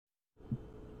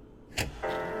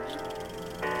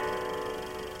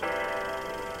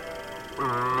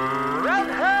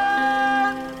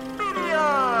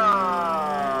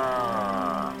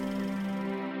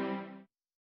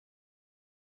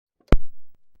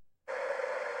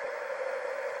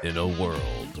In a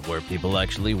world where people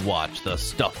actually watch the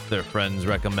stuff their friends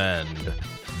recommend,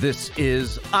 this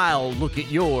is I'll Look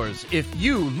at Yours If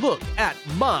You Look at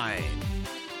Mine.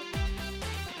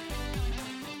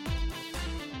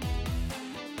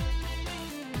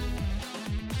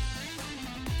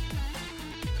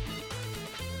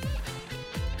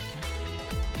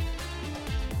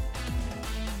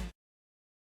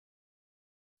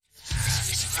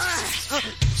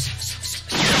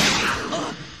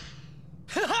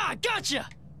 Ha! Gotcha!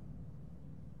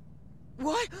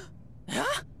 What?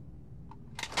 Huh?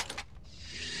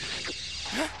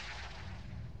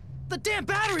 The damn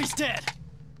battery's dead!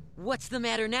 What's the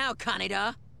matter now,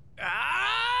 Kaneda?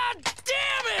 Ah,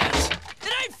 damn it!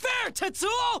 It ain't fair,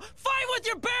 Tetsuo! Fight with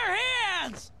your bare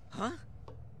hands! Huh?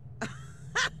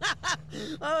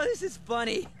 Oh, this is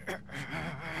funny.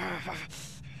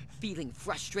 Feeling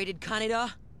frustrated,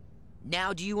 Kaneda?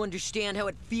 Now do you understand how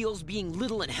it feels being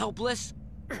little and helpless?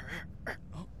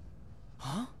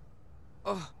 Huh?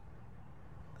 Huh?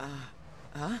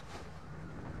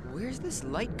 Where's this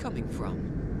light coming from?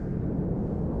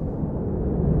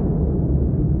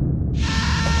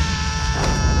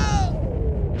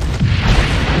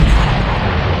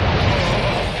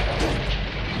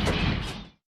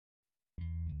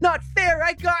 Not fair,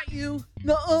 I got you!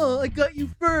 Nuh-uh, I got you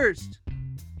first!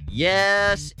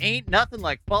 Yes, ain't nothing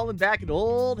like falling back into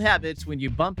old habits when you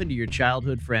bump into your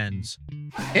childhood friends.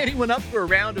 Anyone up for a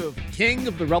round of King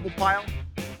of the Rubble Pile?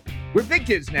 We're big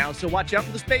kids now, so watch out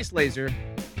for the space laser.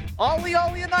 Ollie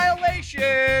Ollie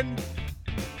Annihilation!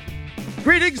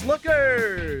 Greetings,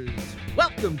 lookers!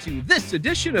 Welcome to this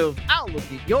edition of I'll Look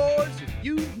at Yours If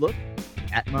You Look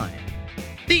at Mine.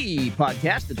 The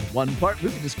podcast that's one part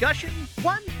movie discussion,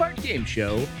 one part game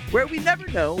show, where we never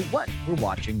know what we're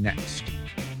watching next.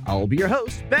 I'll be your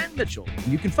host, Ben Mitchell.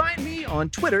 You can find me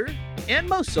on Twitter and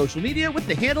most social media with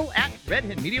the handle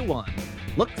 @RedHenMedia1.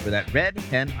 Look for that red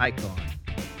pen icon.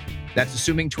 That's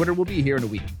assuming Twitter will be here in a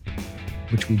week,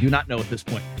 which we do not know at this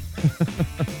point.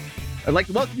 I'd like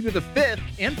to welcome you to the fifth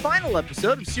and final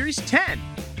episode of Series 10.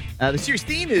 The series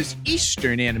theme is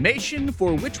Eastern animation,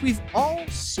 for which we've all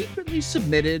secretly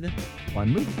submitted one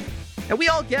movie. And we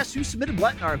all guess who submitted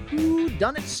what in our Who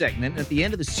Done It segment. At the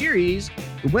end of the series,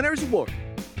 the winner's award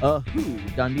a Who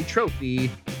Done Me trophy,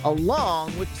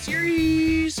 along with the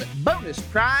series bonus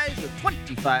prize of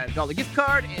 $25 gift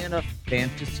card and a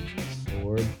fantasy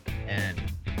sword pen,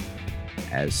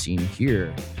 as seen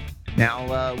here.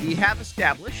 Now, we have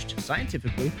established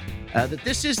scientifically that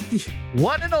this is the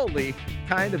one and only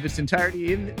kind of its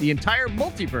entirety in the entire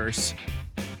multiverse,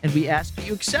 and we ask that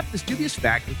you accept this dubious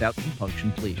fact without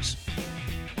compunction, please.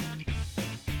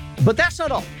 But that's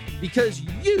not all, because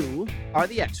you are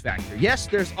the X Factor. Yes,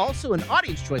 there's also an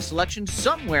audience choice selection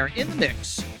somewhere in the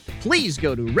mix. Please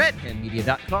go to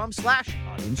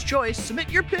redhenmedia.com/audience choice, submit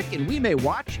your pick, and we may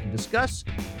watch and discuss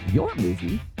your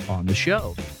movie on the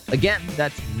show. Again,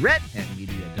 that's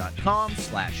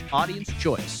redhenmedia.com/audience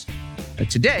choice.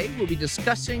 Today, we'll be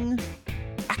discussing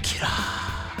Akira,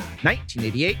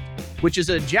 1988, which is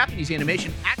a Japanese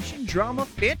animation action drama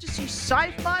fantasy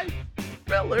sci-fi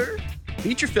thriller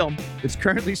feature film that's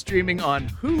currently streaming on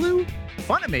Hulu,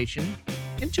 Funimation,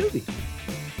 and Tubi.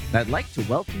 I'd like to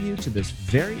welcome you to this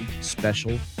very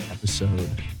special episode.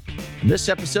 And this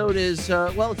episode is,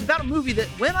 it's about a movie that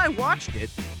when I watched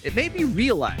it, it made me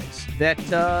realize that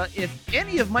if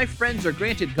any of my friends are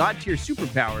granted God-tier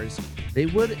superpowers, they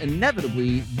would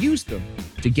inevitably use them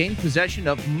to gain possession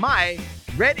of my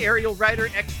Red Aerial Rider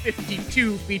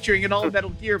X52 featuring an all-metal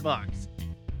gearbox.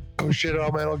 Oh shit,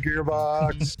 all metal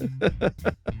gearbox.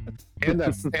 and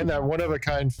that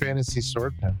one-of-a-kind fantasy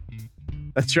sword pen.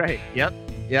 That's right. Yep.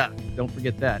 Yeah. Don't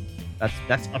forget that.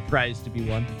 That's a prize to be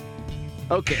won.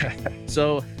 Okay.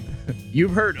 So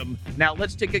you've heard them. Now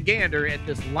let's take a gander at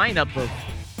this lineup of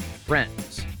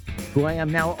friends who I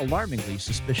am now alarmingly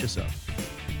suspicious of.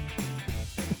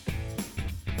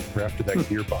 We're after that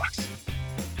gearbox.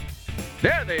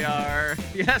 There they are.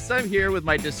 Yes, I'm here with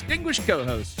my distinguished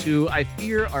co-hosts, who I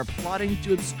fear are plotting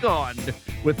to abscond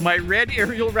with my Red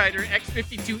Aerial Rider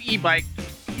X52 e-bike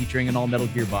featuring an all-metal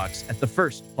gearbox at the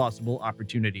first possible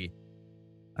opportunity.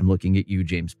 I'm looking at you,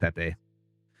 James Pepe.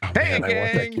 Oh, Hey, man, I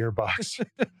want that gang. gearbox.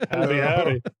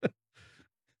 Howdy.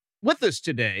 With us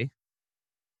today,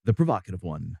 the provocative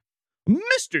one,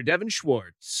 Mr. Devin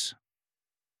Schwartz.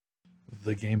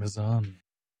 The game is on.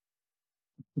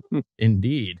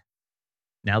 Indeed.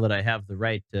 Now that I have the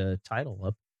right title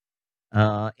up.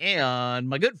 And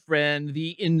my good friend,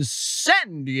 the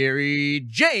incendiary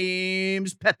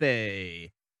James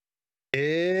Pepe.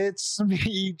 It's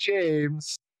me,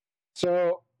 James.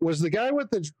 So Was the guy with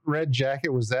the red jacket,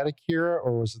 was that Akira,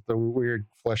 or was it the weird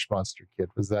flesh monster kid?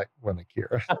 Was that one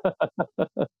Akira?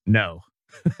 No.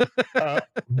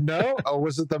 No? Oh,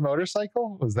 was it the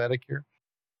motorcycle? Was that Akira?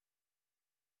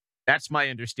 That's my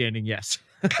understanding, yes.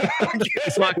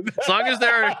 as long as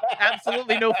there are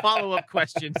absolutely no follow-up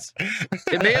questions.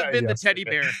 It may have been the Yes, teddy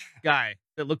okay. bear guy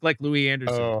that looked like Louis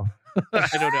Anderson. Oh. I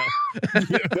don't know.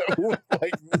 Yeah, that looked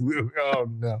like oh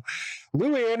no.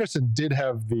 Louis Anderson did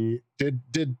have did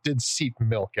seep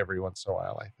milk every once in a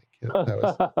while, I think. That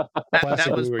was That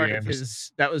classic was Louis part of Anderson.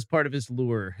 his. That was part of his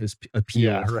lure, his appeal.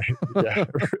 Yeah, right. Yeah.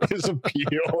 His appeal.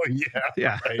 Yeah.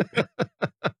 Yeah. Right.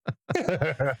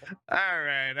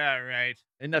 All right.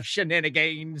 Enough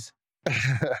shenanigans.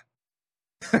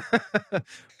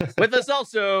 With us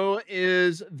also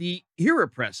is the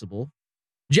irrepressible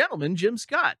gentleman, Jim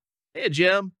Scott. Hey,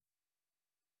 Jim.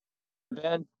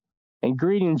 Ben, and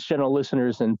greetings, gentle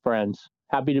listeners and friends.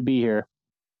 Happy to be here.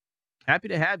 Happy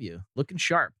to have you. Looking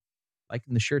sharp.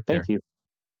 Liking the shirt there. Thank you.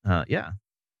 Yeah.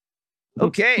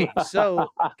 Okay, so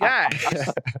guys,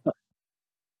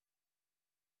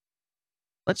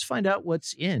 let's find out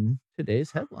what's in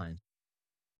today's headline.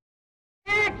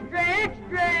 Extra,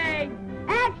 extra!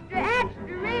 Extra,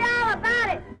 extra! Read all about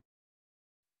it!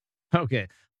 Okay,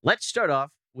 let's start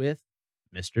off with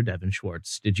Mr. Devin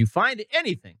Schwartz. Did you find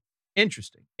anything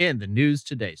interesting in the news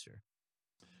today, sir?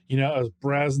 You know, I was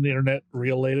browsing the internet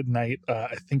real late at night.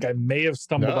 I think I may have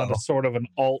stumbled on No. a sort of an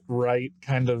alt-right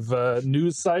kind of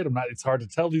news site. It's hard to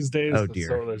tell these days. Oh, dear.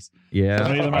 So there's Yeah,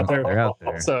 many of them out there. they're out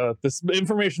there. So this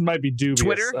information might be dubious.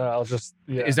 Twitter? I'll just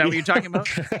Is that what you're talking about?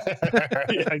 Yeah,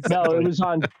 No,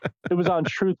 exactly. it was on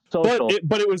Truth Social.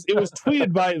 But it was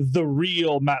tweeted by the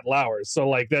real Matt Lauer. So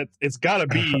like that, it's got to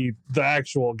be the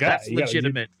actual guy. That's You gotta-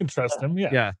 legitimate. You can trust him.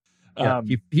 Yeah.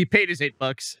 He paid his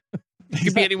 $8. You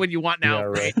can be anyone you want now Yeah,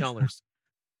 for right.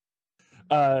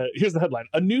 $8. Here's the headline.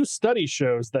 A new study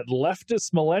shows that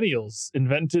leftist millennials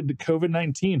invented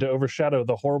COVID-19 to overshadow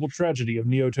the horrible tragedy of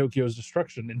Neo-Tokyo's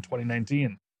destruction in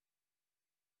 2019.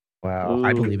 Wow.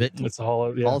 I Ooh. believe it. It's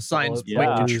all All signs Yeah.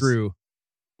 point to true.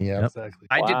 Yeah. Exactly.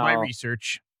 I did my Wow.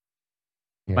 research,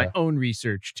 Yeah. my own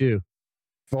research too.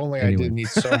 If only I Anyway. didn't eat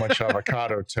so much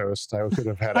avocado toast, I could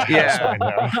have had a house Yeah. by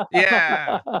now.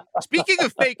 Yeah. Speaking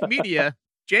of fake media,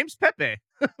 James Pepe,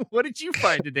 what did you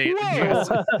find today in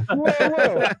the Whoa. news?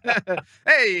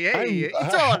 hey,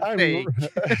 it's all I'm, fake.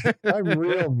 I'm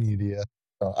real media.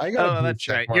 Oh, I got a Oh, blue that's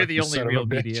check right. mark, You're the you only son of a real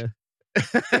bitch. media.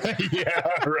 Yeah,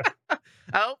 right.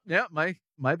 Oh, yeah, my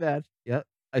bad. Yeah,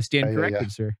 I stand Yeah.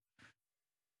 corrected, sir.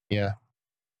 Yeah.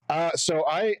 So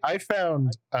I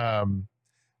found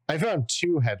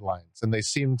two headlines, and they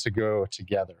seem to go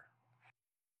together.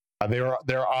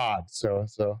 They're odd. So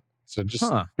just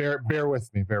Huh. bear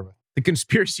with me. Bear with. The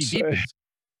conspiracy So- deepens.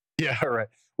 Yeah, right.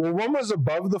 Well, one was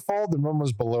above the fold, and one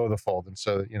was below the fold, and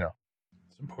so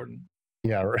It's important.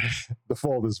 yeah, right. The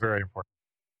fold is very important.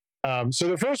 So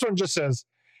the first one just says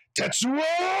Tetsuo.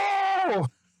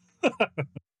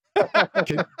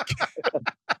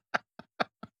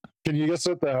 Can you guess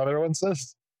what the other one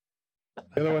says?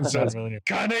 The other one says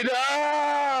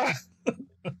Kaneda.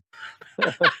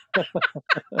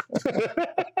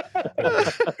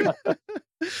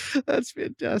 That's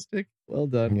fantastic. Well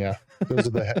done. Yeah, those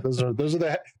are the was the-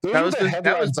 that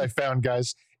headlines was- I found,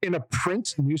 guys, in a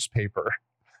print newspaper.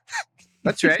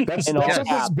 That's right. That's In all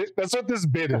what this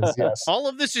bit is. Yes, All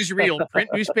of this is real. Print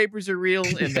newspapers are real,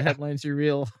 and the headlines are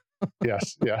real.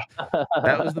 yes, yeah.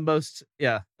 That was the most.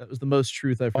 Yeah, that was the most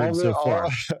truth I've heard so far.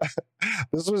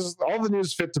 This was all the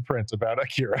news fit to print about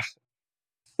Akira.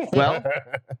 Well,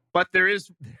 but there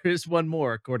is one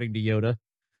more, according to Yoda.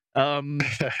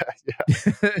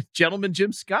 Gentleman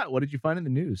Jim Scott, what did you find in the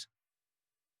news?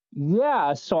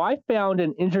 Yeah, so I found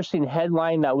an interesting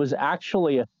headline that was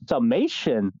actually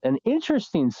an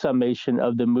interesting summation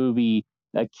of the movie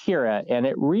Akira, and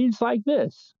it reads like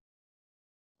this.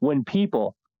 When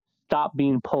people stop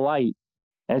being polite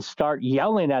and start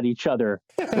yelling at each other,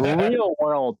 real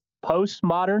world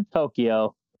postmodern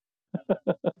Tokyo.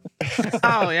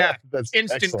 Oh yeah, That's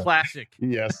instant excellent. classic.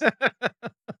 Yes.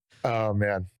 Oh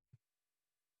man.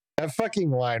 That fucking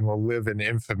line will live in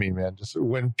infamy, man. Just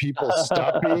when people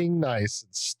stop being nice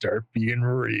and start being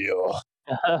real.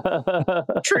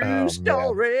 True man.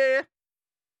 story. A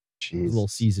Jeez. little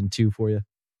season 2 for you,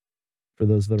 for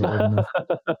those that are old enough.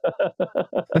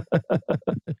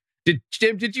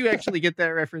 Did you actually get that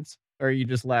reference, or are you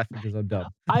just laughing because I'm dumb?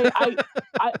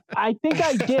 I think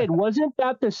I did. Wasn't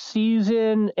that the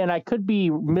season? And I could be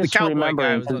The cowboy guy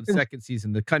misremembering. was on second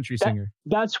season, the country singer.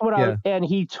 That's what and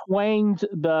he twanged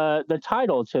the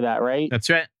title to that, right? That's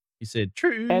right. He said,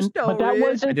 "True And- story." but that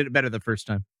wasn't- I did it better the first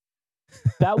time.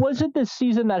 That wasn't the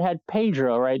season that had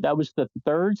Pedro, right? That was the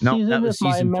third No, season, that was if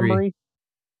my season 3. memory.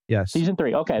 Yes. Season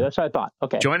 3. Okay, that's what I thought.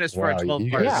 Okay. Join us for Wow, our you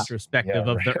 12-part guys- retrospective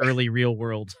yeah, of the right. early real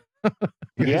world.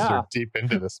 You guys Yeah. are deep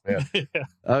into this, man.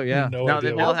 Oh yeah. No No,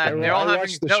 idea they're all what having. that They're I all having.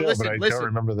 watched the No, show, listen, but I listen. don't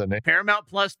remember the name. Paramount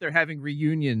Plus, they're having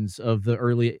reunions of the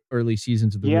early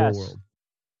seasons of the Yes. real world.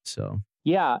 So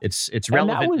Yeah. it's And that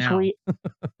relevant was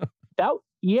now.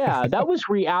 that was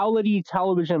reality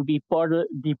television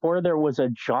before there was a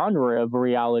genre of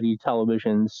reality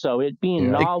television. So it being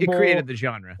Yeah. novel It created the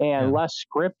genre. and Yeah. less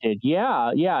scripted.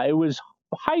 Yeah, it was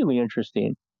highly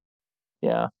interesting.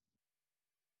 Yeah.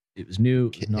 It was new.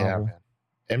 It was Yeah, novel. man.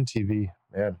 MTV,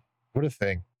 man, what a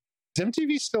thing. Is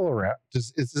MTV still around?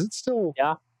 Is it still?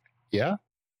 Yeah. Yeah.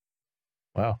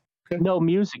 Wow. No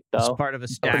music It's though. part of a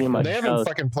stack. Pretty much They haven't shows.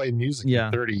 fucking played music Yeah.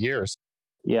 in 30 years.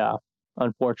 Yeah,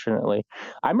 unfortunately.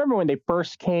 I remember when they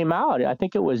first came out, I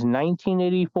think it was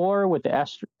 1984 with the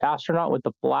astronaut with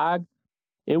the flag.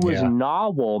 It was Yeah.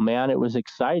 novel, man. It was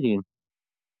exciting.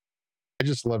 I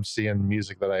just love seeing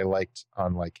music that I liked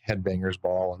on like Headbangers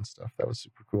Ball and stuff. That was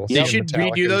super cool. They Seeing should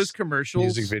redo those Metallica's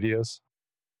commercials. music videos.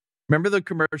 Remember the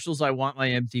commercials? I want my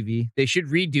MTV. They should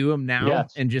redo them now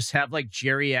Yes. and just have like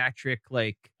geriatric,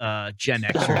 like Gen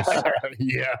Xers,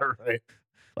 Yeah, right.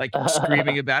 like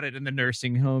screaming about it in the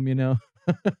nursing home. You know.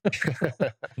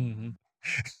 Mhm.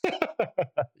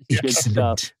 Good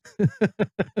stuff.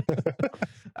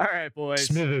 All right, boys.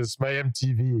 Smithers, my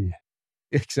MTV.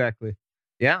 Exactly.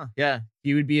 Yeah.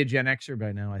 He would be a Gen Xer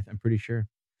by now. I'm pretty sure.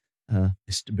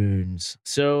 Mr. Burns.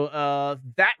 So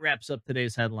that wraps up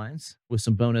today's headlines with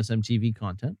some bonus MTV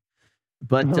content.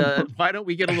 But why don't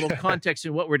we get a little context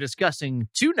in what we're discussing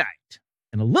tonight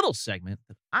in a little segment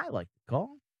that I like to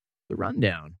call the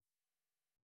rundown.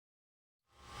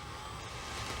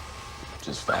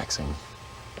 Just faxing.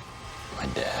 My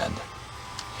dad.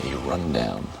 A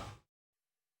rundown.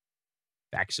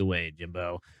 Backs away,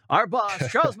 Jimbo. Our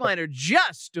boss, Charles Miner,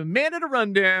 just demanded a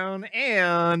rundown,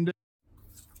 and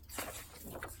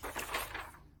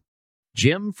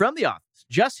Jim from the office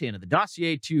just handed the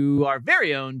dossier to our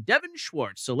very own Devin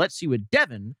Schwartz. So let's see what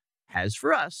Devin has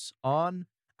for us on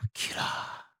Akira.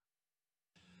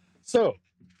 So,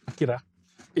 Akira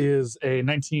is a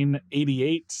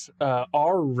 1988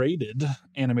 R-rated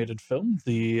animated film.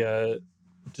 The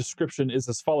description is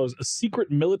as follows: a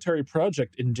secret military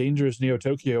project endangers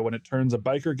Neo-Tokyo when it turns a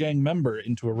biker gang member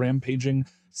into a rampaging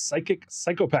psychic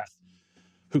psychopath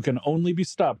who can only be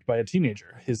stopped by a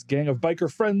teenager, his gang of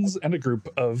biker friends, and a group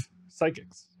of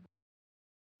psychics.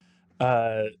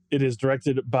 It is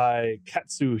directed by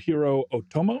Katsuhiro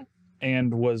Otomo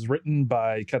and was written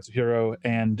by Katsuhiro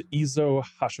and Izo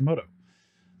Hashimoto.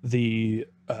 The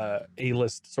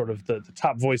A-list, sort of the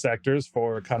top voice actors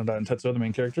for Kaneda and Tetsuo, the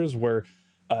main characters, were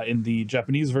in the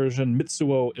Japanese version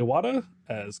Mitsuo Iwata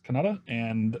as Kaneda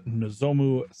and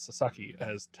Nozomu Sasaki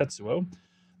as Tetsuo.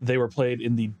 They were played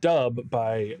in the dub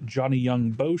by Johnny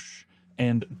Young Bosch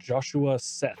and Joshua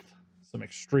Seth. Some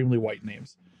extremely white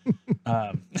names.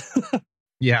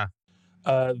 Yeah.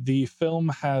 The film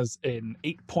has an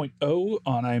 8.0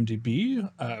 on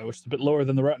IMDb, which is a bit lower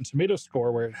than the Rotten Tomatoes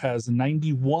score, where it has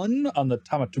 91 on the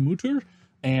Tamatomutur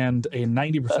and a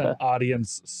 90%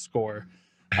 audience score.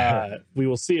 We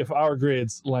will see if our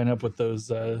grades line up with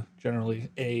those generally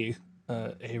A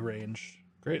range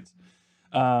grades.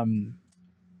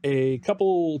 A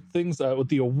couple things with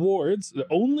the awards.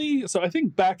 So I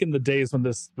think back in the days when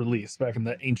this released, back in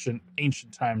the ancient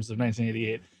times of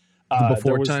 1988, The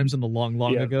before there was- times and the long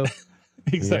yeah. ago.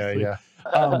 exactly. Yeah.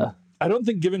 I don't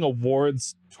think giving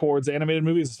awards towards animated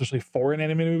movies, especially foreign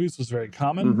animated movies, was very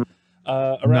common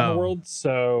around No. the world.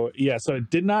 So so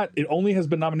it only has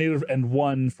been nominated and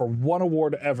won for one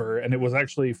award ever, and it was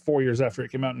actually 4 years after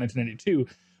it came out in 1992,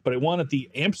 but it won at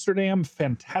the Amsterdam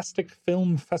Fantastic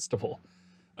Film Festival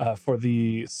for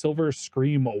the Silver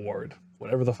Scream Award,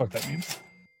 whatever the fuck that means.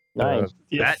 Nice.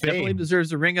 Yeah, That definitely Fame.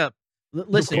 deserves a ring up.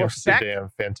 Listen, course, back Damn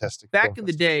fantastic. back film in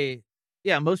the festival. day,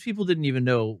 yeah, most people didn't even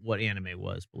know what anime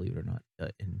was, believe it or not,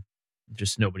 and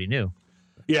just nobody knew.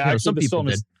 Yeah, You know, actually, some this people film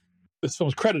did. this film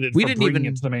is credited We for didn't bringing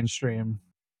even- it to the mainstream.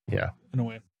 Yeah. In a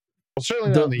way. Well,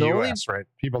 certainly The- not in the, the only- US, right?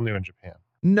 People knew in Japan.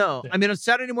 No, Yeah. I mean on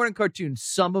Saturday morning cartoons,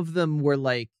 some of them were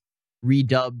like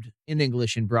redubbed in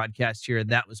English and broadcast here.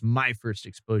 That was my first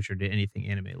exposure to anything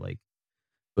anime like.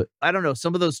 But I don't know.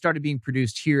 Some of those started being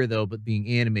produced here though, but being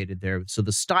animated there. So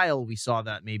the style we saw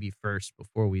that maybe first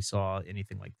before we saw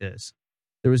anything like this.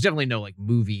 There was definitely no like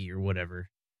movie or whatever.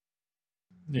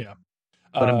 Yeah.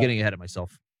 But I'm getting ahead of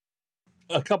myself.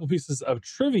 A couple pieces of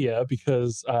trivia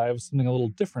because I have something a little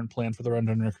different planned for the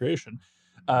Rundown Recreation.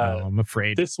 I'm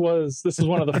afraid. This is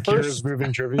one of the Akira's first.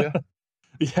 moving trivia.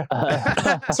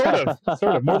 Yeah,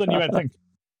 sort of more than you might think.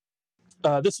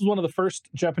 This is one of the first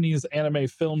Japanese anime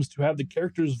films to have the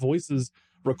characters' voices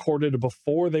recorded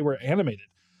before they were animated.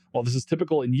 While this is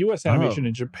typical in U.S. animation,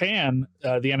 in Japan,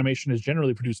 the animation is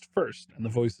generally produced first and the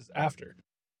voices after.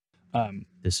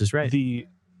 This is right.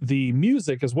 The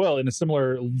music as well, in a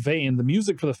similar vein, the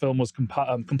music for the film was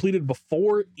completed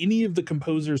before any of the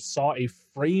composers saw a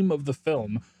frame of the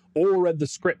film or read the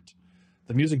script.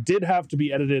 The music did have to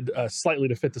be edited slightly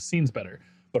to fit the scenes better,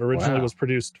 but originally was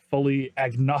produced fully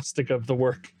agnostic of the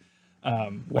work.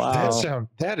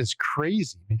 That is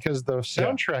crazy, because the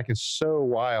soundtrack is so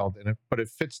wild, but it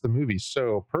fits the movie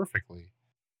so perfectly.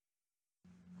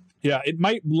 Yeah, it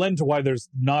might lend to why there's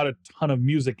not a ton of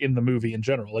music in the movie in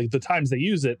general. Like the times they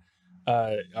use it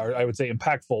are, I would say,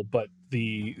 impactful, but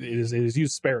it is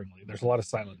used sparingly. There's a lot of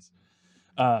silence.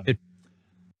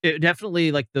 It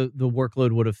definitely, like, the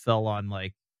workload would have fell on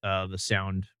like the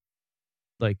sound,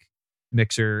 like,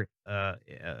 mixer or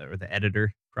the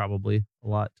editor, probably a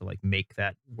lot, to like make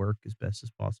that work as best as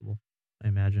possible, I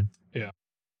imagine. Yeah.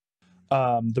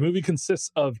 The movie consists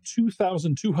of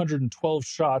 2,212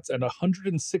 shots and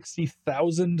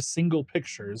 160,000 single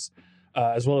pictures,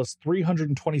 as well as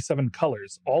 327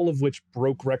 colors, all of which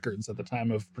broke records at the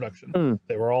time of production.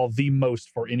 They were all the most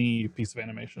for any piece of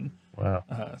animation. Wow.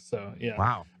 So, yeah.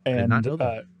 Wow. And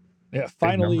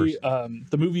finally,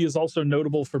 the movie is also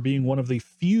notable for being one of the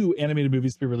few animated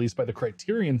movies to be released by the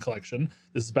Criterion Collection.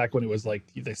 This is back when it was like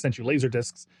they sent you laser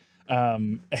discs.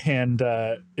 And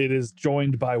it is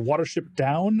joined by Watership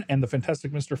Down and The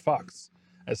Fantastic Mr. Fox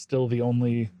as still the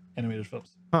only animated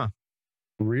films. Huh.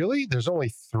 Really? There's only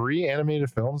 3 animated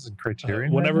films in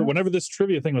Criterion? Whenever this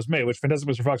trivia thing was made, which Fantastic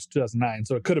Mr. Fox was 2009,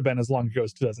 so it could have been as long ago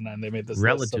as 2009 they made this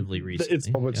relatively list.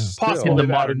 recently. It's possible in the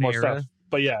they've added modern more era. stuff.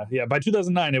 But yeah, by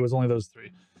 2009 it was only those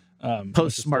 3.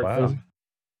 Post-smartphone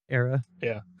era.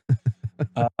 Yeah.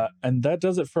 And that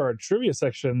does it for our trivia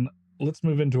section. Let's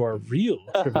move into our real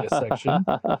trivia section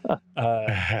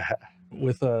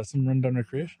with some rundown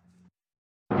recreation.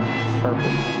 Perfect.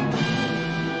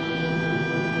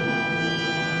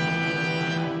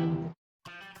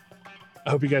 I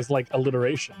hope you guys like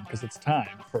alliteration, because it's time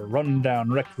for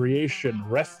rundown recreation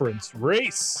reference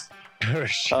race. Oh,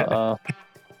 shit. Uh-oh.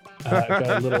 I've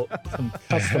got some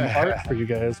custom art for you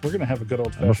guys. We're gonna have a good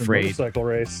old-fashioned motorcycle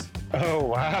race. Oh,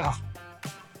 wow.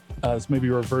 This may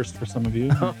be reversed for some of you.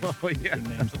 Oh, yeah.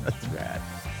 That's rad.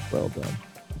 Well done.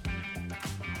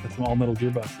 Got some all-metal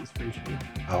gearboxes for each of you.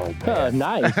 Oh, man.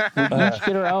 Nice. We each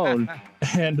get our own.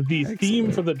 And the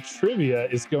theme for the trivia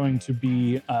is going to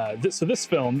be this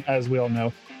film, as we all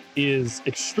know, is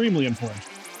extremely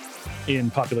influential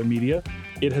in popular media.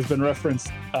 It has been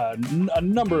referenced a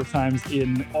number of times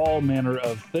in all manner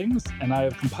of things, and I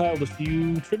have compiled a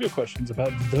few trivia questions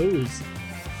about those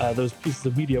pieces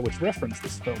of media which reference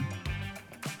this film.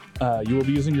 You will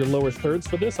be using your lower thirds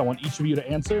for this. I want each of you to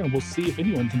answer, and we'll see if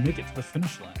anyone can make it to the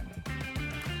finish line.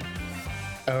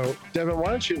 Oh, Devin,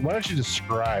 why don't you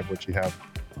describe what you have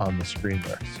on the screen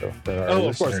there? So that our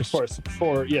of course.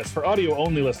 For audio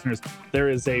only listeners, there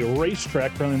is a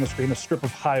racetrack currently on the screen, a strip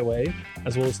of highway,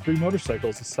 as well as 3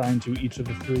 motorcycles assigned to each of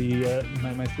the 3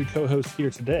 my 3 co-hosts here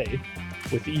today.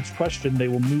 With each question, they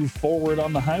will move forward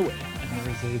on the highway, and there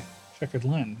is a checkered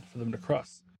line for them to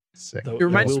cross. Sick. Though It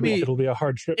reminds me. it'll be a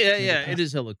hard trip. Yeah, it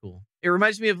is hella cool. It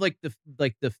reminds me of like the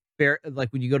fair,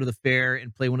 like when you go to the fair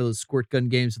and play one of those squirt gun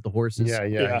games with the horses.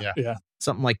 Yeah.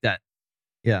 Something like that.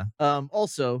 Yeah.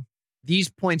 Also, these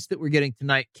points that we're getting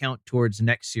tonight count towards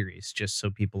next series, just so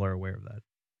people are aware of that.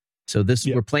 So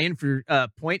we're playing for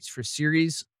points for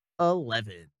series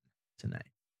 11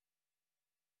 tonight.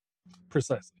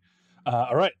 Precisely.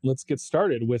 All right, let's get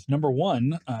started with number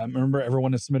 1. Remember,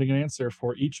 everyone is submitting an answer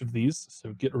for each of these,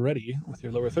 so get ready with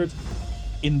your lower thirds.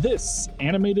 In this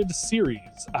animated series,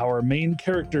 our main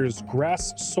character's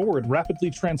grass sword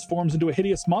rapidly transforms into a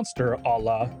hideous monster a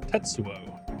la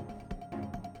Tetsuo.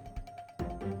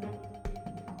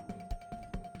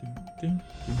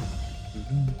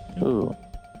 Ooh.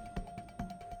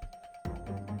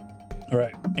 All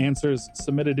right, answers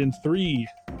submitted in 3,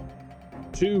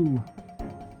 2,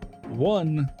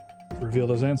 1. Let's reveal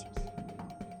those answers.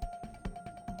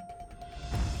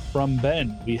 From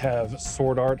Ben, we have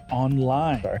Sword Art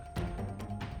Online. Sorry.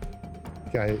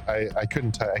 Yeah, I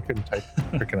couldn't type quick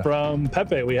enough. From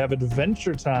Pepe, we have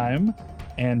Adventure Time.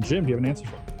 And Jim, do you have an answer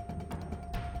for it?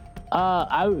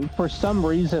 For some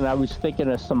reason, I was thinking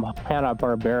of some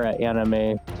Hanna-Barbera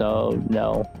anime, so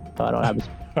no, I don't have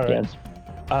a chance.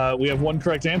 We have one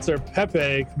correct answer.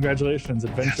 Pepe, congratulations.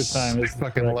 Adventure Time is I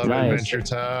fucking love Adventure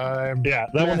Time. Yeah,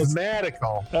 that one was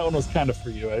mathematical. That one was kind of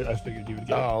for you. I figured you would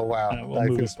get it. Oh, wow. We'll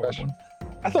move it forward.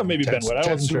 I thought maybe Ben would.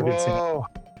 I wasn't sure if he'd seen it. Tetsuo.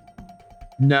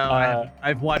 No,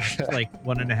 I've watched like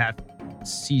 1.5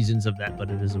 seasons of that, but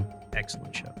it is an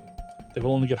excellent show. They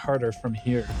will only get harder from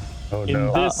here. Oh In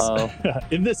no. this,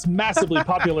 in this massively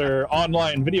popular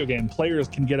online video game, players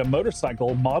can get a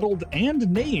motorcycle modeled and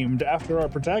named after our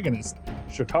protagonist,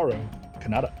 Shotaro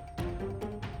Kanata.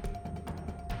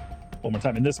 One more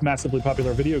time. In this massively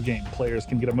popular video game, players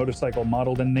can get a motorcycle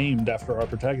modeled and named after our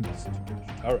protagonist,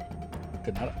 Shotaro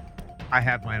Kanata. I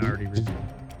have mine already written.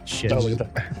 Shit. Oh, look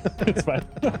at that. It's fine.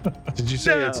 Did you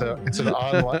say No. it's an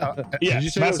online? Yeah, did you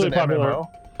say it was massively an popular MMO?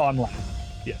 online.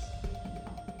 Yes.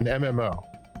 An MMO.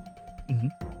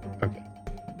 Mhm. Okay.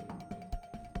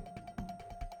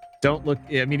 Don't look.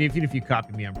 I mean, even if you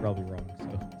copy me, I'm probably wrong.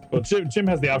 So Well, Jim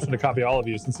has the option to copy all of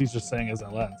you since he's just saying as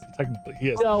out loud. So technically, he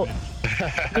has the No.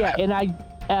 advantage. Yeah, and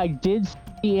I did see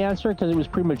the answer because it was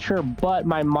premature, but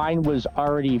my mind was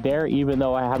already there, even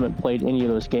though I haven't played any of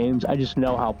those games. I just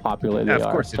know how popular they of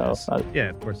are. course it so, is. Yeah,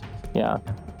 of course it is. yeah.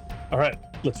 All right,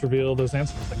 let's reveal those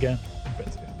answers again.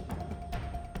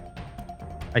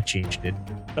 I changed it.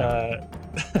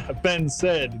 Ben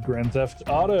said Grand Theft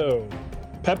Auto.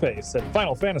 Pepe said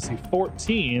Final Fantasy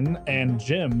 14, and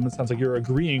Jim, it sounds like you're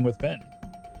agreeing with Ben.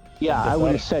 Yeah, I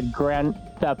would have said Grand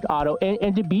Theft Auto.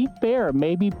 And to be fair,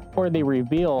 maybe before they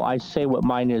reveal, I say what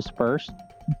mine is first,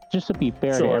 just to be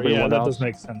fair to Sure, everyone yeah, that else. does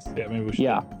make sense. Yeah, maybe we should.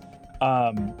 Yeah.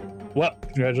 Well,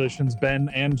 congratulations, Ben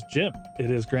and Jim. It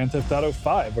is Grand Theft Auto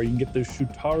 5, where you can get the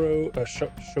Shotaro,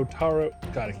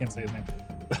 God, I can't say his name.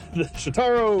 The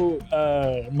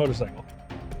Shotaro motorcycle.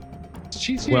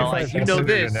 Cheesy Well, if you know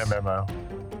considered this. an MMO.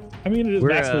 I mean, it is We're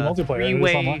massively a multiplayer. and it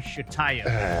is three-way online.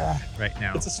 Shataya right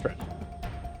now. It's a stretch.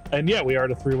 And yeah, we are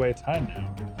at a three-way tie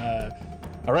now.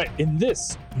 All right, in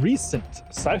this recent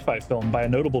sci-fi film by a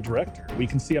notable director, we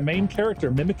can see a main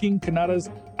character mimicking Kanata's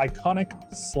iconic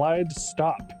slide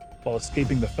stop while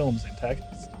escaping the film's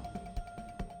antagonist.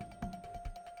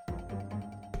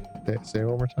 Say it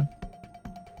one more time.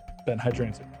 Ben, hide your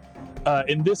answer.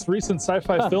 In this recent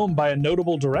sci-fi film by a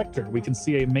notable director, we can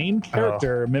see a main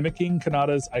character mimicking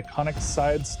Kanata's iconic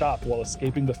side stop while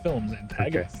escaping the film's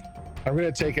antagonist. I'm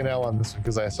going to take an L on this one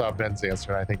because I saw Ben's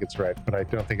answer and I think it's right, but I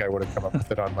don't think I would have come up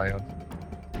with it on my own.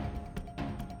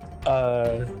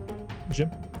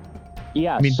 Jim?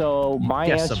 Yeah, I mean, so you my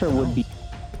guessed answer something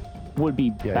would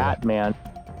be Yeah, Batman,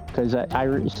 because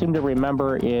I seem to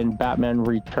remember in Batman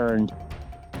Returns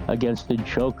against the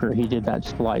Joker, he did that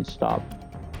slide stop.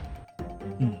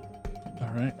 All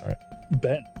right.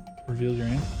 Ben, reveal your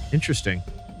answer. Interesting.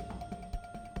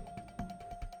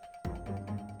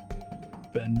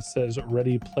 Ben says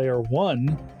Ready Player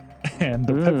One, and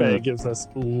Pepe gives us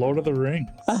Lord of the Rings.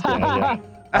 Yeah.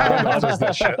 That was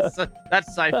that shit. That's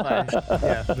sci-fi.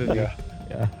 Yeah, movie.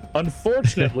 Yeah.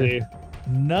 Unfortunately,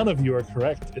 none of you are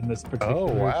correct in this particular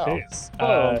wow. case.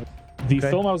 Oh, The okay.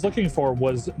 film I was looking for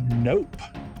was Nope.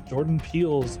 Jordan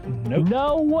Peele's Nope.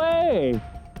 No way!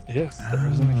 Yes, there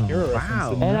is an Akira reference Wow.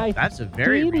 in And Nope. I That's a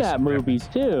very seen that recent movie reference.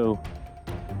 too.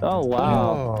 Oh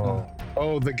wow!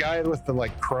 Oh, the guy with the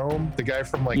like chrome, the guy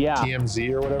from like Yeah.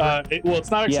 TMZ or whatever. Well, it's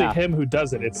not actually Yeah. him who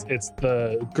does it. It's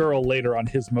the girl later on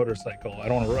his motorcycle. I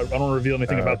don't want to reveal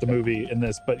anything about the movie in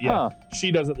this, but yeah, Huh.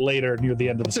 she does it later near the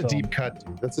end of That's the a film. deep cut,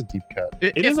 dude. That's a deep cut.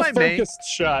 It If is a I may, focused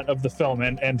shot of the film,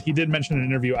 and he did mention in an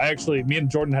interview. Me and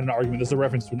Jordan had an argument. This is a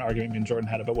reference to an argument me and Jordan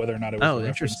had about whether or not it was. a Oh, reference.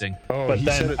 interesting. Oh, But he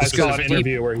then said I it's saw because an of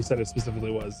interview where he said it specifically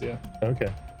was. Yeah. Okay.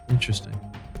 Interesting.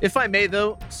 If I may,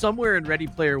 though, somewhere in Ready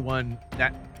Player One,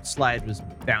 that slide was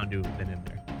bound to have been in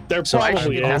there. There So I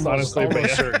probably should is, almost- honestly. but Almost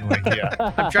yeah. certainly,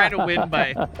 yeah. I'm trying to win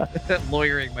by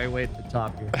lawyering my way to the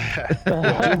top here.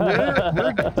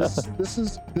 This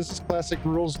is classic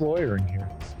rules lawyering here.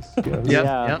 This is- Yep,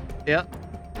 Yeah. yep.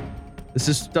 This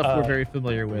is stuff we're very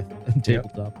familiar with in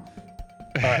tabletop.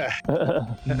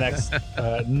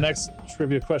 Next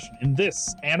trivia question. In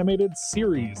this animated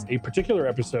series, a particular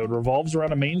episode revolves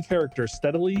around a main character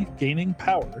steadily gaining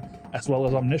power as well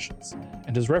as omniscience,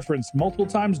 and is referenced multiple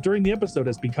times during the episode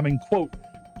as becoming, quote,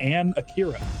 an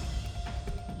Akira.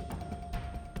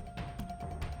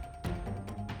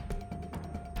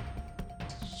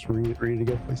 Just read it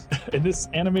again, please. In this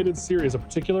animated series, a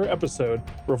particular episode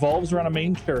revolves around a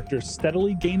main character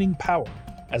steadily gaining power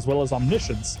as well as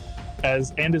omniscience,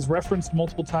 and is referenced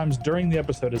multiple times during the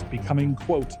episode as becoming,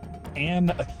 quote, an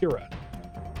Akira.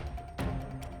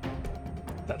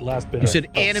 That last bit. You said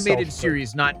of animated self-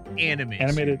 series, not anime.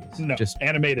 Animated. series. No, Just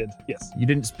animated. Yes. you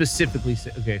didn't specifically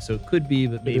say. Okay, so it could be,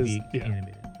 but It is, maybe yeah.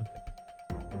 animated.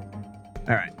 Okay.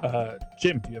 All right.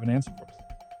 Jim, do you have an answer for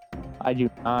us? I do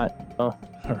not. Oh,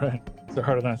 All right. They're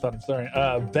harder than I thought. I'm sorry.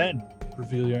 Ben,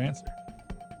 reveal your answer.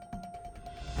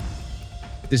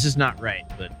 This is not right,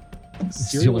 but it's the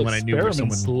Serial only one I knew where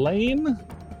Experiments someone. Lane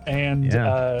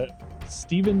and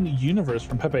Steven Universe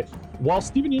from Pepe. While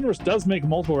Steven Universe does make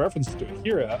multiple references to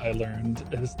Akira, I learned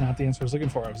it is not the answer I was looking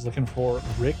for. I was looking for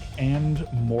Rick and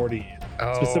Morty.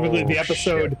 Specifically the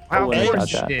episode How Edge-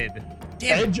 course you did.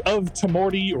 Damn Edge of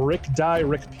Tomorty, Rick Die,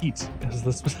 Rick Pete is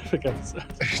the specific episode.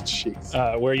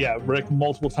 Jeez. Where Rick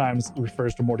multiple times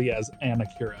refers to Morty as an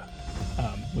Akira,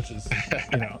 which is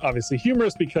obviously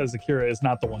humorous because Akira is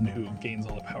not the one who gains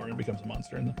all the power and becomes a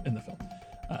monster in the film,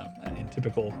 in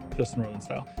typical Justin Roiland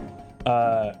style.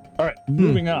 All right,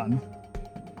 moving on.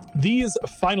 These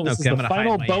final. This Okay, I'm is the gonna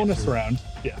final hide my bonus answer. round.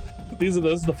 Yeah, this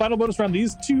is the final bonus round.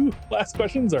 These two last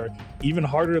questions are even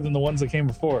harder than the ones that came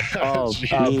before. Oh, But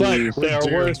they are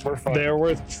Dudes, we're fine.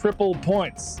 worth triple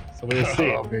points. So we'll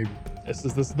see. Oh, baby. This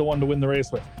is the one to win the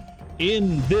race with.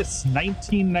 In this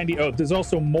 1990, there's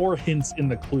also more hints in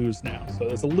the clues now. So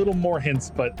there's a little more hints,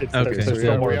 but it's Okay. there's So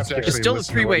still more. we have to It's actually still a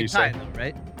listen to what three-way you tie, say. though,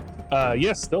 right?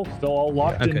 Yes, still all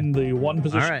locked Okay. in the one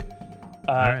position. All right.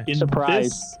 Alright. In Surprise.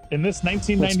 this Stuck in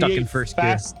 1998 first gear.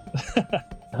 fast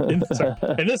in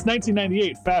this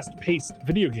 1998 fast-paced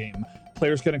video game,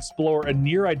 players can explore a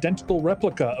near identical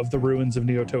replica of the ruins of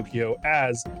Neo Tokyo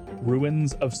as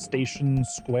Ruins of Station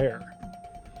Square.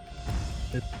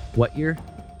 What year?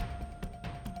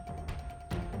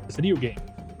 This video game,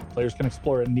 players can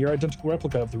explore a near identical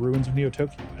replica of the ruins of Neo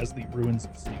Tokyo as the Ruins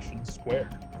of Station Square.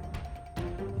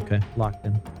 Okay, locked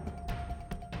in.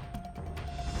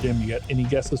 Jim, you got any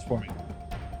guesses for me?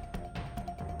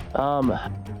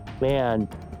 Man,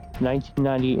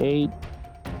 1998.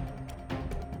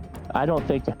 I don't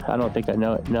think I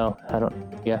know it. No, I don't.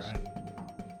 Yes.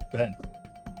 Ben.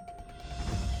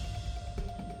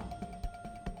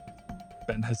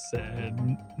 Ben has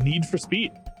said Need for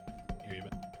Speed. Here you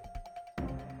go.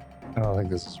 I don't think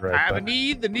this is right. I have but-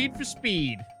 the need for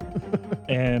speed.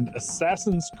 And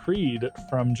Assassin's Creed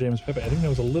from James Pepe. I think that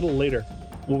was a little later.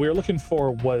 What we were looking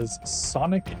for was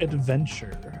Sonic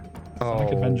Adventure.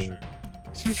 Sonic Oh. Adventure.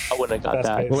 I wouldn't have got Fast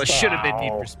that. paced. Well, it should have been Need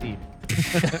for Speed.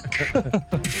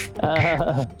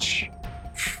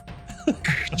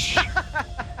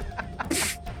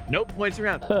 No points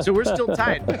around. So we're still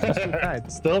tied. We're still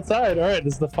tied. Still tied. All right,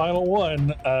 this is the final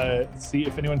one. See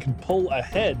if anyone can pull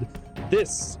ahead.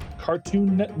 This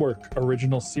Cartoon Network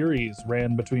original series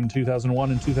ran between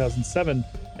 2001 and 2007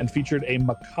 and featured a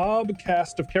macabre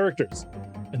cast of characters.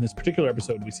 In this particular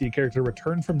episode, we see a character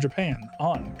return from Japan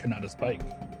on Kanata's bike.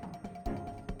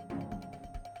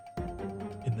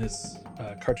 In this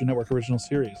Cartoon Network original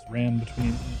series ran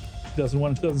between 2001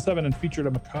 and 2007 and featured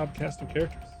a macabre cast of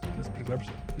characters. In this particular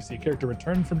episode, we see a character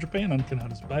return from Japan on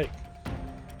Kanata's bike.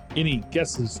 Any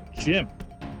guesses, Jim?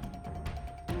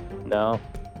 No,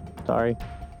 sorry.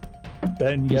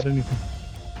 Ben, you got anything?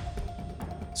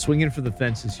 Swinging for the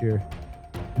fences here.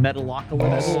 Metalocalypse. Oh,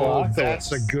 Metalocalypse.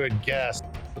 that's a good guess.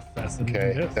 It's a fascinating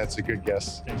Okay, guess. that's a good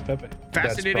guess. James Pepe.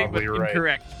 Fascinating, but probably right.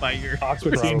 incorrect by your.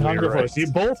 Oxford Teen Probably Hunger right. Force. You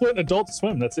both went Adult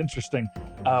Swim. That's interesting.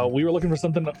 We were looking for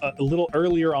something a little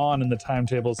earlier on in the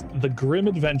timetables. The Grim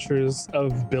Adventures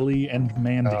of Billy and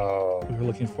Mandy. Oh, We were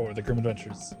looking for the Grim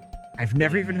Adventures. I've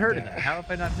never even heard of that. How have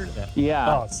I not heard of that?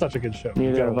 Yeah. Oh, it's such a good show. Neither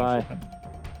You gotta have watch I. it.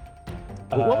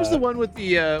 What was the one with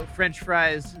the French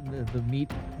fries and the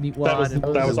meat wad? was- and-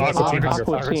 that was Aqua Aqua Teen Teen. Hunger Aqua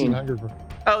Force. Teen. Hunger Force.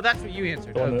 Oh, that's what you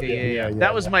answered. Oh, no, Okay, yeah, yeah,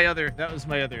 that was yeah. my other. That was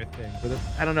my other thing. But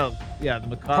I don't know. Yeah, the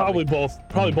macabre.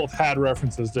 Probably both had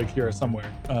references to Akira somewhere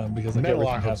because like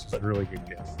everything has. Metalocalypse was But, a really good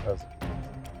guess. That was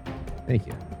Thank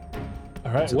you.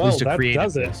 all right, It's at well least a that creative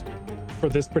does it guess. for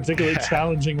this particularly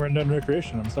challenging Rundown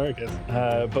Recreation. I'm sorry, guys,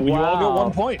 but you all get Wow.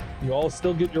 1 point. You all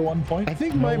still get your 1 point. I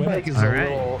think No my winner. mic is All a right.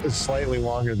 little is slightly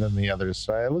longer than the others,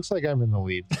 so it looks like I'm in the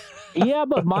lead. Yeah,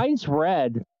 but mine's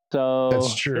red. So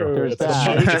That's true. There's It's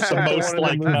that. the most, the most One in the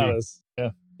like movie. Kanatas. Yeah.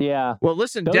 yeah. Well,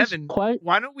 listen, Those Devin. quite-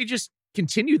 Why don't we just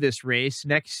continue this race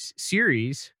next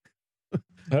series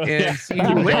and Yeah. see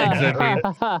who wins? I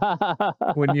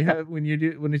mean,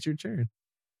 when it's your turn.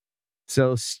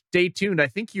 So stay tuned. I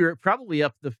think you're probably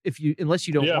up unless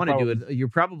you don't Yeah, want to do it, you're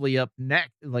probably up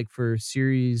next, like for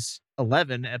series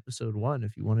 11, episode 1,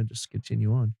 if you want to just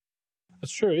continue on,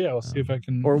 That's true. Yeah, we'll see if I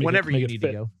can. or make it- whenever make you it need fit.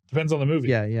 to go. Depends on the movie.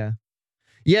 Yeah.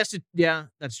 Yes,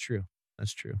 that's true.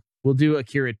 That's true. We'll do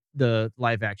Akira, the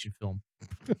live action film.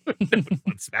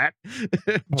 What's that?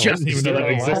 Just even know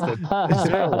that existed. Is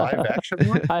there a live action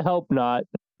one? I hope not.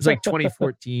 It's like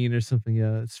 2014 or something.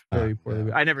 Yeah, it's very poorly.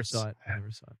 yeah. I never saw it.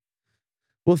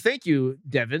 Well, thank you,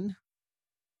 Devin.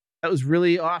 That was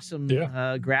really awesome.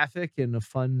 Yeah. Graphic and a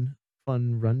fun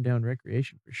rundown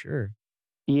recreation for sure.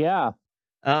 Yeah.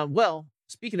 Well,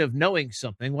 speaking of knowing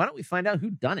something, why don't we find out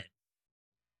who done it?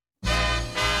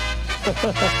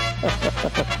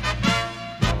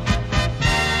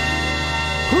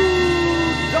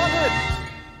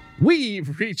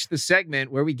 We've reached the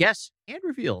segment where we guess and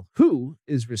reveal who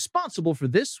is responsible for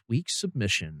this week's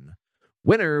submission.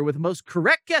 Winner with the most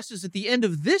correct guesses at the end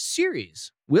of this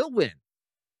series will win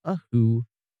a Who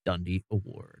Dundee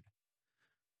Award.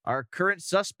 Our current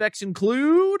suspects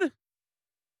include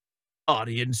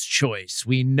Audience Choice.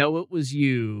 We know it was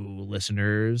you,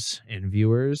 listeners and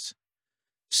viewers.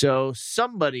 So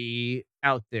somebody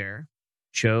out there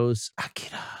chose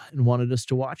Akira and wanted us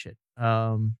to watch it.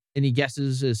 Any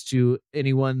guesses as to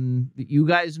anyone that you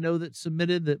guys know that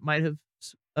submitted that might have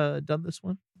done this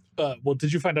one? Well,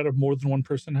 did you find out if more than one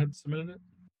person had submitted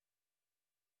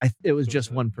it? It was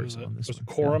just one person on this one. Was a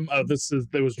quorum? Yeah. It was Jordan.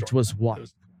 It was what?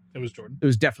 It was Jordan. It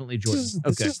was definitely Jordan.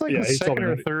 This is like the second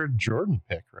or third Jordan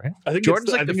pick, right? I think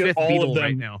Jordan's like the fifth Beatle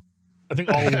right now. I think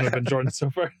all of them have been Jordan so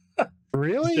far.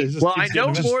 Really? Well, I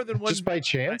know more than one. Just by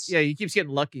chance? Yeah, he keeps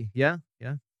getting lucky. Yeah.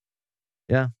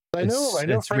 I know.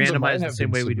 It's friends of mine randomized the have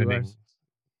same been way we do submitting. ours.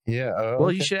 Yeah. Well,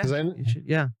 okay. you should. 'Cause You should.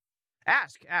 Yeah.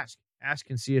 Ask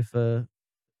and see if.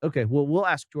 Okay. Well, we'll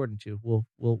ask Jordan too. We'll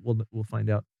find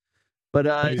out. But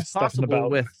Maybe it's stuff in the possible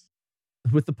ballot.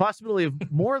 with the possibility of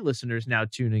more listeners now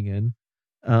tuning in.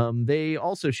 They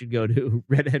also should go to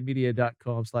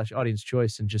redheadmedia.com/audience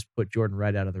choice and just put Jordan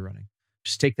right out of the running.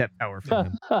 Just take that power from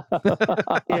him.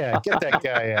 Yeah, get that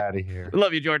guy out of here.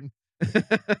 Love you, Jordan.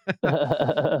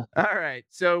 All right.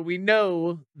 So we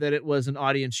know that it was an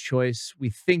audience choice. We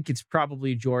think it's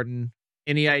probably Jordan.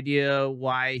 Any idea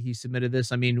why he submitted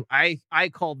this? I mean, I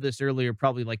called this earlier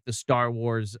probably like the Star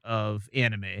Wars of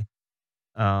anime.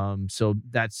 So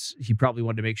he probably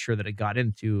wanted to make sure that it got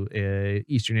into a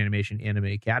Eastern animation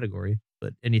anime category.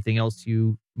 But anything else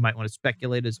you might want to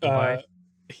speculate as to why?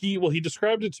 He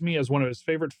described it to me as one of his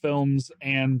favorite films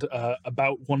and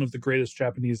about one of the greatest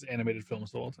Japanese animated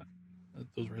films of all time.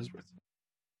 Those were his words.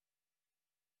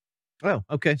 Oh,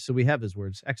 okay. So we have his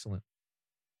words. Excellent.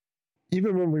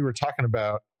 Even when we were talking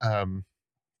about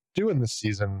doing this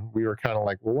season, we were kind of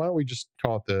like, well, why don't we just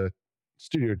call it the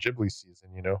Studio Ghibli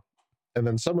season, you know? And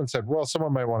then someone said, well,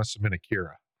 someone might want to submit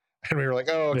Akira. And we were like,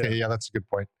 oh, okay, yeah, that's a good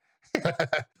point.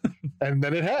 And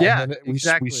then it happened. Yeah, and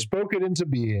we spoke it into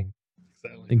being.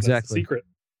 Exactly. That's the secret.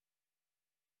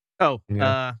 Oh,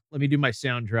 let me do my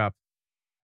sound drop.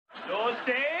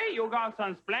 You got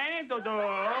some explaining to do.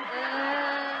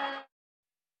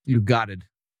 You got it.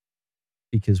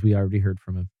 Because we already heard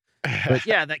from him. But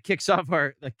yeah, that kicks off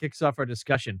our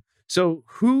discussion. So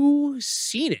who's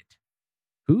seen it?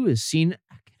 Who has seen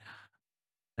Akira?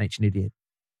 1988.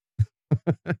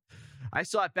 I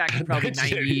saw it back in probably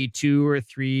 92 or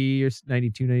 3 or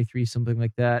 92, 93, something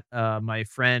like that. My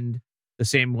friend, the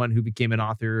same one who became an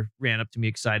author, ran up to me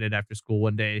excited after school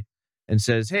one day and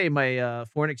says, hey, my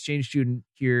foreign exchange student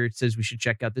here says we should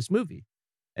check out this movie.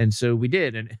 And so we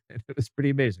did, and it was pretty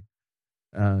amazing.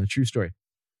 True story.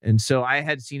 And so I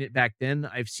had seen it back then.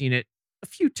 I've seen it a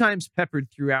few times peppered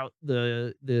throughout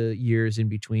the years in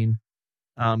between,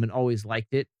 and always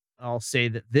liked it. I'll say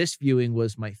that this viewing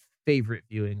was my favorite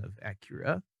viewing of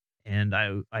Akira, and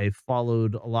I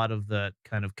followed a lot of the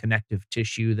kind of connective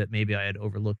tissue that maybe I had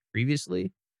overlooked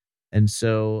previously. And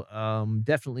so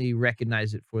definitely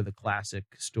recognize it for the classic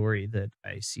story that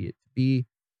I see it to be.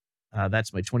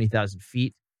 That's my 20,000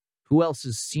 feet. Who else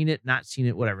has seen it, not seen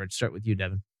it, whatever? I'd start with you,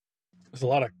 Devin. There's a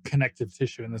lot of connective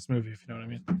tissue in this movie, if you know what I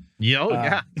mean.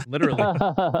 Yeah, literally.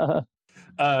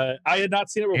 I had not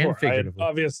seen it before. And figuratively.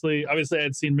 Obviously, I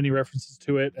had seen many references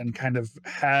to it and kind of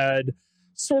had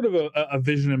sort of a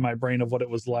vision in my brain of what it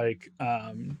was like.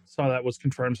 Some of that was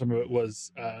confirmed. Some of it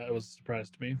was a surprise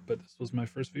to me, but this was my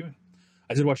first viewing.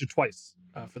 I did watch it twice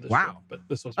for this show, but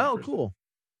this was my first cool.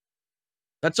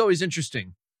 That's always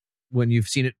interesting when you've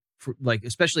seen it, like,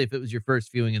 especially if it was your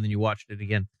first viewing and then you watched it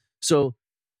again. So,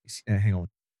 hang on.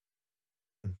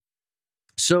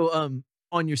 So,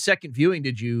 on your second viewing,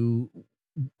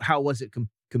 how was it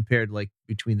compared, like,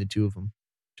 between the two of them?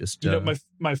 Just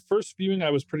my first viewing, I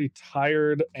was pretty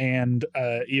tired and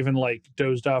even like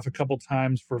dozed off a couple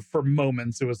times for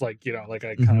moments. It was like, like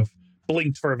I kind of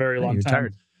blinked for a very long time.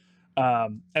 Tired.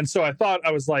 And so I thought,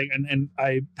 I was like, and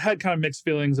I had kind of mixed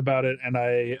feelings about it, and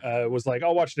I was like,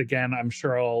 I'll watch it again. I'm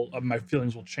sure my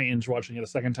feelings will change watching it a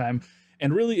second time.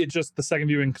 And really, the second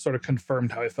viewing sort of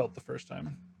confirmed how I felt the first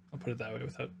time. I'll put it that way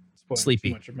without spoiling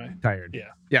too much of my tired.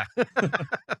 Yeah.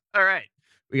 All right.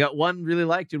 We got one really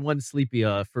liked and one sleepy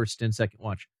first and second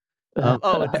watch. And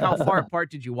how far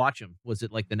apart did you watch them? Was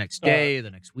it like the next day,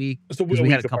 the next week? So we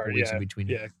had a couple weeks in between.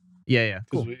 Yeah.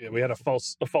 Cool. We had a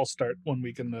false start 1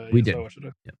 week in the. We did.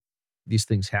 Yeah. These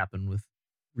things happen with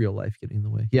real life getting in the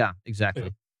way. Yeah, exactly. Yeah.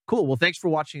 Cool. Well, thanks for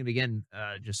watching it again,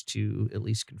 just to at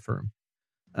least confirm.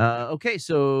 Okay,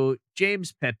 so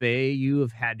James Pepe, you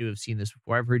have had to have seen this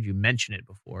before. I've heard you mention it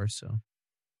before, so.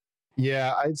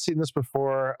 Yeah, I'd seen this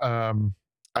before.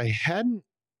 I hadn't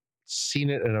seen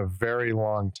it in a very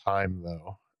long time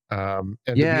though. And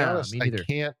to be honest, me I neither.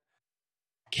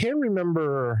 can't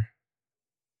remember.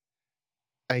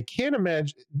 I can't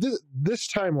imagine this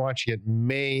time watching it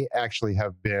may actually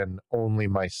have been only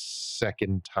my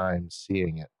second time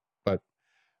seeing it, but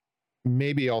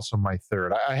maybe also my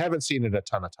third. I haven't seen it a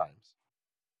ton of times.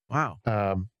 Wow.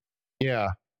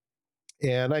 Yeah.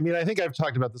 And I mean, I think I've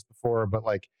talked about this before, but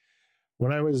like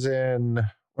when I was in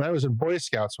Boy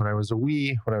Scouts, when I was a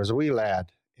wee lad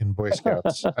in Boy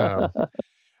Scouts,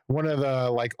 one of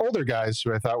the like older guys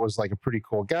who I thought was like a pretty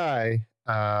cool guy,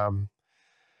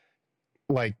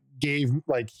 like gave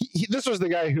like this was the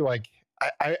guy who like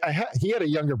he had a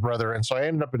younger brother, and so I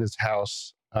ended up at his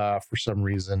house for some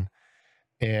reason,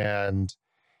 and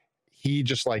he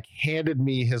just like handed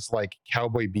me his like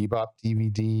Cowboy Bebop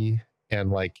DVD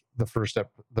and like the first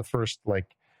like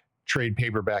trade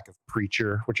paperback of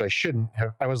Preacher, which I shouldn't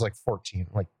have. I was like 14.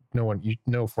 Like no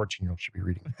 14-year-old should be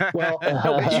reading. Well,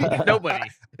 nobody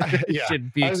yeah,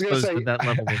 should be exposed to that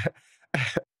level of.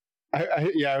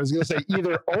 I was going to say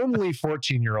either only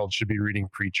 14-year-olds should be reading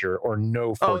Preacher or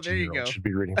no 14-year-olds should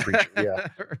be reading Preacher. Yeah.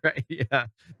 Right. Yeah.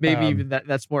 Maybe even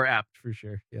that's more apt for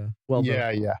sure. Yeah. Well,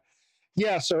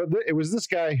 yeah. So it was this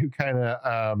guy who kind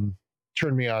of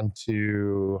turned me on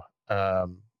to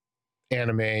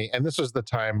anime. And this was the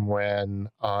time when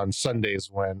on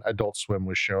Sundays when Adult Swim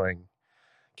was showing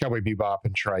Cowboy Bebop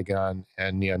and Trigun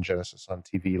and Neon Genesis on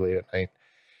TV late at night.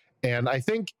 And I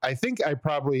think I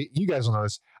probably, you guys will know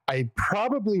this, I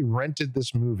probably rented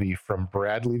this movie from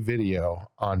Bradley Video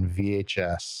on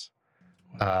VHS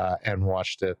and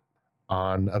watched it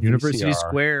on a University VCR.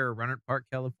 Square, Rohnert Park,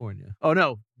 California. Oh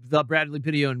no, the Bradley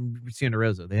Video in Santa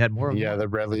Rosa. They had more of them. Yeah, the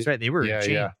Bradley. That's right. They were a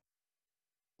chain.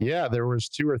 Yeah, there was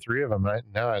 2 or 3 of them.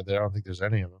 Now I don't think there's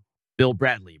any of them. Bill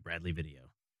Bradley Video.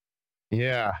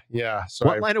 Yeah. So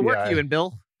what line of work are you in,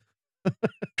 Bill?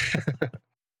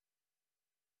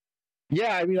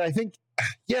 Yeah, I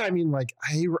mean, like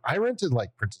I rented like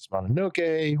Princess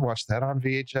Mononoke, watched that on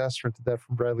VHS, rented that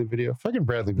from Bradley Video. Fucking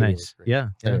Bradley Video. Nice. Yeah.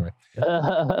 Anyway.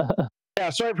 Yeah,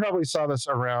 so I probably saw this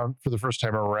around for the first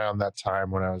time around that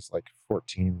time when I was like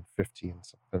 14, 15,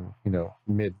 something,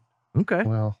 mid. Okay.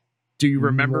 Well, do you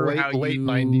remember late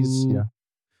 90s? Yeah.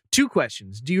 2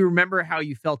 questions. Do you remember how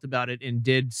you felt about it, and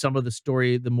did some of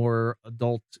the more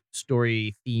adult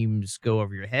story themes go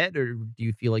over your head, or do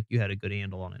you feel like you had a good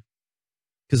handle on it?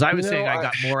 Because I was saying I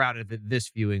got more out of it this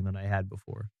viewing than I had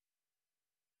before.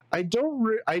 I don't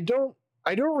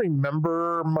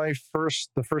remember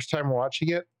the first time watching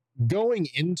it. Going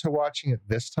into watching it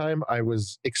this time, I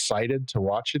was excited to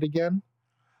watch it again.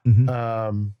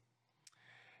 Mm-hmm.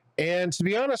 And to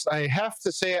be honest, I have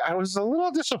to say I was a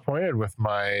little disappointed with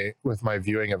my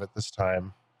viewing of it this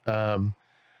time.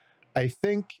 I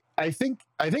think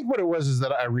what it was is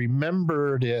that I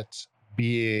remembered it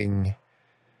being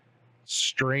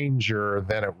stranger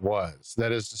than it was.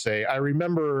 That is to say, I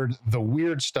remembered the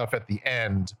weird stuff at the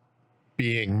end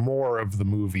being more of the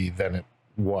movie than it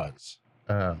was.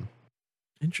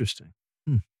 Interesting.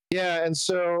 Yeah, and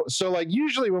so like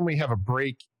usually when we have a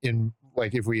break in,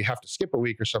 like if we have to skip a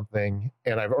week or something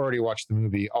and I've already watched the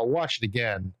movie, I'll watch it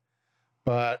again.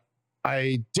 But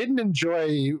I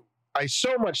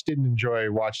so much didn't enjoy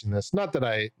watching this. Not that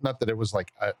it was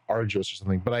like arduous or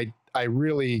something, but I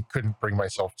really couldn't bring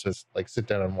myself to like sit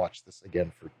down and watch this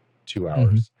again for 2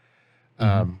 hours.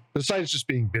 Besides just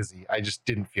being busy, I just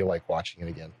didn't feel like watching it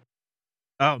again.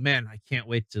 Oh man, I can't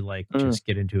wait to just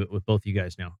get into it with both you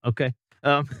guys now. Okay.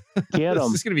 Get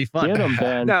this is gonna be fun. Get 'em,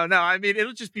 Ben. No, I mean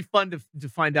it'll just be fun to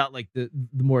find out like the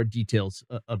more details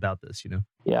about this,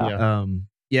 Yeah.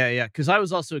 Yeah. Because I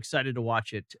was also excited to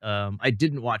watch it. I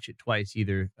didn't watch it twice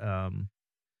either.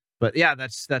 But yeah,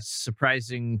 that's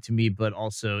surprising to me, but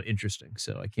also interesting.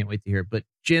 So I can't wait to hear it. But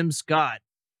Jim Scott,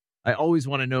 I always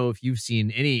want to know if you've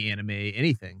seen any anime,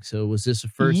 anything. So was this a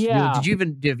first? Yeah. Have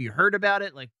you heard about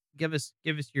it? Like, give us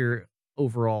your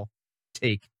overall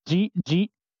take. Do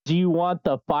you want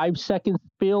the 5-second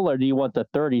spiel or do you want the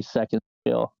 30-second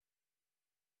spiel?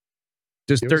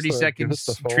 Does 30 seconds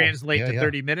translate to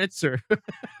 30 minutes or?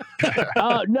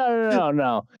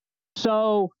 No.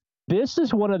 So this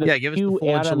is one of the few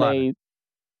anime.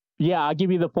 Yeah, I'll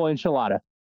give you the full enchilada.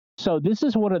 So this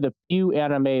is one of the few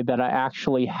anime that I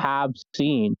actually have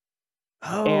seen.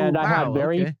 Oh, and I have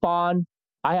okay.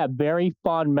 I have very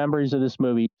fond memories of this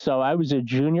movie. So I was a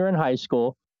junior in high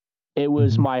school. It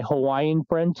was my Hawaiian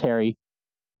friend Terry,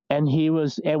 and we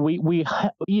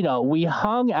we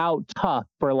hung out tough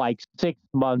for like 6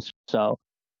 months or so.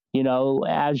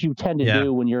 As you tend to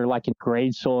do when you're like in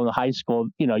grade school and high school,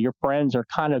 your friends are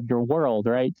kind of your world,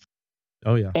 right?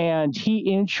 Oh, yeah. And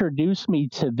he introduced me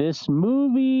to this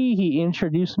movie. He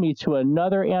introduced me to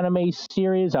another anime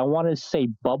series. I want to say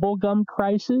Bubblegum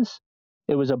Crisis.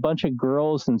 It was a bunch of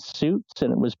girls in suits,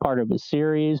 and it was part of a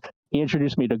series. He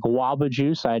introduced me to guava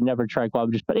juice. I had never tried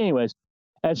guava juice. But anyways,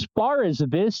 as far as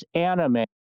this anime,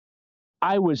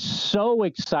 I was so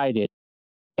excited.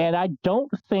 And I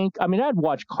I'd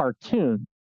watch cartoons,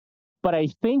 but I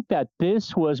think that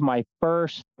this was my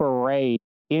first foray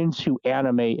into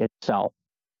anime itself.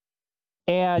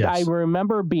 And I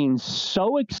remember being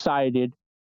so excited,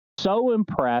 so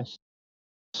impressed,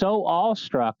 so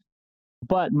awestruck.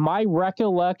 But my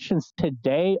recollections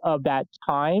today of that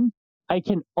time, I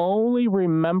can only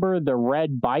remember the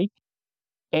red bike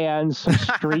and some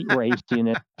street racing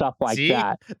and stuff like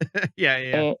that. Yeah.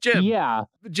 And, Jim, yeah.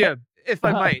 Jim, if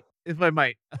I might.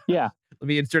 Yeah. Let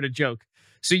me insert a joke.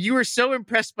 So you were so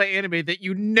impressed by anime that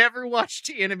you never watched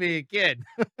anime again.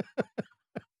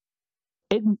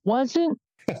 It wasn't.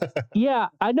 Yeah,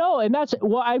 I know. And that's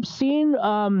what I've seen.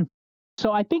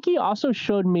 So I think he also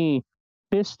showed me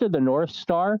Fist of the North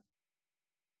Star.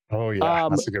 Oh, yeah.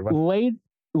 That's a good one.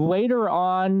 Later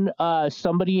on,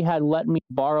 somebody had let me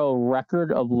borrow a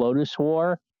record of Lotus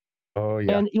War. Oh,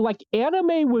 yeah. And like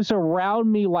anime was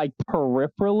around me like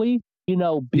peripherally, being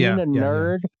a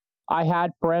nerd. Yeah. I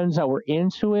had friends that were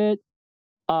into it.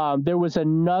 There was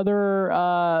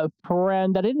another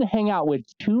friend that I didn't hang out with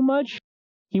too much.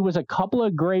 He was a couple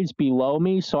of grades below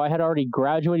me, so I had already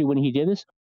graduated when he did this.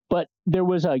 But there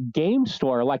was a game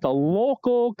store, like a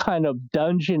local kind of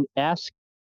dungeon-esque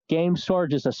game store,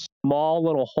 just a small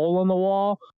little hole in the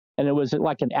wall. And it was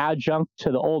like an adjunct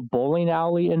to the old bowling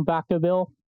alley in Vacaville.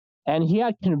 And he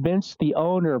had convinced the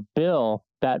owner, Bill,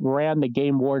 that ran the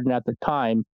game warden at the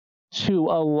time, to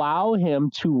allow him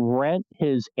to rent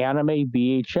his anime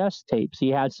VHS tapes. He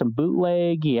had some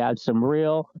bootleg, he had some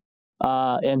real,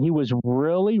 and he was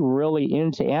really, really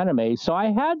into anime. So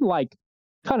I had like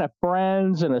kind of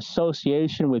friends and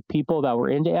association with people that were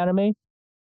into anime.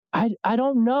 I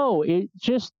don't know. It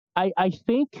just, I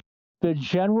think the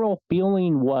general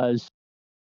feeling was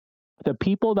the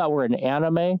people that were in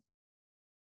anime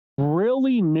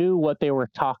really knew what they were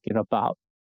talking about.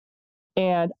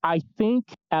 And I think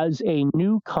as a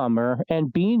newcomer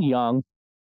and being young,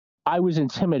 I was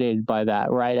intimidated by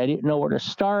that, right? I didn't know where to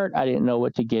start. I didn't know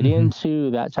what to get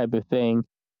into, that type of thing.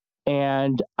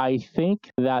 And I think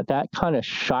that kind of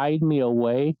shied me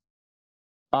away.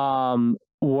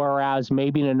 Whereas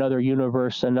maybe in another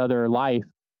universe, another life,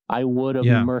 I would have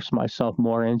immersed myself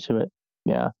more into it.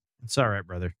 Yeah. It's all right,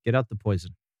 brother. Get out the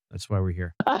poison. That's why we're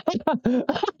here.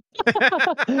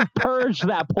 Purge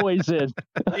that poison.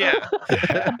 Yeah.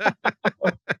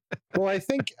 Well,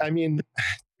 I mean,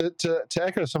 to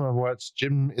echo some of what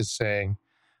Jim is saying,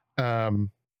 at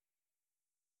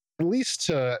least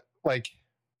to like,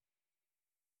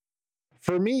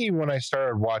 for me, when I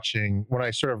sort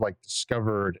of like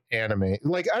discovered anime,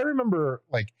 like I remember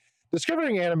like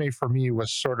discovering anime for me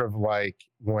was sort of like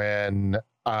when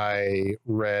I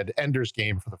read Ender's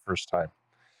Game for the first time.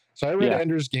 So I read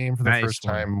Ender's Game for the first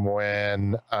time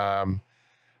when I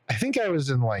think I was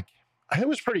in like, I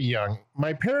was pretty young.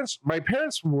 My parents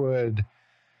were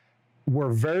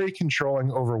very controlling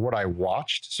over what I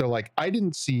watched. So like I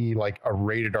didn't see like a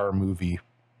rated R movie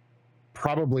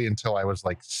probably until I was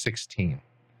like 16.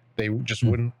 They just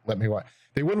wouldn't let me watch.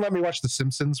 They wouldn't let me watch The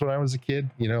Simpsons when I was a kid.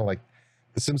 Like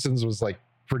The Simpsons was like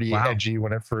pretty edgy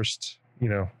when it first,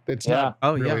 it's not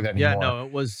really that anymore. Yeah, no,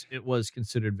 it was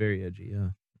considered very edgy. Yeah.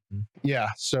 Yeah.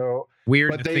 So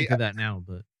weird to think of that now,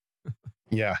 but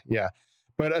yeah.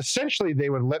 But essentially they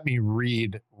would let me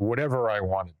read whatever I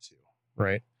wanted to.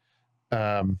 Right.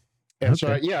 So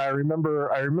I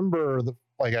remember I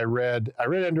read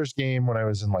Ender's Game when I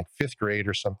was in like 5th grade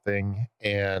or something.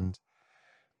 And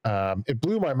it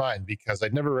blew my mind because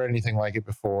I'd never read anything like it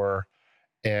before.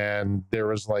 And there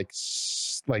was like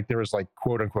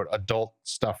quote unquote adult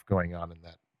stuff going on in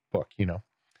that book,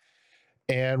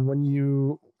 And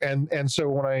when so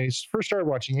when I first started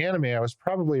watching anime, I was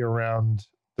probably around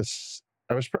this.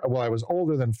 I was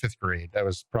older than 5th grade. I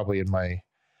was probably in my,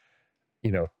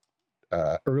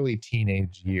 early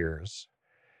teenage years,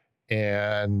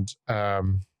 and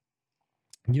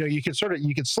you could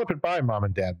slip it by mom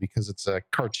and dad because it's a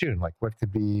cartoon. Like what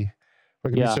could be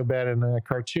so bad in a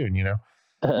cartoon,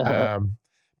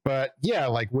 But yeah,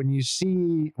 like when you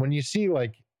see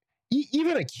like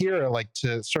even Akira, like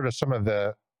to sort of some of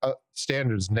the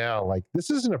standards now, like this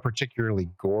isn't a particularly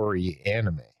gory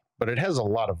anime, but it has a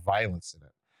lot of violence in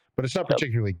it. But it's not Yep.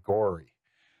 particularly gory.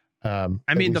 I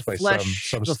at mean, the least by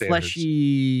flesh, some the standards.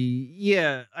 fleshy.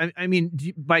 Yeah, I mean,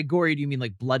 by gory, do you mean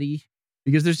like bloody?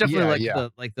 Because there's definitely Yeah,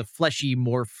 the fleshy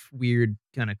morph weird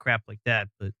kind of crap like that,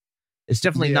 but it's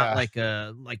definitely not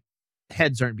Yeah. like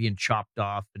heads aren't being chopped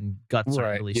off and guts aren't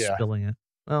Right, really yeah. spilling it.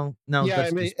 Well, no, Yeah, guts I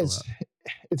do mean, spill it's out.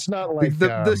 it's not like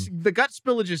The gut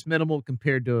spillage is minimal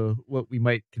compared to what we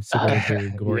might consider a very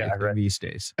gory Yeah, thing right. these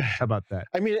days. How about that?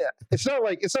 I mean, it's not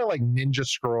like Ninja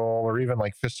Scroll or even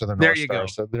like Fist of the There North you Star. go.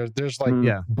 So there's like Mm.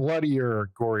 Yeah, bloodier,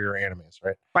 gorier animes,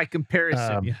 right? by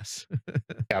comparison, Um, yes.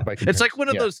 Yeah, by It's like comparison, one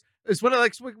of yeah. those. It's one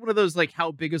of those like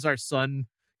how big is our sun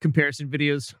comparison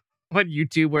videos on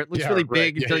YouTube where it looks Yeah, really right.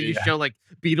 big Yeah, until yeah, you yeah. show like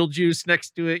Beetlejuice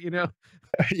next to it. You know.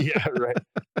 Yeah, right.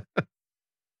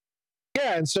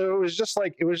 Yeah, and so it was just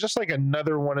like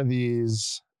another one of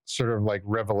these sort of like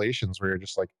revelations where you're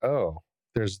just like, oh,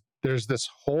 there's this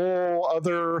whole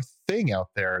other thing out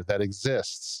there that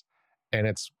exists, and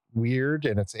it's weird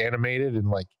and it's animated and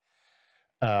like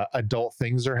adult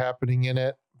things are happening in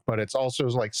it, but it's also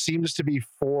like seems to be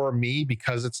for me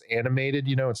because it's animated.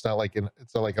 It's not like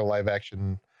it's not like a live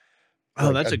action. Oh,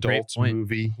 like, that's a great adult point.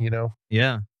 movie.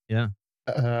 Yeah, yeah.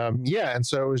 Yeah, and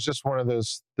so it was just one of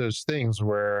those things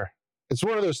where it's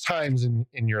one of those times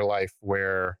in your life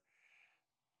where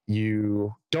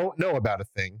you don't know about a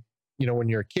thing. When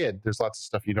you're a kid, there's lots of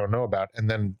stuff you don't know about, and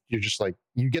then you're just like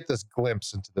you get this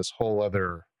glimpse into this whole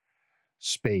other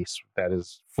space that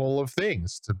is full of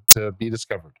things to be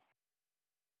discovered.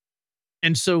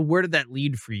 And so, where did that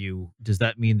lead for you? Does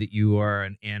that mean that you are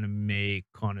an anime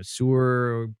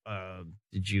connoisseur?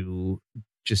 Did you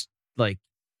just like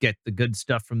get the good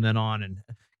stuff from then on? And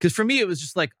because for me, it was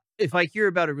just like if I hear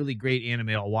about a really great anime,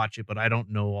 I'll watch it, but I don't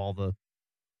know all the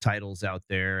titles out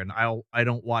there, and I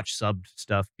don't watch subbed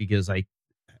stuff because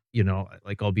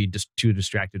I'll be just too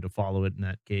distracted to follow it in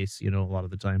that case. A lot of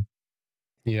the time.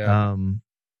 Yeah.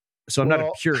 So I'm not a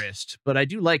Well- purist, but I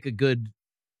do like a good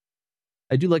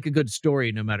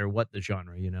story no matter what the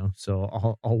genre,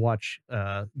 So I'll watch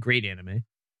great anime.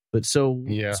 But so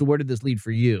Yeah. where did this lead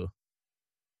for you?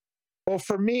 Well,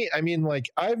 for me, I mean, like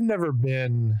I've never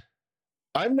been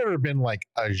like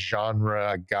a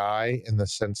genre guy in the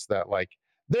sense that like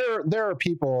there are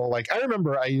people like I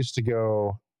remember I used to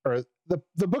go, or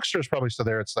the bookstore is probably still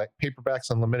there. It's like Paperbacks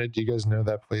Unlimited. Do you guys know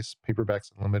that place?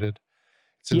 Paperbacks Unlimited.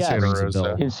 It's in Yes. Santa Rings a Rosa.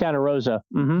 bell. In Santa Rosa.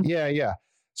 Hmm. Yeah.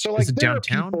 So like Is it there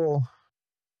downtown? are people.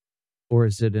 Or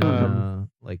is it in Um,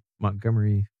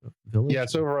 Montgomery Village? Yeah,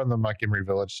 it's over on the Montgomery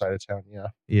Village side of town. Yeah.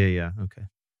 Yeah. Okay.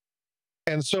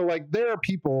 And so like there are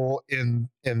people in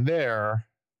there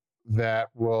that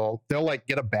they'll like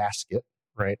get a basket,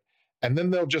 right? And then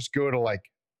they'll just go to like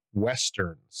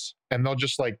Westerns and they'll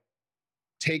just like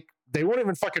they won't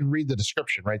even fucking read the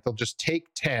description, right? They'll just take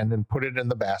 10 and put it in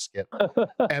the basket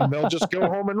and they'll just go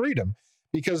home and read them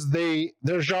because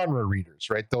they're genre readers,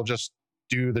 right? They'll just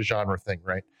do the genre thing,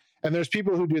 right? And there's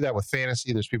people who do that with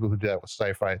fantasy. There's people who do that with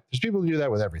sci-fi. There's people who do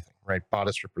that with everything, right?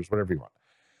 Bodice strippers, whatever you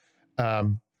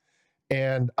want.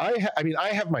 And I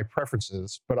have my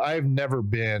preferences, but I've never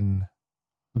been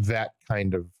that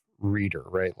kind of reader,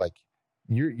 right? Like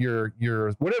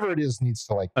you're whatever it is needs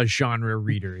to like A genre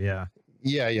reader, yeah.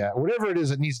 yeah, whatever it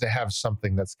is, it needs to have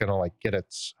something that's gonna like get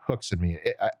its hooks in me.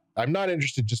 I'm not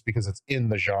interested just because it's in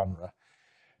the genre.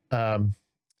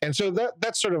 And so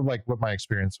that's sort of like what my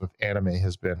experience with anime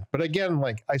has been. But again,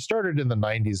 like I started in the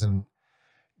 90s and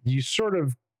you sort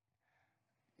of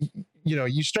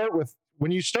you start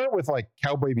with like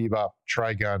Cowboy Bebop,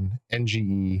 Trigun,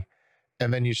 NGE,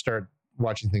 and then you start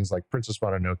watching things like Princess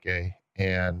Mononoke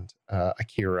and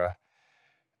Akira.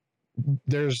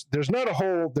 There's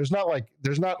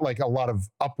not like a lot of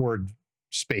upward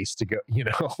space to go,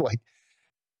 like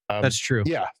That's true.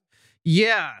 yeah.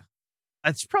 Yeah.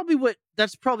 That's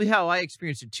probably how I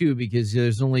experienced it too, because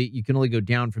you can only go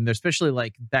down from there, especially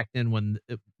like back then when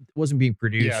it wasn't being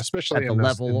produced Yeah, especially at the in this-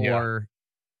 level yeah. or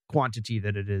quantity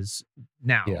that it is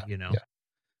now. Yeah,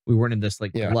 We weren't in this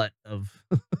like Yeah. glut of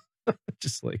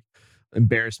just like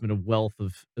embarrassment of wealth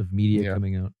of media Yeah.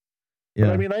 coming out. But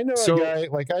Yeah. I mean, I know So-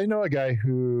 a guy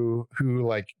who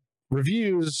like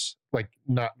reviews like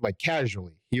not like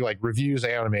casually. He like reviews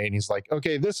anime and he's like,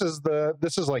 okay, this is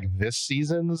like this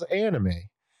season's anime.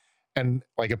 And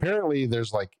like apparently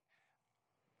there's like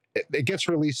it gets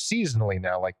released seasonally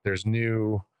now. Like there's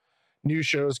new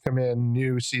shows come in,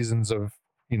 new seasons of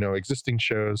existing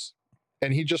shows.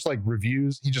 And he just like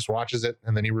he just watches it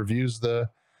and then he reviews the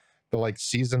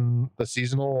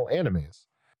seasonal animes.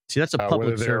 See, that's a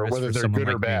public service whether for they're someone good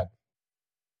or like me. bad.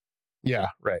 Yeah,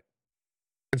 right.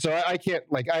 And so I can't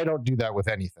I don't do that with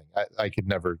anything. I could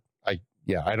never.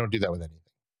 yeah, I don't do that with anything.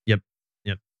 Yep.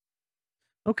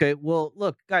 Okay, well,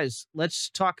 look, guys, let's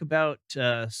talk about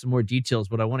some more details,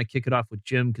 but I want to kick it off with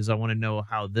Jim because I want to know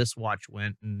how this watch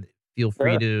went, and feel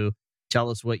free Sure. to tell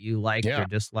us what you liked Yeah. or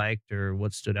disliked or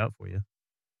what stood out for you.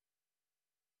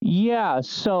 Yeah,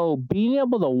 so being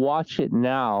able to watch it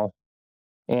now,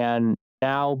 and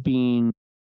now being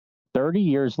 30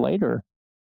 years later,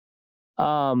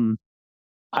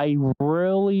 I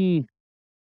really,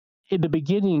 in the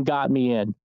beginning, got me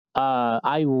in.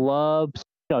 I love,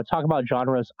 talk about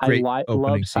genres. Great I love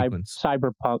opening sequence.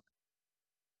 cyberpunk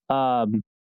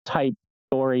type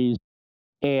stories,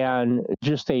 and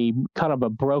just a kind of a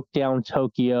broke down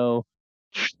Tokyo,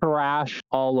 trash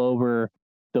all over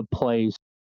the place.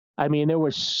 I mean, there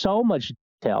was so much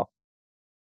detail,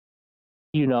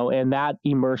 and that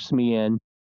immersed me in.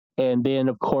 And then,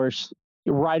 of course,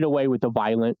 right away with the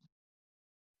violence,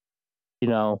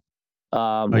 Oh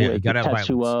yeah, you with gotta have violence.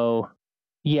 Tetsuo.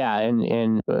 Yeah,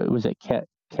 and was it Ket?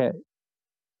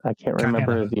 I can't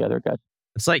remember Canada. the other guy.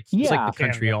 It's like Yeah. the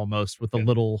country Canada. almost with a Yeah.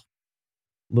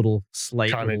 little slight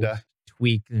little Canada.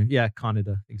 tweak. Yeah,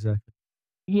 Canada, exactly.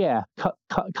 Yeah,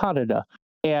 Canada.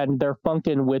 And they're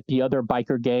funking with the other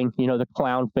biker gang, the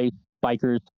clown face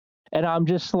bikers. And I'm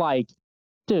just like,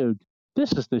 dude,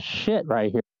 this is the shit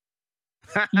right here.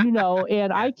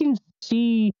 And I can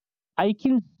see like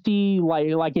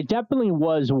it definitely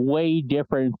was way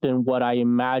different than what I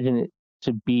imagined it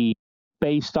to be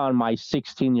based on my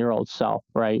 16-year-old self,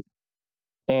 right?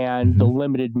 And the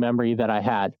limited memory that I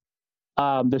had.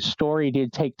 The story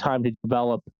did take time to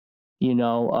develop,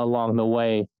 along the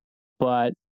way,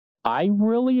 but I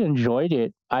really enjoyed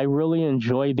it. I really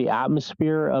enjoyed the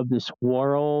atmosphere of this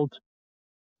world,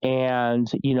 and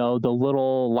the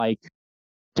little like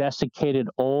desiccated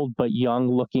old but young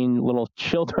looking little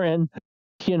children,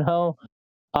 and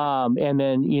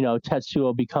then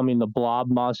Tetsuo becoming the blob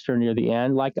monster near the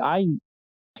end. Like I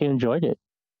enjoyed it.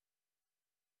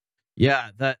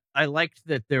 Yeah, that I liked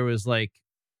that there was like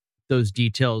those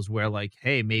details where like,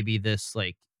 hey, maybe this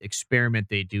like experiment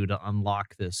they do to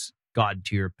unlock this god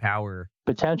tier power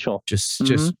Potential. just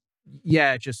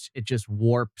it just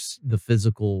warps the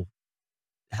physical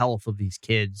health of these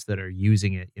kids that are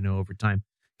using it, over time.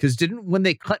 Because when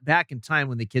they cut back in time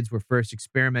when the kids were first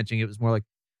experimenting, it was more like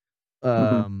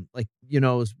it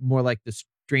was more like the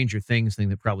Stranger Things thing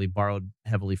that probably borrowed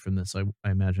heavily from this, I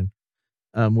imagine.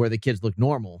 Where the kids look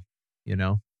normal,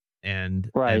 and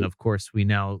Right. of course we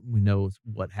know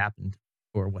what happened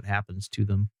or what happens to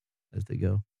them as they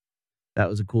go. That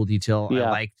was a cool detail.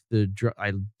 Yeah. I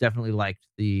definitely liked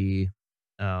the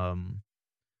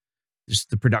just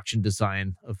the production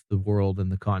design of the world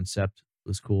and the concept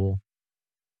was cool.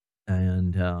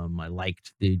 And I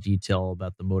liked the detail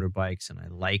about the motorbikes, and I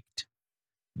liked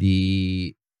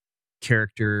the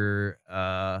character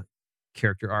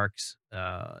arcs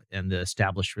and the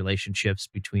established relationships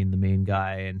between the main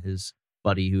guy and his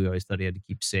buddy who he always thought he had to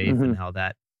keep safe, and how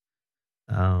that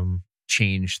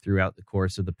changed throughout the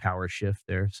course of the power shift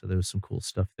there. So there was some cool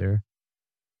stuff there.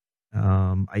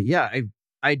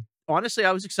 I honestly,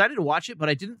 I was excited to watch it, but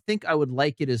I didn't think I would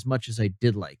like it as much as I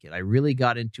did like it. I really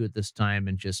got into it this time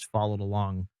and just followed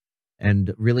along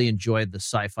and really enjoyed the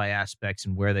sci-fi aspects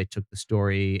and where they took the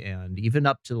story, and even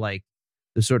up to like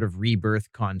the sort of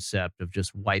rebirth concept of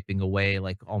just wiping away,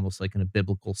 like almost like in a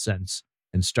biblical sense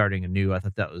and starting anew. I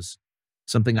thought that was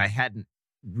something I hadn't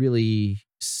really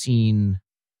seen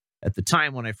at the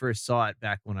time when I first saw it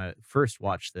back when I first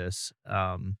watched this.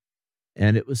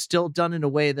 And it was still done in a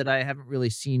way that I haven't really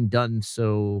seen done.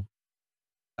 So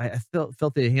I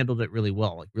felt they handled it really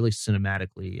well, like really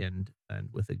cinematically and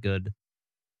with a good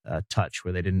touch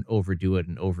where they didn't overdo it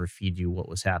and overfeed you what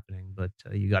was happening, but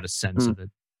you got a sense of it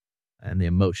and the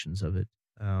emotions of it.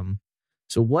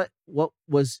 So what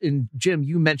was in Jim,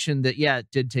 you mentioned that, yeah, it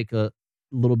did take a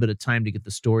little bit of time to get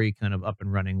the story kind of up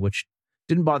and running, which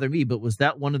didn't bother me, but was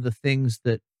that one of the things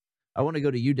that I want to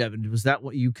go to you, Devin? Was that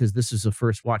what you, because this is a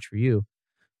first watch for you.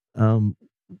 Were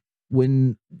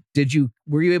you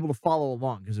able to follow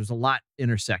along? Because there's a lot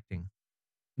intersecting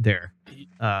there,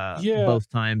 both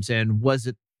times. And was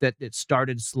it that it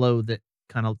started slow that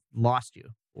kind of lost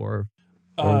you, or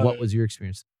what was your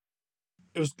experience?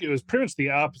 It was pretty much the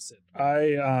opposite.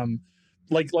 I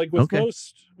like with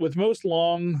most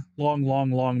long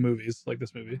movies like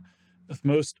this movie, with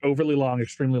most overly long,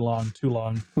 extremely long, too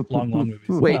long movies.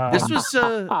 Wait, this was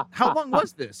how long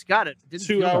was this? Got it. Didn't 2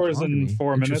 feel that hours long to and me.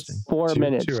 4 minutes. Interesting. 4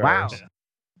 minutes. 2 Wow. hours. Yeah.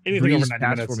 Anything over Breezed 90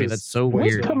 past minutes for me. is That's so way With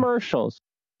weird. too long. commercials.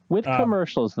 With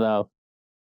commercials, though.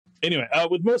 Anyway,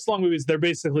 with most long movies,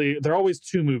 they're always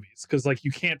two movies, because like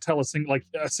you can't tell a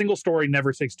single story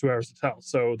never takes 2 hours to tell.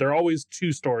 So they're always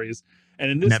two stories, And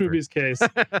in this Never. movie's case,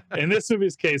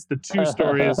 the two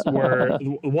stories were,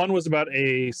 one was about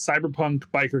a cyberpunk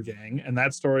biker gang, and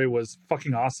that story was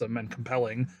fucking awesome and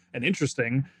compelling and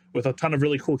interesting with a ton of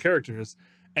really cool characters.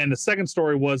 And the second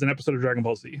story was an episode of Dragon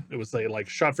Ball Z. It was a like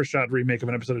shot for shot remake of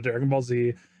an episode of Dragon Ball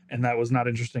Z, and that was not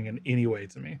interesting in any way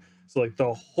to me. So like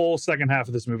the whole second half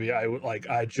of this movie,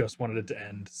 I just wanted it to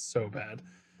end so bad.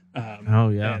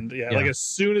 And like as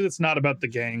soon as it's not about the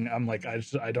gang, I'm like, I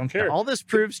don't care. All this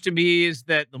proves to me is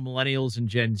that the millennials and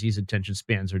Gen Z's attention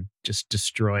spans are just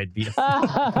destroyed. Damn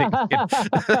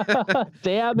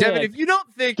Devin, it. if you don't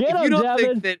think, Get if you him, don't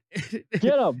Devin. think that,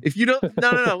 Get him. if you don't,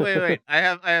 no, wait, I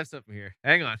have something here.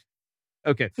 Hang on.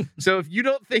 Okay, so if you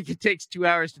don't think it takes 2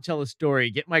 hours to tell a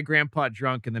story, get my grandpa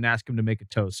drunk and then ask him to make a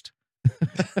toast.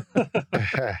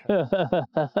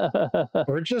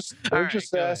 Or just All right,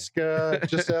 just go ask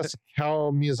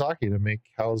Hal Miyazaki to make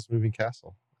Howl's Moving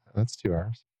Castle. That's 2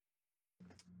 hours.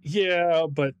 Yeah,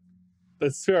 but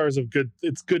that's 2 hours of good.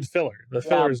 It's good filler. The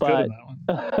filler is good in that one.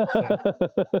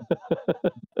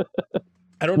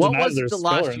 I don't What deny was it there's that filler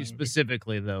lost in you the movie.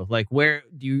 specifically, though? Like, where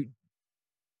do you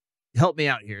help me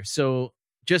out here? So,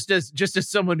 just as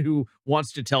someone who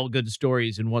wants to tell good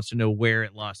stories and wants to know where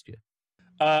it lost you.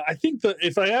 I think that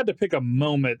if I had to pick a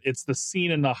moment, it's the scene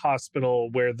in the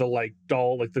hospital where the like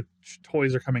doll, like the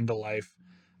toys are coming to life.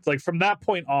 It's like from that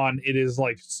point on, it is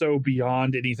like so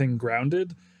beyond anything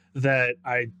grounded that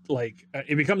I like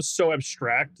it becomes so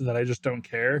abstract that I just don't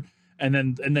care. And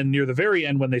then near the very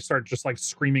end, when they start just like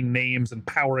screaming names and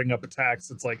powering up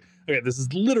attacks, it's like, okay, this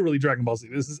is literally Dragon Ball Z.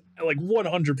 This is like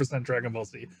 100% Dragon Ball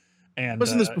Z. And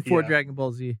Wasn't this before yeah. Dragon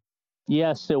Ball Z?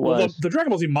 Yes, it Well, was. the Dragon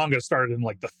Ball Z manga started in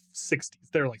like the 60s.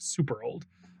 They're like super old.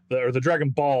 The Dragon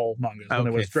Ball manga when it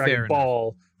Okay, was Dragon fair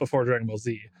Ball before Dragon Ball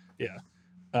Z. Yeah,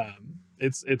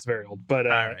 it's very old. But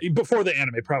right. before the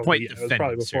anime, probably. Point Yeah, it was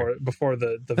probably defended, before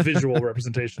the visual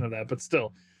representation of that. But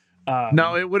still,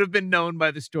 No, it would have been known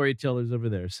by the storytellers over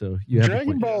there. So you have a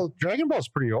Dragon point. Ball's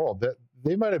pretty old. That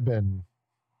they might have been.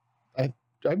 I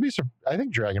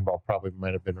think Dragon Ball probably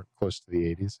might have been close to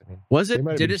the 80s. I mean, Was they it?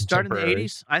 might have Did been it start in the contemporary.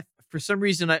 80s? For some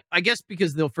reason, I guess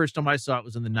because the first time I saw it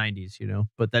was in the 90s,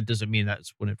 but that doesn't mean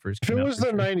that's when it first If came it out. was for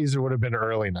the sure. 90s, it would have been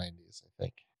early 90s. I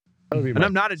think. That would be And my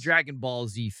I'm not a guess. Dragon Ball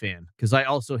Z fan because I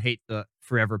also hate the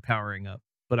forever powering up.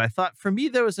 But I thought for me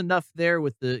there was enough there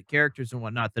with the characters and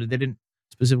whatnot that they didn't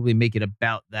specifically make it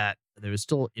about that. There was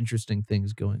still interesting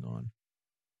things going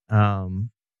on.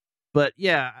 But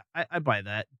yeah, I buy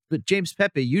that. But James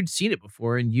Pepe, you'd seen it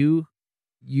before, and you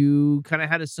kind of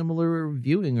had a similar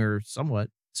viewing or somewhat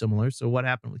similar. So what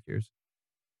happened with yours?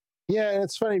 Yeah, and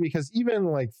it's funny because even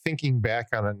like thinking back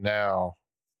on it now,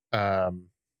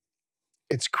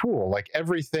 it's cool. Like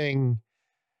everything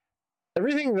that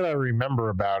I remember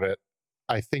about it,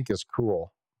 I think is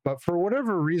cool. But for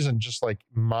whatever reason, just like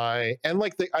I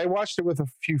watched it with a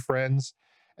few friends,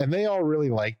 and they all really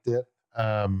liked it.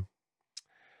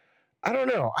 I don't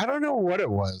know what it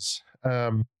was.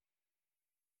 I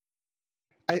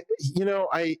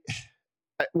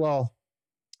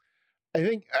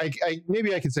think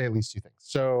maybe I could say at least two things.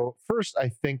 So first, I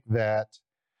think that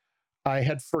I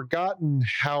had forgotten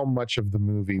how much of the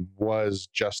movie was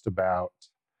just about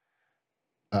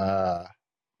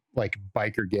like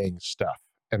biker gang stuff.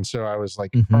 And so I was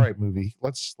like, Mhm. all right, movie,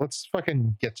 let's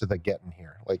fucking get to the getting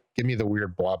here. Like, give me the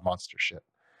weird blob monster shit.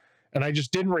 And I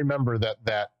just didn't remember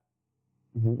that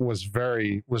was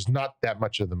not that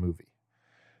much of the movie.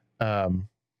 And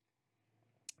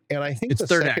I think It's the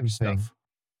third second act thing, stuff.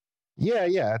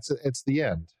 yeah, it's the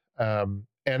end. And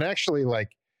actually,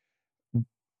 like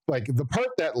the part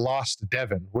that lost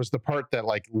Devin was the part that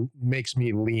like makes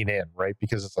me lean in, right?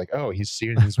 Because it's like, oh, he's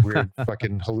seeing these weird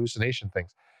fucking hallucination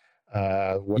things.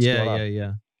 What's going on?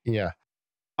 Yeah. Yeah.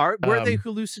 Were they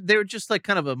hallucin? They were just like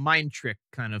kind of a mind trick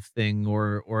kind of thing,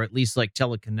 or at least like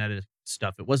telekinetic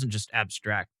stuff. It wasn't just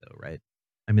abstract though, right?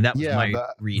 I mean, that was my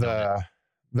read on it.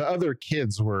 The other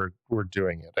kids were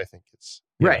doing it. I think it's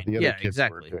Right. The other Yeah, kids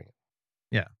exactly. were doing it.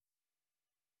 Yeah.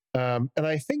 And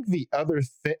I think the other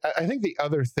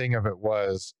thing of it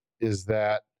is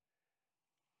that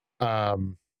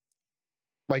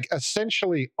like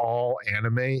essentially all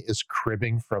anime is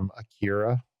cribbing from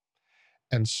Akira.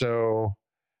 And so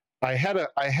I had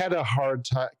a hard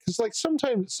time because like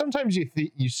sometimes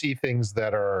you see things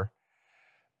that are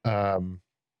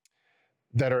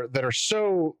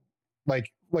so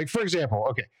like for example,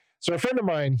 okay, so a friend of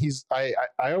mine, I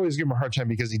always give him a hard time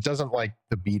because he doesn't like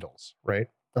the Beatles, right?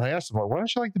 And I asked him, well, why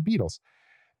don't you like the Beatles?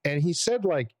 And he said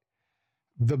like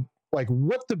like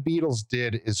what the Beatles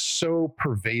did is so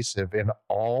pervasive in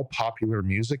all popular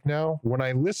music now. When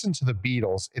I listen to the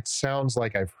Beatles, it sounds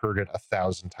like I've heard it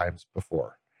 1,000 times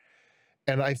before.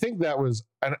 And I think that was,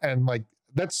 and like,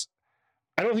 that's,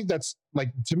 I don't think that's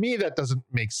like, to me, that doesn't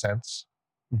make sense,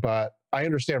 but I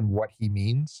understand what he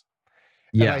means.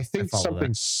 Yeah, and I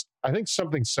think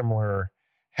something similar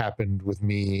happened with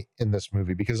me in this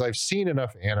movie because I've seen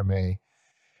enough anime,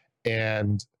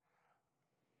 and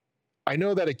I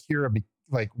know that Akira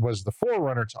was the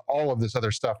forerunner to all of this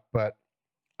other stuff, but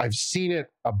I've seen it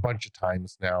a bunch of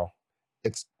times now.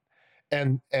 It's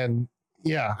and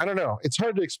yeah, I don't know. It's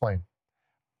hard to explain.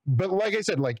 But like I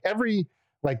said, like every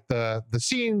like the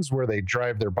scenes where they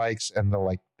drive their bikes and the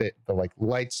like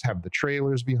lights have the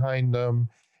trailers behind them,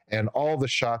 and all the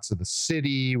shots of the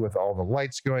city with all the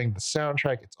lights going, the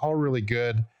soundtrack, it's all really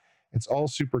good. It's all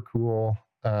super cool.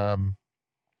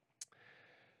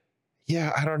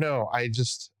 Yeah, I don't know. I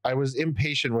was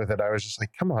impatient with it. I was just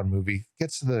like, come on, movie,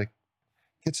 get to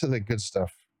the good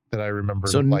stuff that I remember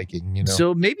liking, you know?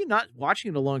 So maybe not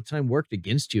watching it a long time worked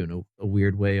against you in a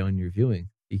weird way on your viewing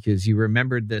because you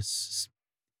remembered this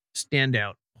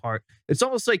standout part. It's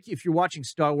almost like if you're watching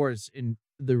Star Wars in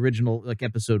the original, like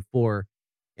episode 4,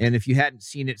 and if you hadn't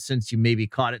seen it since you maybe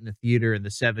caught it in the theater in the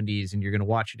 70s and you're going to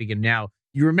watch it again now,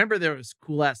 you remember there was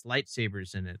cool ass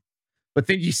lightsabers in it. But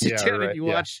then you sit down and you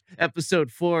watch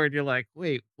episode 4 and you're like,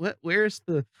 wait, what? Where's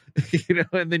the, you know,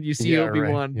 and then you see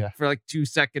Obi-Wan for like 2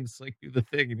 seconds, like do the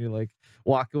thing and you're like,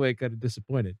 walk away kind of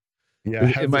disappointed.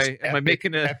 Yeah. Am I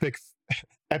making a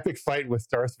epic fight with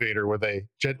Darth Vader where they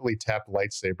gently tap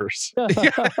lightsabers?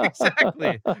 Yeah,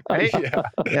 exactly. Right?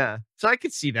 Yeah. So I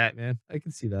could see that, man. I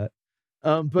can see that.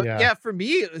 But yeah, for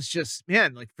me, it was just,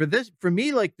 man, like for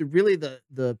me, like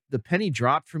the penny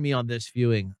dropped for me on this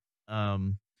viewing.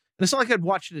 And it's not like I'd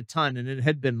watched it a ton, and it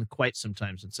had been quite some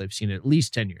time since I've seen it, at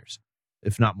least 10 years,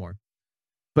 if not more.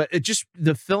 But it just,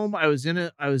 the film, I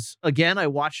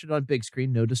watched it on big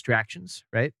screen, no distractions,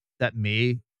 right? That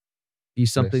may be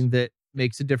something that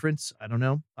makes a difference. I don't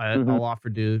know. I'll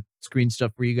offer to screen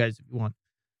stuff for you guys if you want.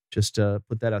 Just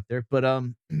put that out there. But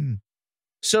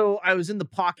so I was in the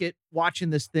pocket watching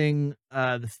this thing.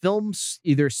 The films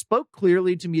either spoke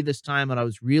clearly to me this time, and I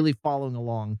was really following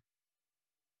along,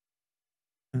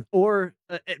 or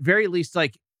at very least,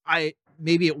 like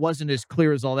maybe it wasn't as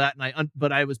clear as all that,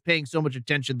 but I was paying so much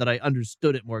attention that I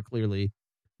understood it more clearly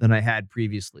than I had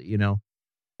previously, you know.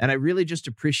 And I really just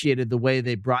appreciated the way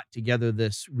they brought together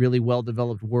this really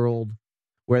well-developed world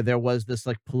where there was this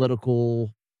like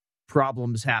political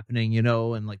problems happening, you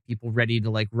know, and like people ready to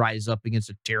like rise up against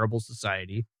a terrible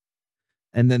society.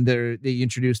 And then they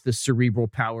introduced this cerebral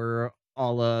power,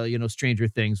 a la, you know, Stranger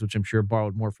Things, which I'm sure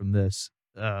borrowed more from this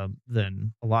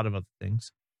than a lot of other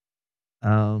things,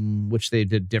 which they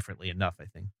did differently enough, I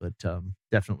think. But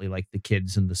definitely like the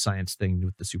kids and the science thing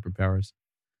with the superpowers.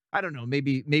 I don't know.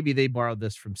 Maybe they borrowed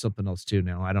this from something else too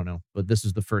now. I don't know. But this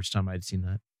is the first time I'd seen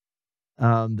that.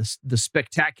 The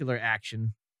spectacular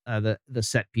action, the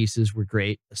set pieces were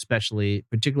great,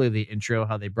 particularly the intro,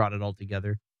 how they brought it all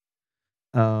together.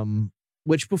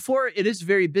 Which before it is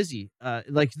very busy.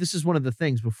 Like this is one of the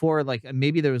things before, like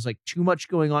maybe there was like too much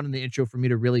going on in the intro for me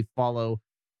to really follow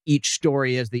each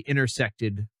story as they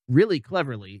intersected really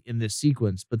cleverly in this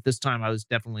sequence. But this time I was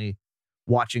definitely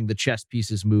watching the chess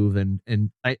pieces move,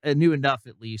 and I knew enough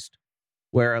at least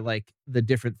where like the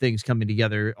different things coming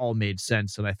together all made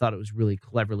sense. And I thought it was really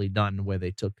cleverly done where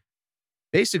they took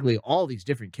basically all these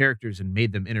different characters and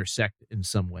made them intersect in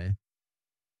some way.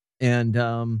 And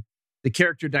the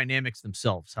character dynamics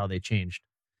themselves, how they changed.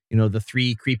 You know, the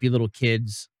 3 creepy little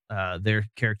kids, their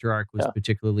character arc was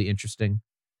particularly interesting.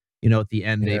 You know, at the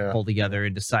end, they pull together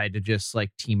and decide to just like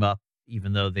team up,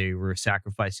 even though they were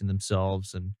sacrificing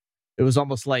themselves. And it was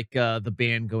almost like the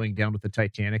band going down with the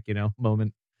Titanic, you know,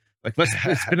 moment. Like,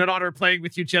 it's been an honor playing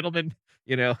with you, gentlemen.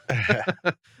 You know,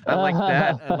 I like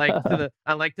that.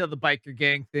 I liked how the biker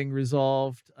gang thing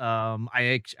resolved.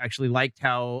 I actually liked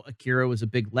how Akira was a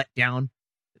big letdown.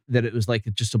 That it was like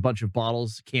just a bunch of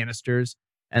bottles, canisters,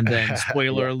 and then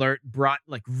spoiler alert,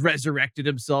 resurrected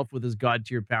himself with his god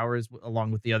tier powers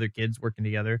along with the other kids working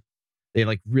together. They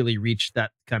like really reached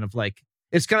that kind of like,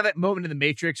 it's kind of that moment in the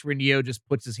Matrix where Neo just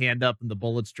puts his hand up and the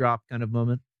bullets drop kind of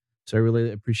moment. So I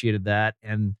really appreciated that.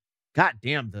 And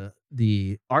goddamn,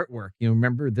 the artwork, you know,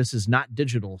 remember this is not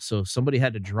digital. So somebody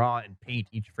had to draw and paint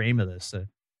each frame of this.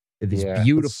 These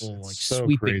beautiful, like so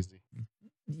sweeping. Crazy.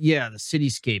 Yeah, the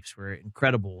cityscapes were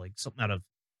incredible, like something out of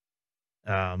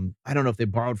I don't know if they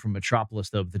borrowed from Metropolis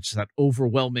though, but just that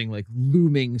overwhelming, like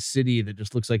looming city that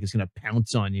just looks like it's gonna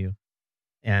pounce on you.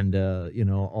 and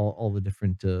all the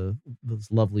different those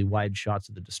lovely wide shots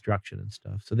of the destruction and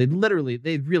stuff. So they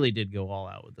really did go all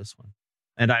out with this one,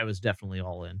 and I was definitely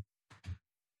all in.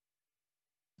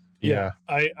 Yeah,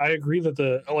 I agree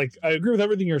that I agree with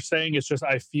everything you're saying. It's just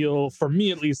I feel, for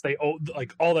me at least,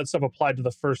 all that stuff applied to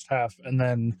the first half, and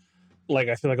then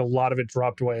I feel like a lot of it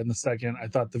dropped away in the second. I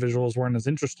thought the visuals weren't as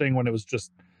interesting when it was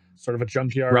just sort of a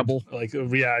junkyard rubble.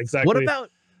 Yeah, exactly. What about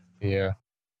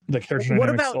the character what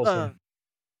dynamics about also?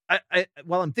 I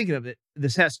while I'm thinking of it,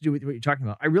 this has to do with what you're talking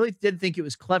about. I really did think it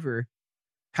was clever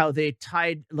how they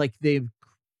tied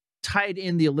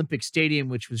in the Olympic Stadium,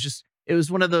 which was just, it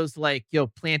was one of those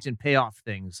plant and payoff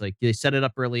things. Like they set it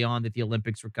up early on that the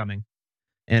Olympics were coming,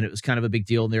 and it was kind of a big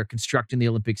deal, and they're constructing the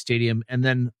Olympic Stadium. And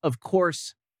then of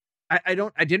course I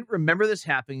didn't remember this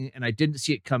happening, and I didn't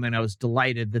see it coming. I was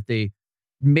delighted that they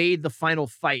made the final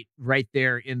fight right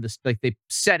there in the, they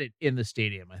set it in the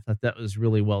stadium. I thought that was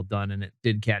really well done, and it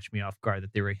did catch me off guard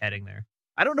that they were heading there.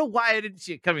 I don't know why I didn't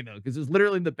see it coming though, because it was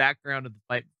literally in the background of the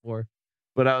fight before.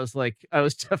 But I was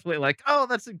definitely like, oh,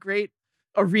 that's a great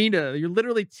arena. You're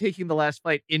literally taking the last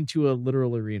fight into a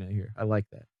literal arena here. I like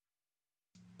that.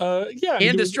 Yeah,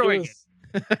 and destroying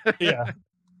it. Yeah,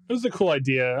 it was a cool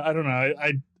idea. I don't know.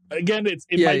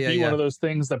 It might be one of those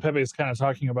things that Pepe is kind of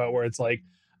talking about, where it's like,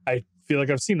 I feel like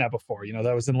I've seen that before.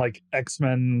 That was in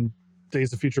X-Men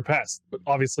Days of Future Past, but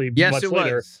obviously much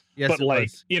later. Yes, but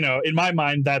in my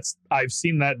mind, I've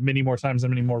seen that many more times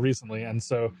and many more recently, and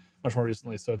so much more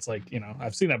recently. So it's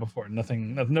I've seen that before.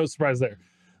 No surprise there.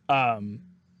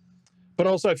 But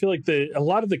also I feel like a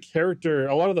lot of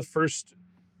the first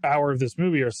hour of this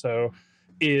movie or so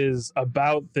is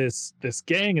about this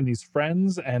gang and these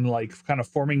friends and kind of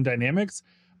forming dynamics,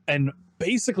 and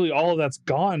basically all of that's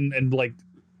gone and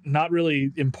not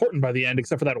really important by the end,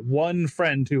 except for that one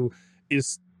friend who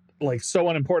is so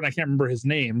unimportant I can't remember his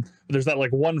name, but there's that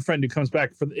one friend who comes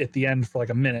back at the end for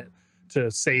a minute to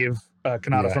save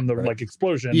Kanata from the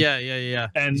explosion. Yeah.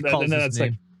 And then that's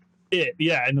it.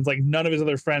 Yeah, and it's none of his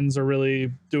other friends are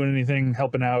really doing anything,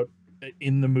 helping out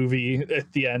in the movie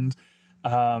at the end.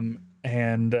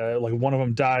 And one of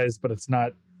them dies, but it's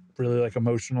not really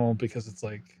emotional, because it's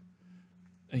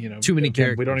too many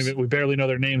characters. We barely know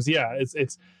their names. Yeah,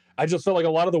 it's I just felt like a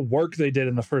lot of the work they did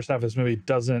in the first half of this movie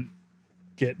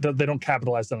they don't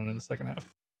capitalize on it in the second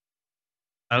half.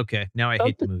 Okay, now I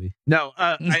hate the movie. No,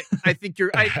 I think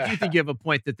I do think you have a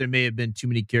point that there may have been too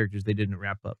many characters they didn't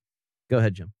wrap up. Go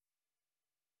ahead, Jim.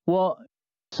 Well,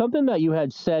 something that you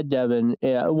had said, Devin,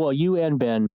 you and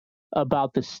Ben,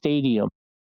 about the stadium,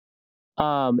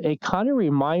 it kind of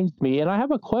reminds me, and I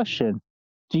have a question.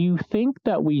 Do you think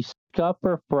that we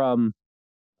suffer from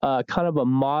kind of a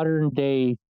modern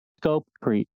day scope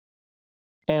creep?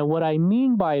 And what I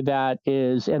mean by that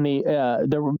is, and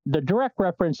the direct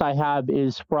reference I have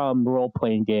is from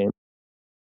role-playing game.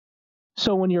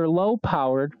 So when you're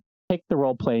low-powered, take the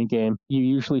role-playing game, you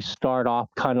usually start off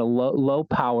kind of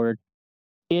low-powered.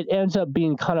 It ends up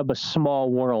being kind of a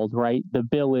small world, right? The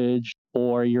village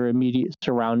or your immediate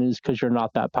surroundings, because you're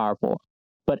not that powerful.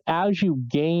 But as you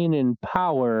gain in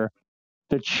power,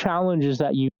 the challenges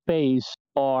that you face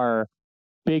are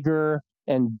bigger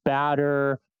and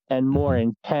badder and more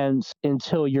intense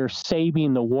until you're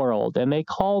saving the world. And they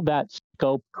call that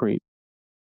scope creep.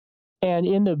 And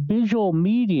in the visual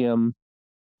medium,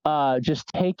 just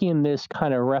taking this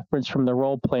kind of reference from the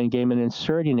role-playing game and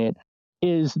inserting it,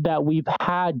 is that we've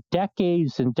had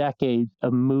decades and decades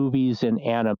of movies and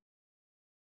anime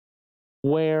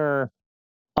where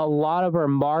a lot of our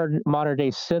modern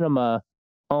day cinema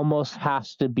almost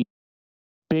has to be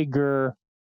bigger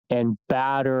and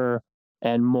badder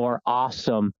and more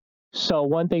awesome. So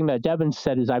one thing that Devin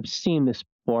said is, I've seen this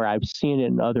before. I've seen it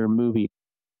in other movies.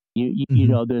 You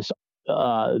know, this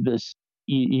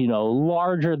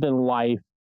larger than life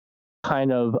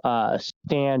kind of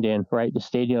stand-in, right? The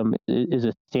stadium is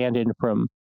a stand-in for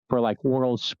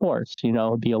world sports,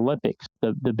 the Olympics,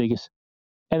 the biggest.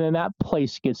 And then that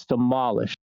place gets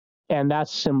demolished. And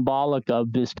that's symbolic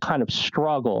of this kind of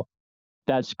struggle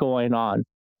that's going on.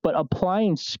 But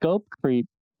applying scope creep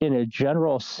in a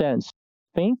general sense,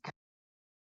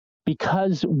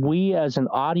 because we as an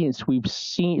audience, we've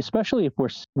seen, especially if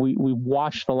we've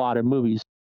watched a lot of movies,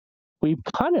 we've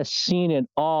kind of seen it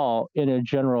all in a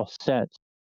general sense.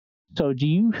 So do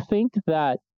you think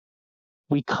that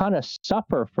we kind of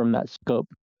suffer from that scope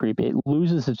creep? It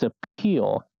loses its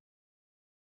appeal.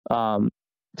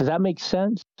 Does that make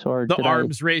sense? Or the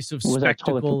arms race of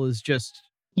spectacle is just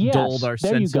dulled our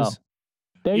senses.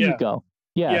 There you go.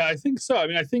 Yes. Yeah, I think so. I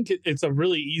mean, I think it's a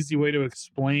really easy way to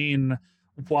explain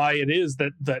why it is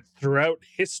that throughout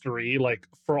history,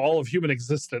 for all of human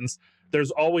existence,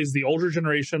 there's always the older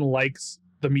generation likes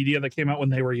the media that came out when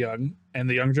they were young, and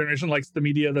the young generation likes the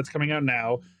media that's coming out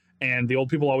now, and the old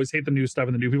people always hate the new stuff,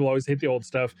 and the new people always hate the old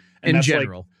stuff. And in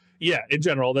general. In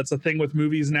general, that's a thing with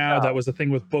movies now. That was a thing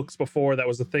with books before. That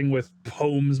was a thing with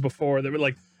poems before. They were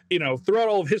like, throughout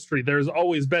all of history, there's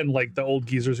always been like the old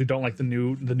geezers who don't like the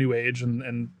new age,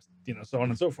 and so on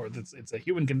and so forth. It's a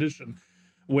human condition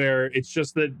where it's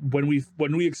just that when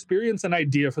we experience an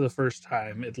idea for the first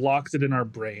time, it locks it in our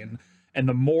brain, and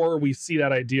the more we see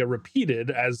that idea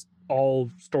repeated, as all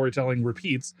storytelling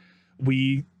repeats,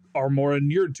 we are more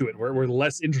inured to it. We're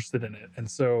less interested in it,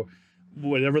 and so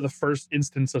whatever the first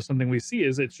instance of something we see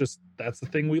is, it's just that's the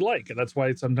thing we like, and that's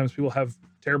why sometimes people have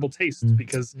terrible taste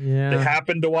because they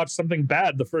happen to watch something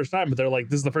bad the first time, but they're like,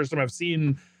 this is the first time I've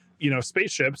seen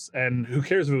spaceships, and who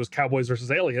cares if it was cowboys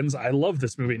versus aliens? I love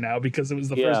this movie now because it was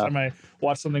the first time I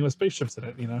watched something with spaceships in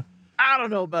it. I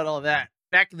don't know about all that.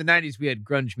 Back in the 90s, we had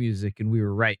grunge music, and we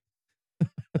were right.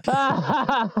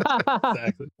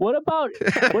 Exactly. What about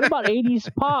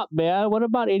 80s pop, man? What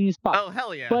about 80s pop? Oh,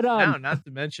 hell yeah. But no, not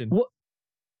to mention.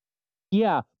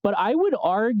 Yeah, but I would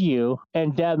argue,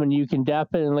 and Devin, you can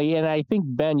definitely, and I think,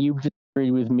 Ben, you've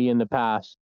agreed with me in the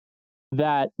past,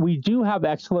 that we do have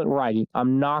excellent writing.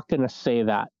 I'm not going to say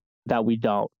that we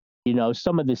don't.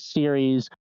 Some of the series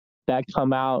that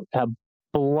come out have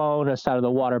blown us out of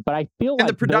the water, but I feel like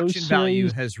the production those value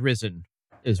series, has risen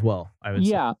as well, I would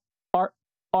say. yeah,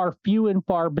 are few and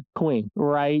far between,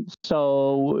 right?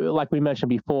 So, like we mentioned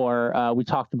before, we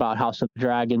talked about House of the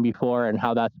Dragon before and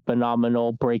how that's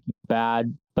phenomenal, Breaking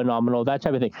Bad, phenomenal, that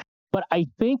type of thing. But I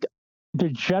think the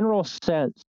general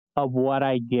sense of what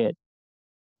I get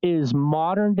is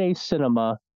modern day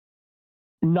cinema,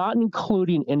 not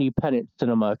including independent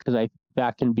cinema, because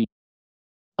that can be,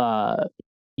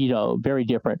 very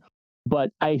different. But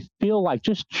I feel like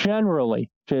just generally,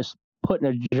 just putting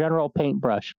a general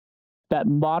paintbrush, that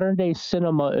modern day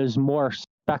cinema is more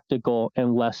spectacle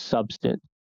and less substance.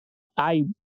 I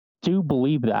do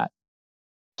believe that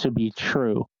to be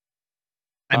true.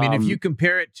 I mean, if you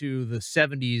compare it to the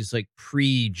 70s, like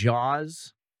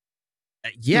pre-Jaws,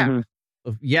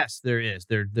 yes, there is.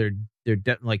 They're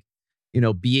like,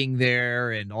 being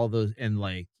there and all those, and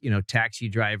like, Taxi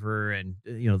Driver and,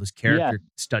 this character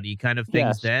study kind of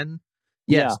things then.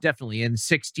 Yes, definitely. In the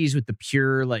 60s with the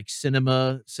pure like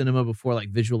cinema before like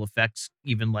visual effects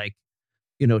even like,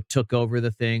 took over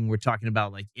the thing. We're talking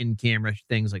about like in-camera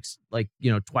things like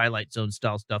Twilight Zone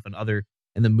style stuff and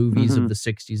the movies of the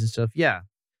 60s and stuff. Yeah.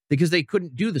 Because they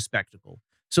couldn't do the spectacle.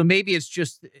 So maybe it's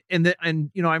just I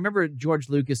remember George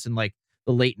Lucas in like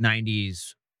the late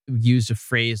 90s used a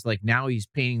phrase like, now he's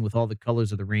painting with all the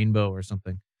colors of the rainbow or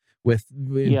something.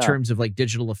 In terms of like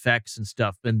digital effects and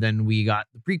stuff. And then we got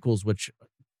the prequels, which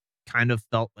kind of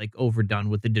felt like overdone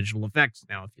with the digital effects.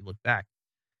 Now, if you look back,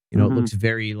 it looks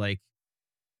very like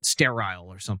sterile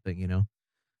or something,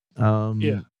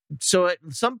 So at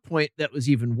some point that was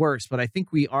even worse, but I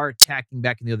think we are tacking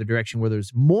back in the other direction where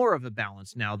there's more of a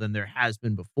balance now than there has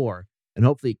been before. And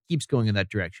hopefully it keeps going in that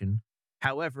direction.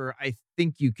 However, I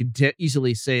think you could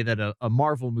easily say that a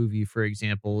Marvel movie, for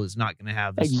example, is not going to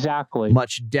have as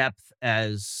much depth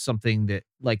as something that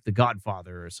like The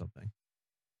Godfather or something.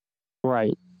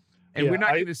 Right. And we're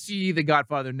not going to see The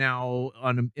Godfather now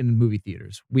in movie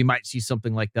theaters. We might see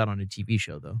something like that on a TV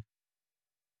show, though.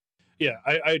 Yeah,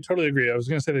 I totally agree. I was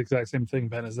going to say the exact same thing,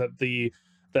 Ben, is that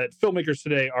that filmmakers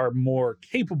today are more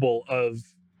capable of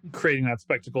creating that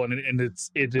spectacle, and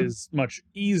it is much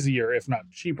easier, if not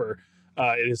cheaper.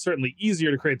 It is certainly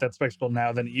easier to create that spectacle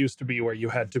now than it used to be, where you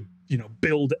had to,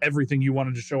 build everything you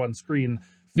wanted to show on screen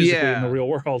physically in the real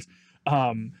world.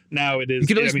 Now it is.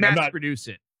 You can at least mass produce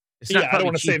it. It's not I don't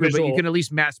want to say visual, but you can at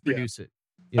least mass produce it.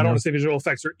 I don't want to say visual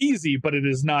effects are easy, but it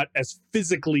is not as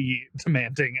physically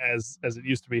demanding as it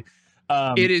used to be.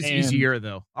 It is easier,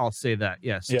 though. I'll say that.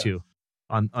 Yes, too.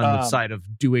 On the side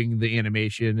of doing the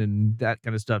animation and that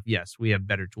kind of stuff. Yes, we have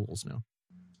better tools now.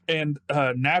 And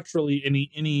naturally,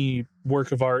 any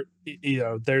work of art,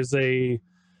 there's a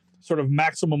sort of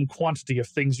maximum quantity of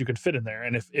things you could fit in there.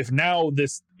 And if now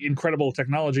this incredible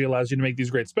technology allows you to make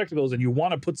these great spectacles, and you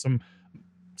want to put some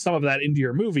of that into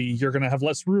your movie, you're going to have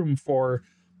less room for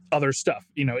other stuff.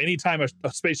 Anytime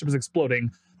a spaceship is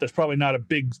exploding, there's probably not a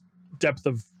big depth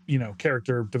of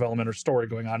character development or story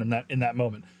going on in that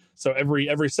moment. So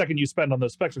every second you spend on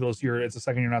those spectacles, it's a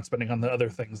second you're not spending on the other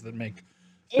things that make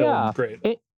film great.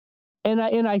 And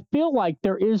I feel like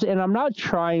there is, and I'm not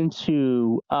trying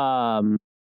to,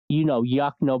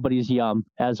 yuck nobody's yum,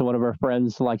 as one of our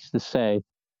friends likes to say.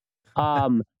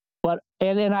 But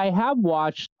I have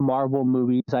watched Marvel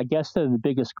movies. I guess they're the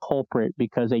biggest culprit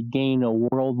because they gain a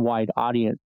worldwide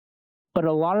audience. But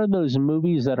a lot of those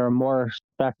movies that are more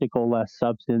spectacle, less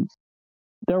substance,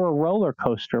 they're a roller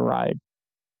coaster ride.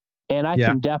 And I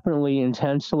can definitely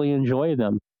intensely enjoy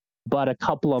them. But a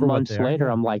couple of months later,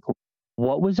 I'm like,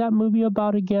 what was that movie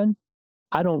about again?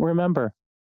 I don't remember.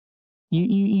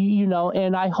 You know,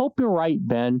 and I hope you're right,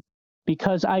 Ben,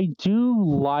 because I do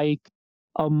like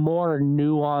a more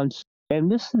nuanced,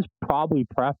 and this is probably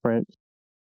preference,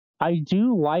 I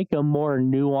do like a more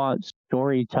nuanced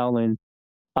storytelling,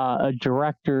 a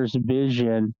director's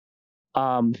vision,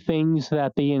 things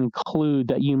that they include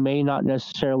that you may not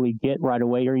necessarily get right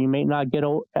away, or you may not get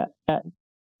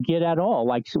at all,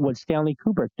 like what Stanley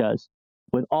Kubrick does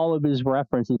with all of his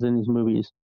references in his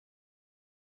movies.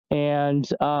 And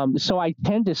so I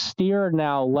tend to steer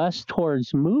now less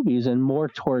towards movies and more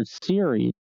towards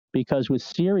series, because with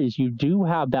series you do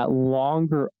have that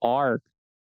longer arc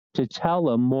to tell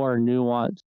a more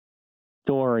nuanced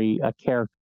story, a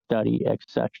character study,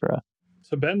 etc.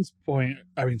 To Ben's point,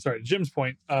 Jim's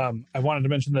point, I wanted to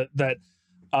mention that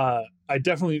I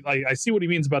definitely I see what he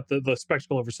means about the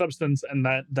spectacle over substance, and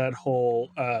that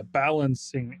whole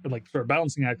balancing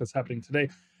act that's happening today.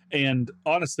 And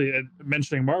honestly,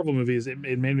 mentioning Marvel movies, it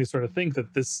made me sort of think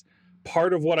that this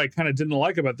part of what I kind of didn't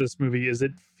like about this movie is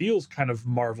it feels kind of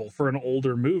Marvel for an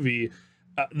older movie.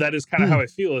 That is kind of how I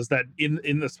feel, is that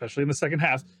especially in the second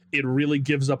half, it really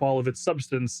gives up all of its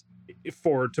substance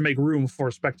to make room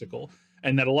for spectacle.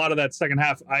 And that a lot of that second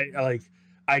half, I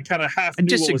kind of half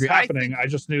knew what was happening. I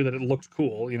just knew that it looked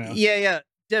cool, you know? Yeah.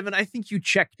 Devin, I think you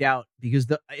checked out, because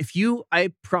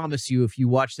I promise you, if you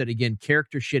watch that again,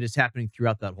 character shit is happening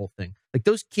throughout that whole thing. Like,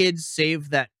 those kids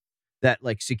save that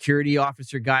like security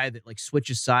officer guy that like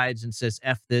switches sides and says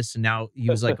F this, and now he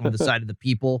was like on the side of the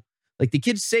people. Like, the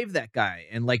kids save that guy,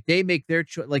 and like they make their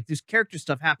choice. Like, there's character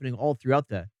stuff happening all throughout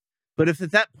that. But if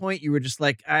at that point you were just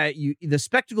like, the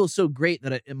spectacle is so great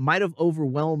that it might have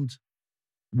overwhelmed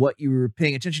what you were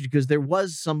paying attention to, because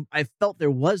I felt there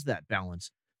was that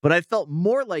balance. But I felt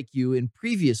more like you in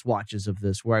previous watches of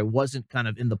this, where I wasn't kind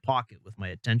of in the pocket with my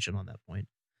attention on that point.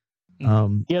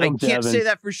 I can't say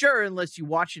that for sure unless you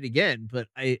watch it again, but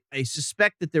I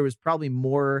suspect that there was probably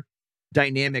more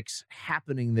dynamics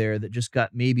happening there that just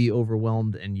got maybe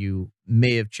overwhelmed, and you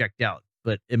may have checked out.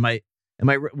 But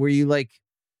were you like,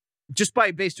 just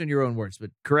based on your own words, but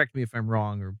correct me if I'm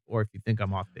wrong, or if you think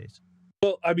I'm off base.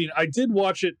 Well, I mean, I did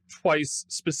watch it twice.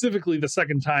 Specifically, the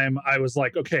second time, I was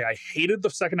like, okay, I hated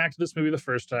the second act of this movie the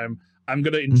first time. I'm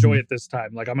going to enjoy it this time.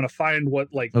 Like, I'm going to find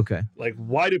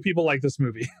why do people like this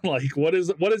movie? Like, what is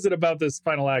it about this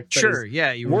final act? Sure,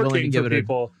 yeah, you were willing to give it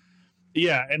people.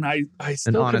 Yeah, and I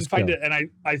still couldn't find it. And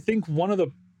I think one of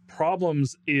the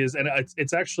problems is, and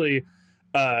it's actually,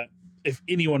 if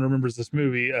anyone remembers this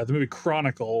movie, the movie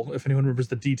Chronicle, if anyone remembers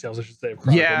the details, I should say, of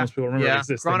Chronicle. Most people remember it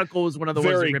existing. Chronicle was one of the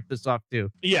ones that ripped this off too.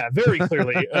 Yeah, very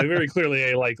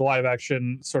clearly a like live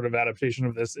action sort of adaptation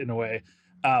of this in a way.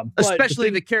 Especially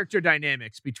the character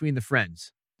dynamics between the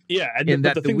friends. Yeah, and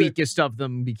that the weakest of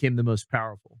them became the most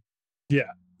powerful. Yeah.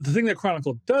 The thing that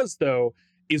Chronicle does, though,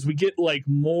 is we get like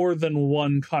more than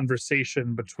one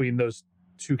conversation between those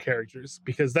two characters,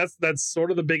 because that's sort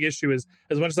of the big issue. Is,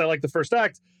 as much as I like the first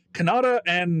act, Kanata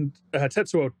and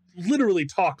Tetsuo literally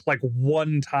talk like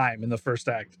one time in the first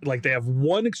act. Like, they have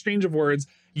one exchange of words.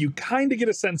 You kind of get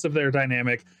a sense of their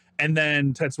dynamic, and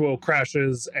then Tetsuo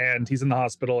crashes and he's in the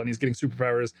hospital and he's getting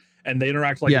superpowers, and they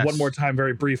interact like one more time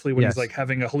very briefly when he's like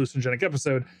having a hallucinogenic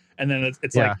episode, and then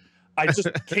it's like, I just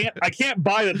can't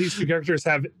buy that these two characters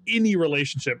have any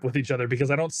relationship with each other, because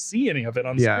I don't see any of it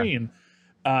on screen.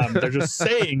 They're just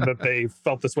saying that they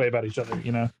felt this way about each other,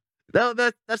 you know? No,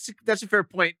 that's a fair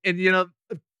point. And, you know,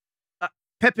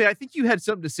 Pepe, I think you had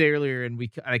something to say earlier, and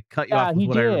I cut you off with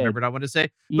what I remembered I want to say.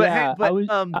 But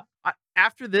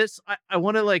after this, I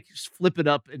want to like flip it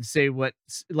up and say what,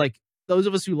 like, those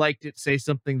of us who liked it say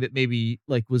something that maybe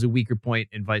like was a weaker point,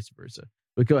 and vice versa.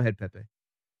 But go ahead, Pepe.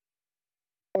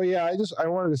 Oh yeah, I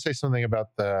wanted to say something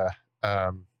about the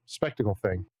spectacle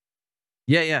thing.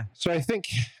 Yeah. So I think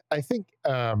I've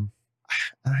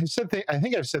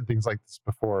said things like this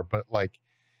before, but like,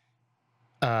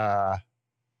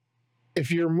 if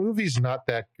your movie's not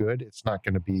that good, it's not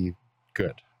going to be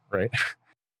good, right?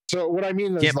 So what I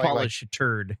mean is, can't polish a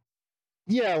turd.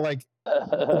 Yeah,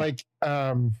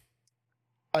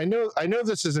 I know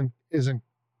this isn't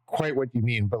quite what you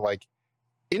mean, but like,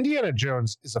 Indiana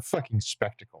Jones is a fucking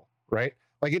spectacle, right?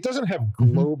 Like, it doesn't have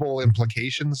global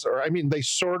implications, or I mean, they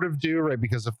sort of do, right?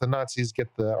 Because if the Nazis get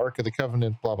the Ark of the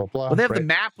Covenant, blah blah blah. Well, they have the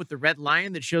map with the red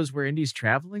lion that shows where Indy's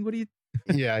traveling. What do you?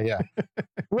 Yeah,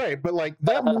 right. But like,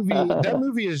 that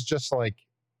movie is just like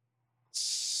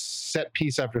set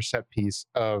piece after set piece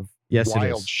of Yes, it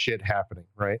wild is. shit happening,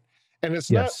 right? And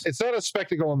it's Yes. not a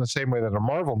spectacle in the same way that a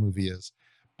Marvel movie is,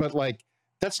 but like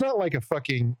that's not like a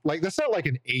fucking that's not like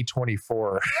an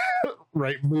A24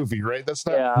 right movie, right? That's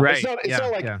not Yeah. Right. it's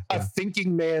not like yeah. a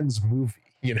thinking man's movie,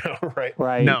 you know, right?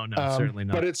 Right. No, certainly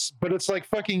not. But it's like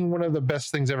fucking one of the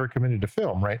best things ever committed to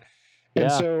film, right?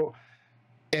 Yeah.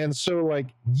 And so like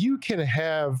you can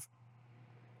have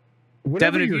Devin,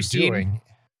 whatever have you're you seen doing.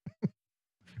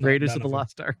 Raiders None of the of them.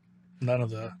 Lost Ark. None of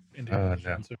the Indiana no.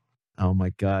 Jones. Oh my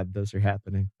God, those are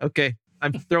happening. Okay,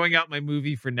 I'm throwing out my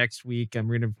movie for next week. I'm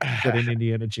going to put in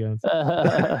Indiana Jones. Go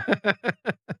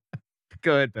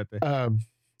ahead, Pepe.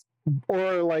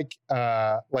 Or like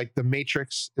The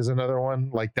Matrix is another one.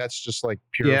 Like that's just like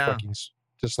pure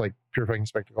fucking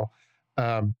spectacle.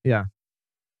 Yeah.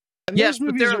 And Yes, those but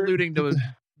movies they're alluding to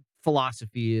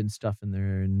philosophy and stuff in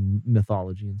there and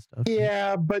mythology and stuff.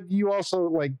 Yeah, but you also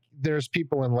like there's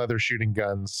people in leather shooting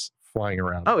guns flying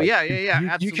around. Oh like, yeah, you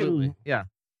absolutely. can,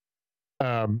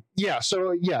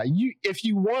 so you if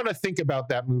you want to think about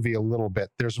that movie a little bit,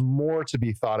 there's more to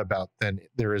be thought about than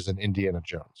there is in Indiana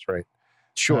Jones, right?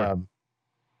 Sure.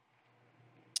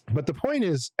 But the point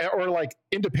is, or like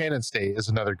Independence Day is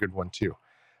another good one too.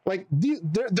 Like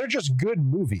they're just good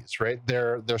movies, right?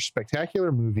 They're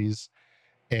spectacular movies,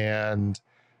 and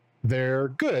they're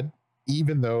good,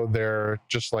 even though they're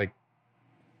just like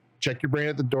check your brain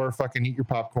at the door, fucking eat your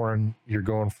popcorn, you're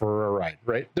going for a ride,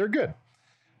 right? They're good.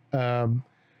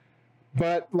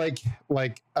 But like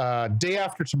Day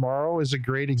After Tomorrow is a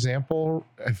great example.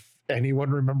 If anyone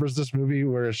remembers this movie,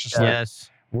 where it's just yes,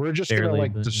 we're just barely, gonna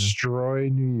like but, destroy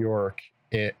New York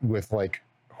with like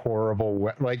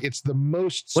horrible like it's the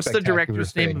most. What's the spectacular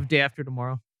director's thing. name of Day After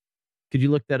Tomorrow? Could you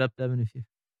look that up, Devin? If you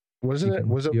Wasn't it?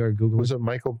 Was it? you are Googling. Was it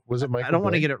Michael? Was it Michael? I don't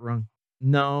want to Bay? get it wrong.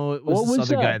 No, it was What this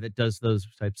was other that? guy that does those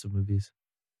types of movies.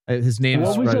 His name What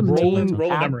is was the Roland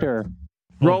main Emmerich. actor?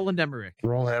 Roland Emmerich.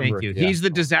 Roland Thank Emmerich, you. yeah. He's the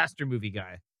disaster movie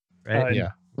guy, right? And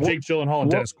Yeah. Jake Gyllenhaal and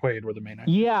What- Dennis Quaid were the main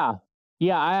actors. Yeah.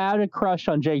 Yeah, I had a crush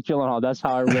on Jake Gyllenhaal. That's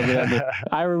how I remember that movie.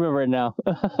 I remember it now.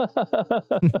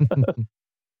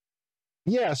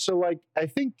 Yeah, so like I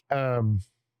think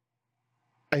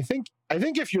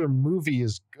if your movie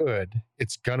is good,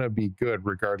 it's gonna be good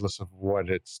regardless of what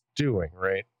it's doing,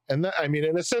 right? And that, I mean,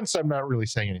 in a sense, I'm not really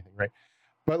saying anything, right?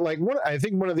 But like I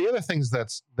think one of the other things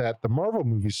that the Marvel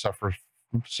movie suffers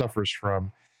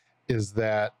from is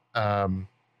that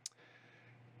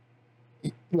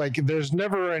like there's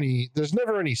never any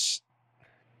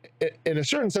in a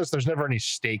certain sense there's never any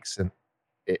stakes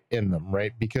in them,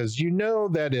 right? Because you know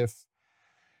that if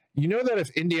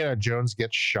Indiana Jones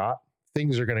gets shot,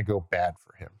 things are going to go bad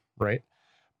for him, right?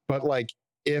 But like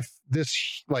if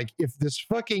this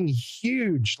fucking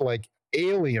huge like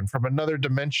alien from another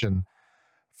dimension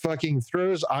fucking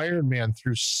throws Iron Man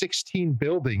through 16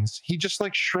 buildings, he just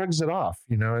like shrugs it off,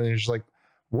 you know, and he's like,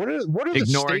 what are Ignoring the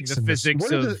stakes the in this? physics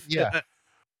What are of yeah.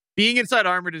 being inside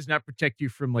armor does not protect you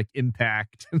from like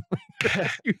impact.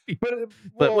 But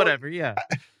But whatever, yeah.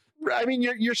 I mean,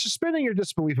 you're suspending your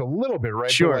disbelief a little bit, right?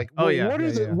 But Sure. like, Oh, yeah, What are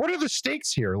yeah, yeah. what are the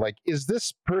stakes here? Like, is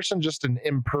this person just an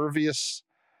impervious,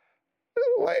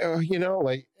 like, you know,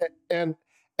 like, and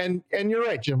you're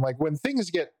right, Jim. Like, when things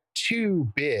get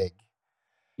too big,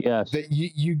 Yes. that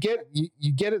you get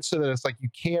it so that it's like you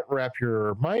can't wrap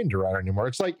your mind around it anymore.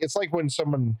 It's like when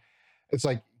someone, it's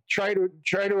like try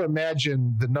to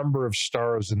imagine the number of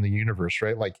stars in the universe,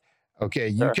 right? Like, okay,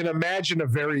 you Sure. can imagine a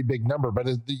very big number, but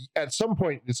at some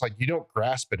point it's like you don't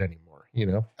grasp it anymore, you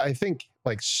know? I think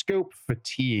like scope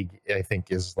fatigue, I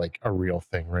think, is like a real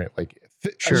thing, right? Like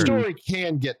Sure. a story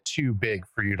can get too big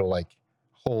for you to like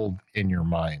hold in your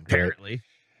mind, right? Apparently.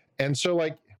 And so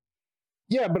like,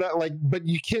 yeah, but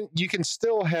you can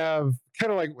still have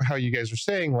kind of like how you guys are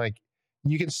saying, like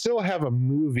you can still have a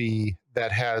movie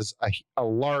that has a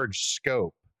large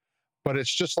scope, but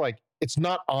it's just like it's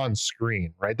not on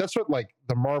screen, right? That's what like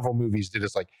the Marvel movies did,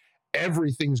 is like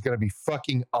everything's going to be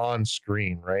fucking on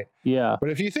screen, right? Yeah. But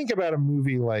if you think about a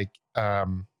movie like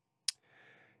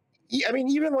I mean,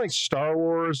 even like Star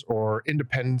Wars or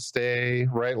Independence Day,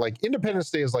 right? Like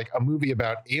Independence Day is like a movie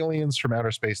about aliens from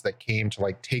outer space that came to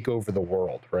like take over the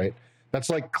world, right? That's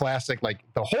like classic, like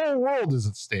the whole world is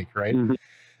at stake, right? Mhm.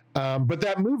 But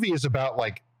that movie is about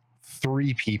like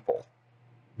 3 people.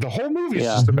 The whole movie is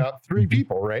Yeah. just about 3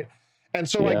 people, right? And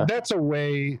so Yeah. like that's a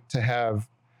way to have,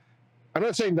 I'm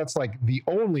not saying that's like the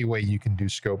only way you can do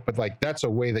scope, but like that's a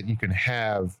way that you can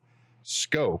have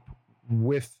scope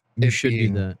with You it should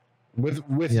being, do that.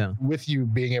 with you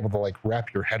being able to like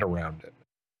wrap your head around it.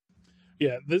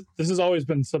 Yeah, this has always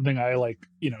been something I like,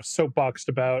 soapboxed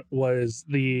about, was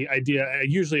the idea.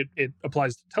 Usually it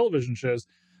applies to television shows,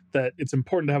 that it's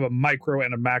important to have a micro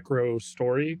and a macro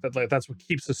story. That's what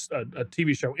keeps a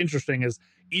TV show interesting, is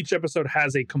each episode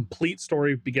has a complete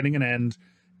story, beginning and end,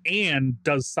 and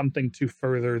does something to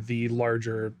further the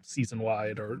larger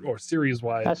season-wide or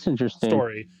series-wide That's interesting.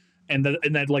 story. And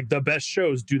that like the best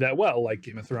shows do that well, like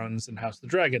Game of Thrones and House of the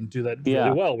Dragon do that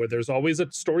really well, where there's always a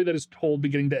story that is told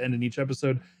beginning to end in each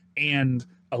episode, and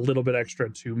a little bit extra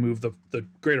to move the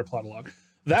greater plot along.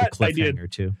 That idea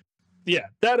too. Yeah,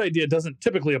 that idea doesn't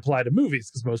typically apply to movies,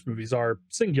 because most movies are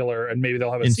singular, and maybe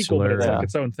they'll have a sequel, but it's like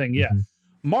its own thing. Yeah.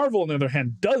 Marvel, on the other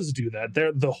hand, does do that.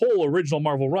 The whole original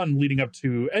Marvel run leading up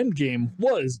to Endgame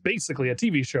was basically a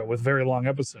TV show with very long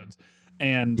episodes.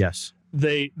 And yes,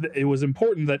 it was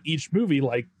important that each movie,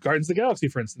 like Guardians of the Galaxy,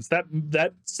 for instance,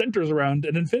 that centers around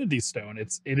an Infinity Stone.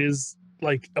 It is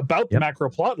like about the macro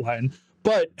plot line,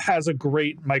 but has a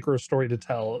great micro story to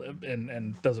tell,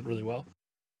 and does it really well.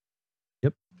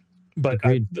 Yep. But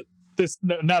this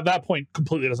now that point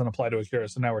completely doesn't apply to Akira,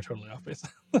 so now we're totally off base.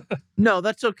 No,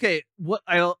 that's okay. What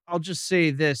I'll just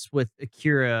say this with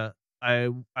Akira, I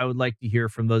would like to hear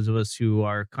from those of us who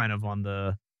are kind of on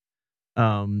the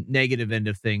negative end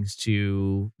of things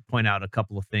to point out a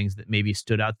couple of things that maybe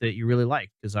stood out that you really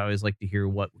liked, because I always like to hear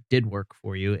what did work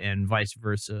for you, and vice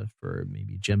versa for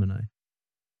maybe Gemini.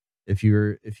 If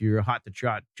you're hot to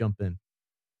trot, jump in.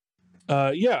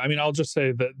 Yeah, I mean, I'll just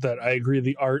say that I agree.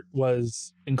 The art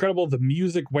was incredible. The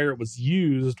music, where it was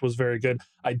used, was very good.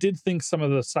 I did think some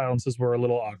of the silences were a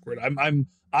little awkward. I'm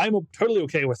totally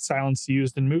okay with silence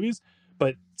used in movies,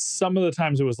 but some of the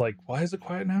times it was like, why is it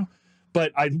quiet now?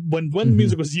 But when the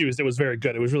music was used, it was very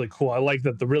good. It was really cool. I like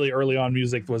that the really early on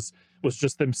music was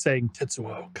just them saying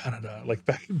Tetsuo, Kaneda, like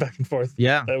back and forth.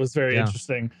 Yeah, that was very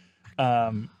interesting.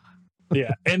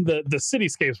 Yeah, and the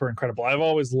cityscapes were incredible. I've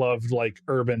always loved like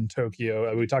urban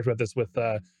Tokyo. We talked about this with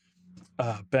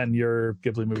Ben, your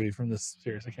Ghibli movie from this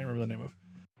series. I can't remember the name of.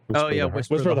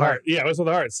 Whisper of the Heart. Yeah, Whisper of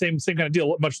the Heart. Same kind of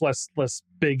deal. Much less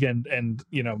big and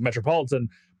metropolitan,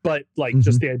 but like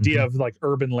just the idea of like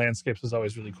urban landscapes is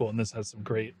always really cool. And this has some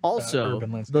great also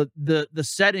urban landscapes. the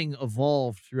setting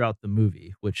evolved throughout the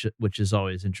movie, which is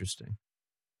always interesting.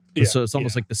 Yeah, so it's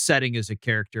almost like the setting is a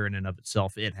character in and of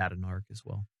itself. It had an arc as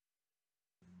well.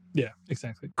 Yeah,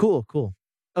 exactly. Cool.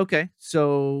 Okay,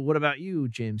 so what about you,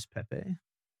 James Pepe?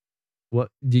 What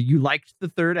did you liked the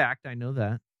third act? I know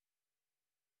that.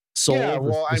 Soul,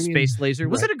 the space laser.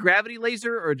 Was it a gravity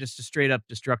laser or just a straight up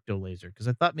destructo laser? Because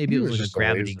I thought maybe it was like a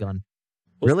gravity gun.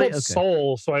 Well, really? Okay.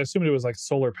 Soul. So I assumed it was like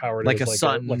solar powered, like a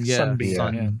sun,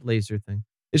 sun laser thing.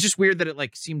 It's just weird that it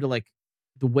like seemed to like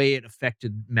the way it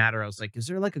affected matter. I was like, is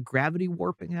there like a gravity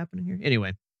warping happening here?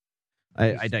 Anyway,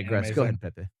 I digress. Go ahead,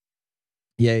 Pepe.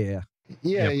 Yeah.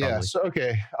 So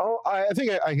okay, I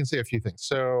think I can say a few things.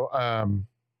 So,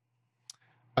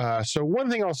 so one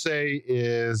thing I'll say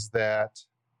is that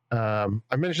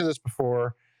I mentioned this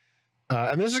before,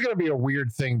 and this is going to be a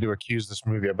weird thing to accuse this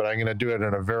movie of, but I'm going to do it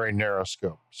in a very narrow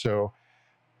scope. So,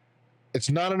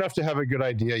 it's not enough to have a good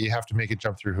idea; you have to make it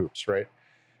jump through hoops, right?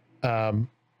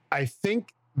 I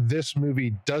think this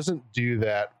movie doesn't do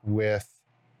that with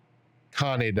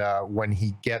Kaneda when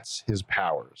he gets his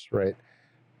powers, right?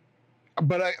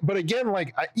 But again,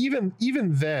 like even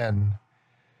then,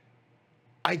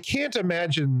 I can't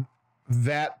imagine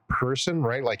that person,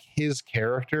 right? Like his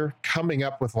character coming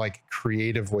up with like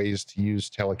creative ways to use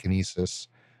telekinesis,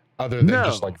 other than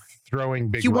just like throwing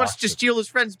big. He wants to steal his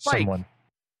friend's bike. Someone.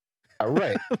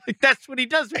 Right. Like that's what he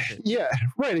does with it. Yeah.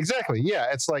 Right. Exactly. Yeah.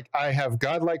 It's like I have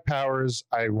godlike powers.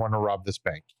 I want to rob this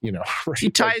bank. You know. Right? He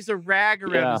ties a rag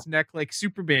around his neck like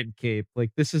Superman cape.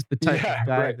 Like this is the type of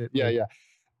guy right. that. Yeah.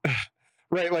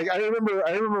 Right, like I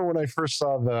remember when I first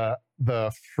saw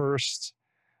the first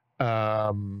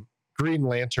Green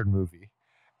Lantern movie,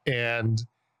 and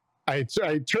I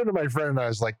turned to my friend and I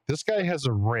was like, "This guy has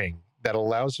a ring that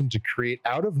allows him to create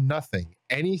out of nothing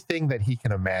anything that he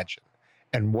can imagine."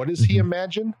 And what does he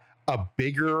imagine? A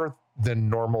bigger than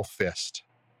normal fist.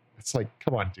 It's like,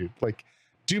 come on, dude! Like,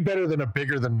 do better than a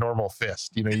bigger than normal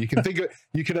fist. You know, you can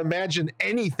you can imagine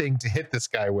anything to hit this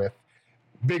guy with.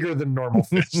 Bigger than normal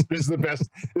fist is the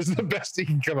best he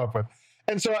can come up with.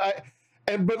 And so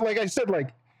but like I said,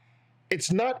 like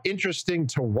it's not interesting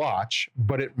to watch,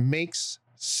 but it makes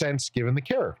sense given the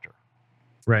character.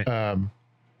 Right.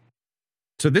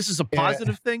 So this is a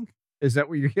positive thing? Is that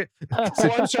what you're getting? Oh,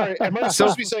 I'm sorry. Am I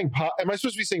supposed to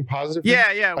be saying positive?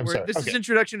 Yeah. This is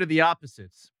introduction to the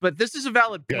opposites. But this is a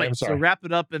valid point. So wrap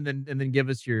it up and then give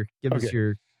us your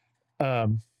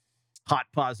hot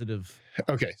positive.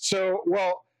 Okay. So,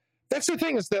 well, that's the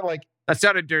thing is that like that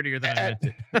sounded dirtier than I meant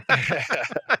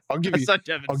it. I'll give I you saw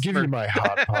Devin I'll give you smirk. my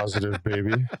hot positive,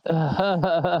 baby.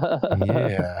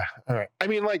 Yeah. All right. I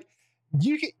mean, like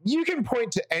you can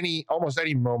point to almost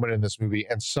any moment in this movie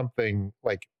and something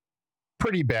like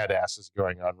pretty badass is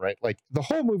going on, right? Like the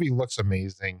whole movie looks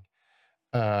amazing.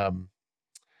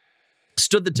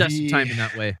 Stood the test of time in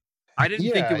that way. I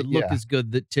didn't think it would look yeah. as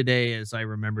good today as I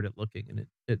remembered it looking, and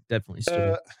it definitely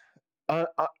stood.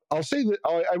 I'll say that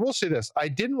I will say this. I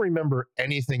didn't remember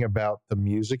anything about the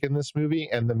music in this movie,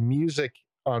 and the music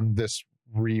on this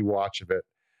rewatch of it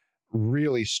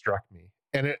really struck me.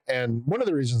 And one of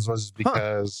the reasons was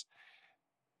because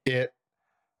it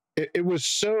was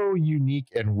so unique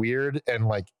and weird, and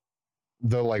like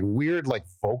the like weird like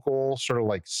vocal sort of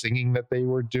like singing that they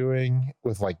were doing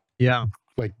with like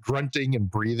grunting and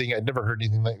breathing. I'd never heard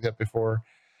anything like that before.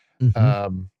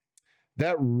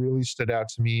 That really stood out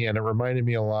to me, and it reminded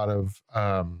me a lot of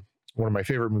one of my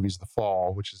favorite movies, The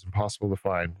Fall, which is impossible to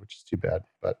find, which is too bad.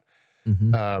 But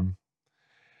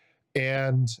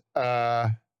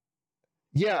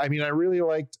yeah, I mean, I really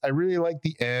liked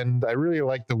the end. I really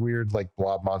liked the weird like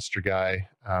blob monster guy.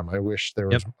 I wish there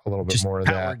was a little bit Just more of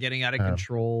power that. getting out of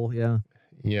control. Yeah.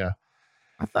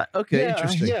 I thought, okay,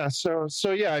 interesting. Yeah. So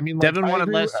yeah, I mean, like, Devin wanted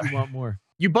less, you want more.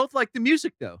 You both like the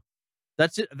music though.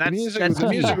 That's it. The music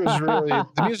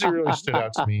really stood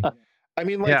out to me. I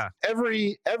mean, like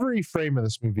every frame of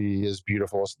this movie is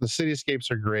beautiful. The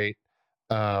cityscapes are great.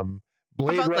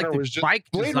 Blade Runner was just like,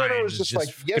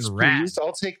 yes, please,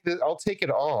 I'll take it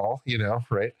all,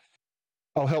 right?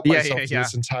 I'll help myself to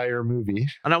this entire movie.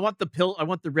 And I want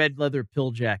the red leather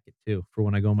pill jacket too for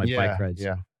when I go on my bike rides.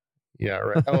 Yeah,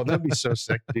 right. Oh, that'd be so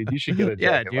sick, dude. You should get a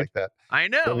jacket like that. I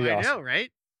know, awesome. know,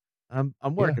 right? I'm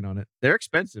working on it. They're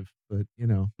expensive, but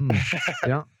yeah.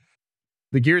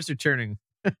 The gears are turning.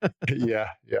 Yeah.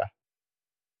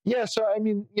 So I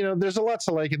mean, there's a lot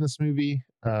to like in this movie.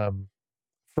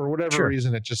 For whatever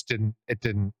reason, it just didn't.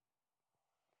 It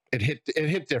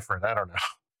hit different. I don't know.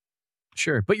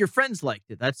 Sure, but your friends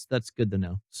liked it. That's good to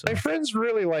know. So. My friends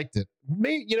really liked it.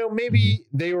 Maybe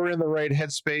they were in the right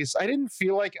headspace. I didn't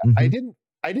feel like I didn't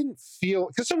feel,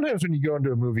 because sometimes when you go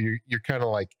into a movie, you're kind of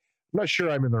like, I'm not sure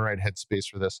I'm in the right headspace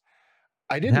for this.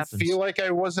 I didn't feel like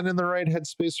I wasn't in the right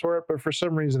headspace for it, but for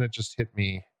some reason it just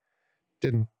didn't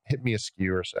hit me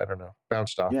askew, or I don't know,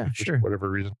 bounced off. Yeah, for whatever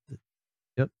reason.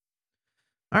 Yep.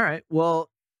 All right. Well,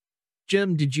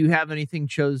 Jim, did you have anything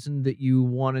chosen that you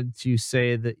wanted to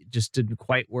say that just didn't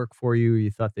quite work for you, or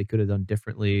you thought they could have done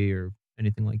differently, or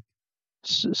anything like?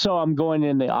 So I'm going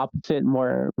in the opposite,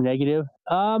 more negative.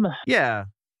 Yeah.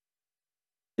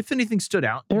 If anything stood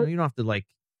out, you don't have to like.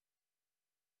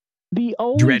 The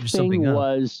only thing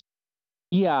was,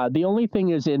 the only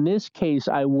thing is, in this case,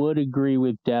 I would agree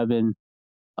with Devin.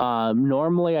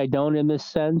 Normally, I don't, in this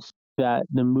sense that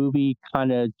the movie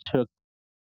kind of took,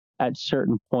 at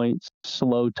certain points,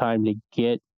 slow time to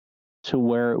get to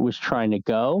where it was trying to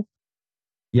go.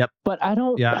 Yep. But I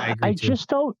don't. Yeah, I agree too. Just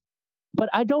don't. But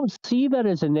I don't see that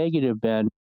as a negative, Ben.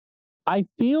 I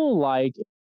feel like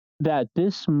that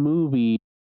this movie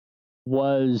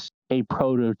was a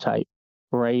prototype,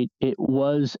 right? It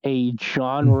was a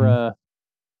genre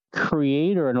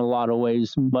creator in a lot of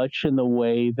ways, much in the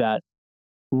way that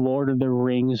Lord of the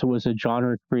Rings was a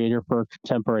genre creator for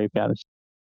contemporary fantasy,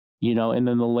 and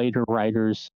then the later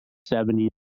writers, 70s,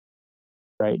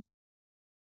 right?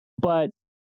 But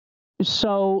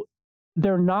so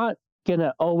they're not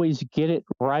gonna always get it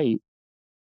right,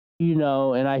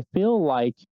 and I feel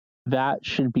like that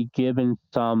should be given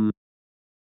some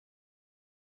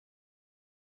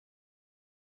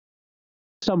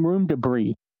room to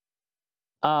breathe.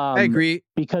 I agree,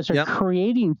 because they're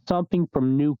creating something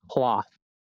from new cloth,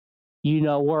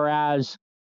 whereas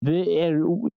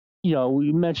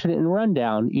we mentioned it in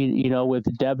Rundown,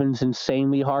 with Devin's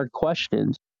insanely hard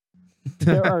questions.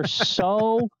 There are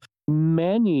so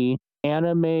many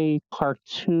anime,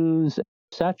 cartoons,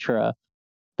 etc.,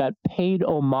 that paid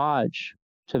homage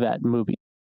to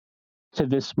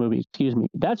this movie. Excuse me.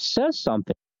 That says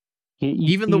something.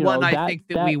 Even the one I think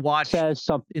that we watched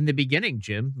in the beginning,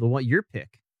 Jim, the one your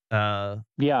pick.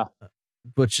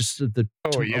 Which is what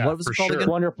was it called again?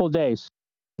 Wonderful Days.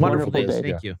 Wonderful Days.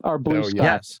 Thank you. Or Blue Sky.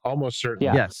 Yes. Almost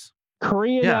certainly. Yes.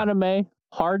 Korean anime,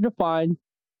 hard to find.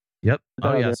 Yep.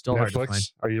 Oh yeah, still hard to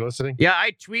find. Are you listening? Yeah,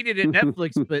 I tweeted at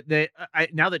Netflix, but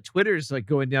now that Twitter's like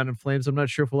going down in flames, I'm not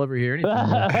sure if we'll ever hear anything.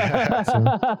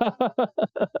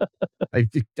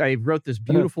 I wrote this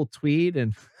beautiful tweet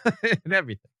and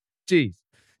everything. Jeez.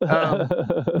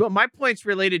 But my point's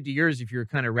related to yours. If you're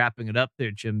kind of wrapping it up there,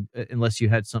 Jim, unless you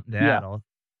had something to add.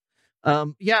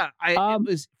 It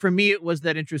was, for me, it was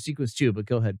that intro sequence too. But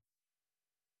go ahead.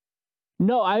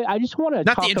 No, I just want to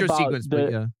Not talk the intro about sequence,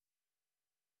 but yeah.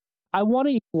 I want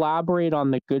to elaborate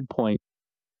on the good point.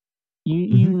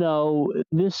 Mm-hmm. You know,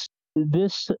 this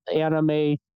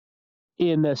anime,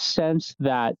 in the sense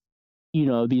that, you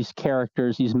know, these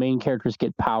main characters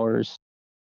get powers,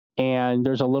 and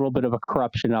there's a little bit of a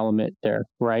corruption element there,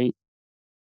 right?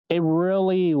 It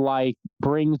really like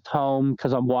brings home,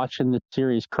 because I'm watching the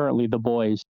series currently, The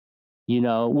Boys, you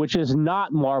know, which is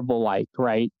not Marvel like,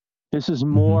 right? This is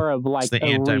more of like the a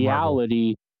anti-Marvel.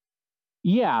 reality.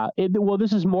 Yeah, well,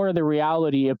 this is more of the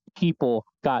reality if people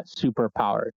got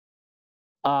superpowers,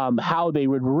 how they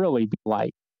would really be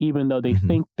like, even though they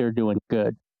think they're doing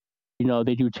good. You know,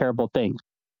 they do terrible things.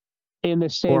 In the Or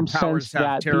same powers sense have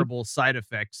that terrible side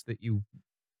effects that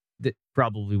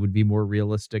probably would be more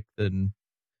realistic than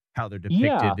how they're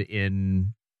depicted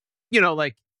in, you know,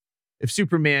 like if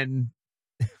Superman,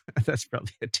 that's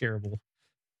probably a terrible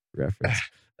reference.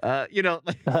 You know,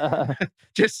 like,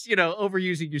 just, you know,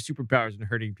 overusing your superpowers and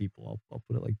hurting people. I'll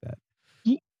put it like that.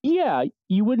 Yeah,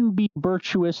 you wouldn't be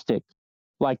virtuistic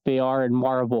like they are in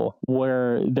Marvel,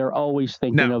 where they're always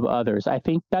thinking of others. I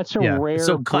think that's a rare it's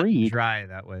so cut and breed. dry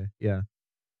that way. Yeah.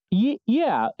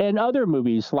 Yeah, and other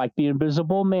movies like The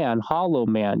Invisible Man, Hollow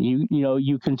Man, you know,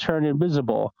 you can turn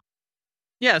invisible.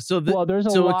 Yeah, so there's a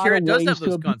so lot Akira of does ways have to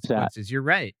those abuse that. consequences. You're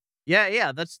right.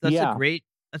 Yeah, that's Yeah. a great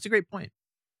point.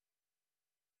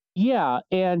 Yeah,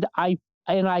 and I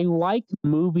like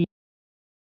movies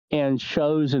and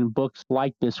shows and books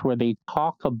like this where they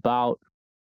talk about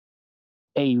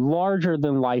a larger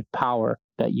than life power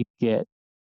that you get,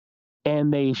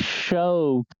 and they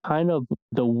show kind of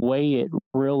the way it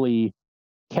really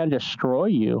can destroy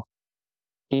you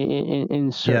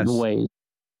in certain ways.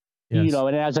 You know,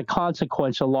 and as a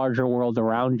consequence, a larger world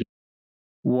around you.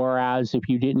 Whereas if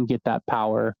you didn't get that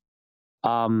power,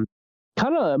 kind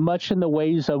of much in the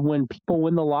ways of when people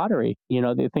win the lottery, you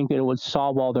know, they think that it would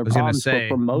solve all their I was going to problems. say,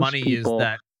 but for most money people, is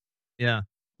that. Yeah.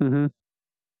 Mm-hmm.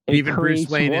 Even Bruce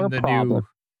Wayne more problem.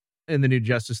 in the new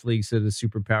Justice League said his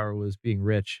superpower was being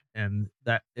rich, and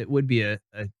that it would be a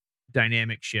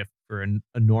dynamic shift for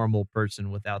a normal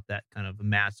person without that kind of a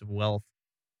massive wealth.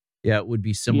 Yeah, it would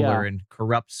be similar and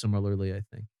corrupt similarly, I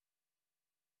think.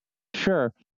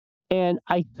 Sure. And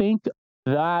I think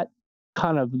that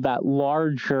kind of that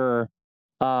larger,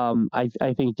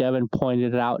 I think Devin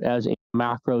pointed it out as a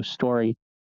macro story,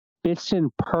 fits in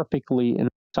perfectly in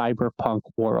a cyberpunk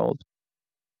world.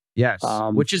 Yes,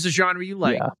 which is a genre you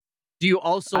like. Yeah. Do you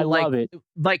also love it.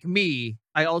 Like me,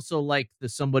 I also like that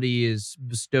somebody is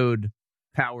bestowed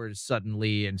powers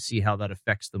suddenly and see how that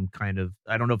affects them. Kind of,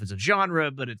 I don't know if it's a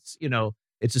genre, but it's, you know,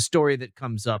 it's a story that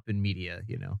comes up in media,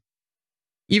 you know.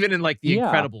 Even in like The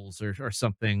Incredibles or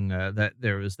something, that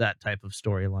there was that type of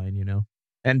storyline, you know.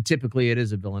 And typically it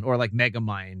is a villain, or like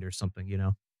Megamind or something, you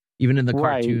know. Even in the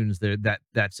cartoons,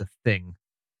 that's a thing.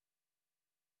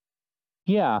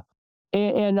 Yeah.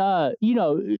 And you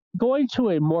know, going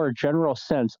to a more general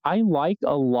sense, I like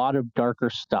a lot of darker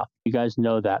stuff. You guys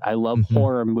know that. I love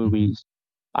horror movies.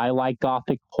 I like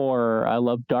gothic horror. I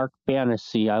love dark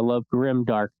fantasy. I love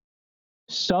grimdark.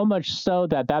 So much so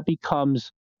that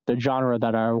becomes the genre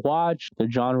that I watch, the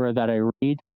genre that I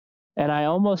read. And I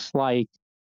almost like,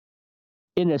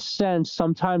 in a sense,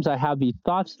 sometimes I have these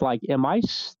thoughts like, am I,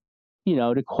 you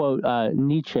know, to quote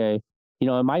Nietzsche, you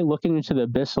know, am I looking into the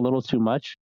abyss a little too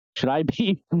much? Should I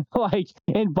be like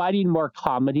inviting more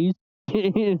comedies,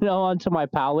 you know, onto my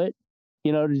palette,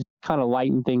 you know, to kind of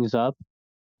lighten things up?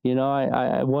 You know,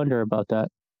 I wonder about that.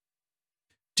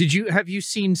 Have you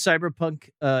seen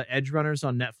Cyberpunk Edge Runners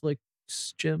on Netflix,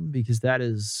 Jim? Because that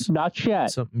is not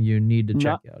yet something you need to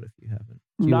check out if you haven't.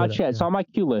 Not yet. It's on my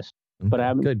queue list, but I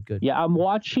haven't. Good. Yeah, I'm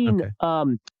watching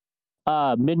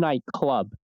Midnight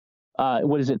Club.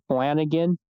 What is it,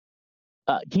 Flanagan?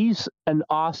 He's an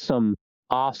awesome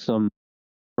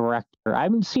director. I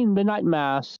haven't seen Midnight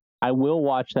Mass. I will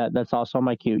watch that. That's also on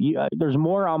my queue. There's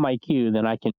more on my queue than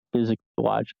I can physically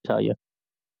watch, I tell you.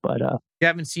 But you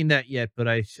haven't seen that yet, but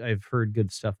I've heard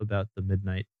good stuff about the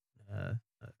Midnight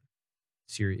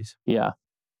series. Yeah.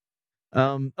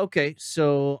 Okay,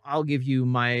 so I'll give you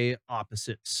my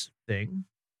opposites thing,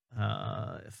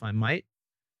 if I might.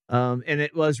 And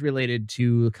it was related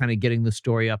to kind of getting the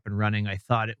story up and running. I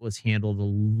thought it was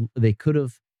handled. They could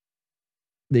have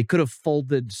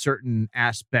folded certain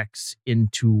aspects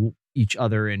into each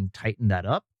other and tightened that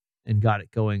up and got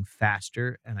it going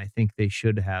faster. And I think they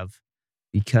should have,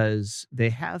 because they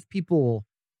have people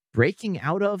breaking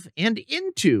out of and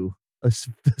into a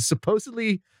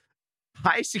supposedly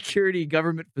high security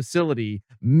government facility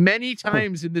many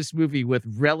times in this movie with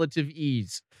relative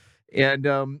ease.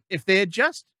 And if they had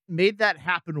just made that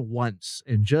happen once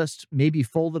and just maybe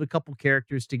folded a couple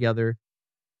characters together.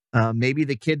 Maybe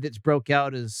the kid that's broke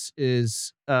out is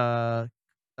not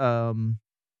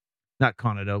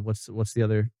Kaneda. What's the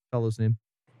other fellow's name?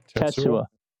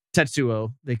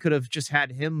 Tetsuo. They could have just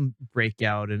had him break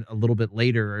out a little bit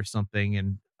later or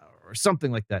something, or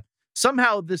something like that.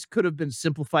 Somehow this could have been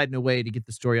simplified in a way to get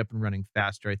the story up and running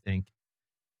faster, I think.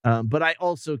 But I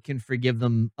also can forgive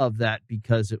them of that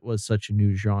because it was such a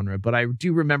new genre. But I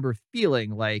do remember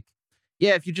feeling like,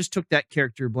 yeah, if you just took that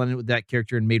character, blended it with that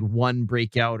character, and made one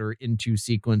breakout or into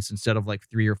sequence instead of like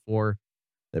 3 or 4,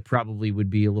 that probably would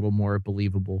be a little more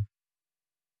believable.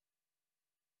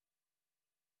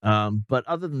 But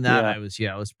other than that, I was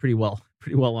pretty well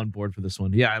on board for this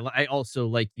one. Yeah, I also,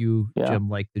 like you, Jim,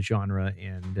 like the genre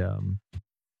and the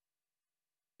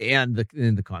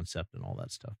concept and all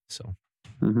that stuff. So,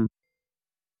 Mhm.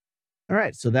 All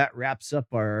right, so that wraps up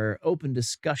our open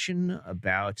discussion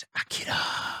about Akira,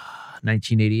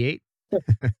 1988,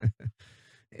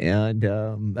 and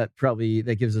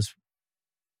that gives us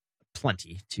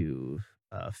plenty to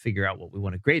figure out what we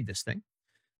want to grade this thing.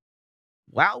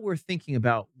 While we're thinking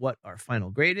about what our final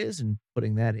grade is and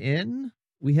putting that in,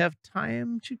 we have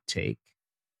time to take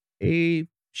a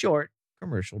short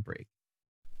commercial break.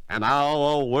 And now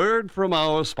a word from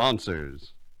our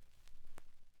sponsors.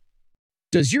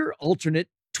 Does your alternate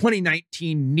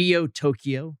 2019 Neo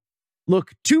Tokyo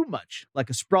look too much like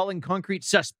a sprawling concrete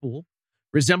cesspool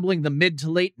resembling the mid to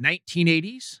late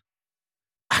 1980s?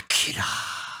 Akira.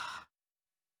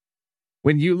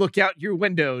 When you look out your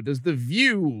window, does the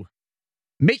view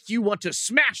make you want to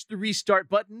smash the restart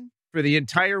button for the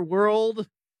entire world?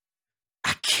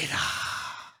 Akira.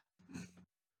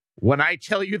 When I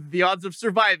tell you that the odds of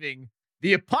surviving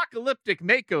the apocalyptic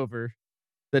makeover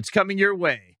that's coming your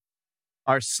way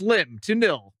are slim to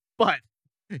nil, but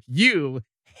you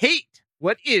hate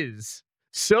what is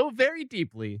so very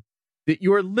deeply that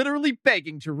you are literally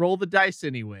begging to roll the dice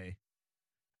anyway.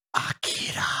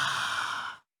 Akira.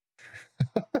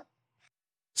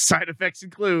 Side effects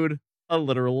include a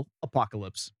literal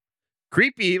apocalypse,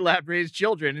 creepy lab-raised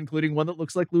children, including one that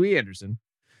looks like Louis Anderson,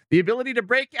 the ability to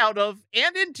break out of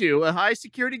and into a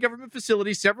high-security government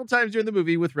facility several times during the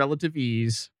movie with relative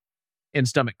ease, and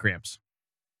stomach cramps.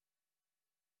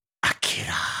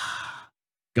 Akira.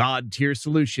 God-tier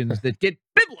solutions that get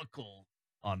biblical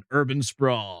on urban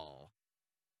sprawl.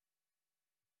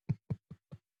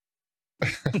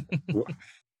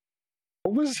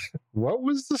 What was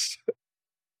this?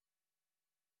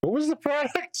 What was the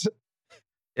product?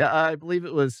 Yeah, I believe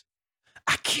it was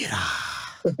Akira.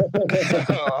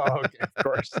 Oh, okay, of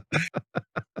course.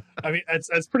 I mean,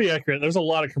 it's pretty accurate. There's a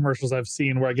lot of commercials I've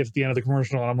seen where I get to the end of the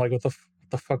commercial and I'm like, what the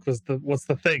fuck what's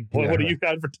the thing? What are you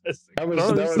advertising?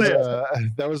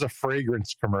 That was a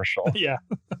fragrance commercial. Yeah.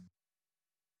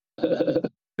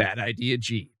 Bad idea,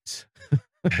 jeans.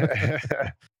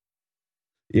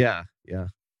 Yeah.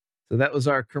 So that was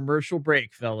our commercial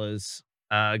break, fellas.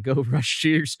 Go rush to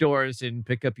your stores and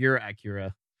pick up your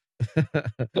Acura.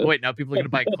 Wait, now people are going to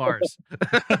buy cars.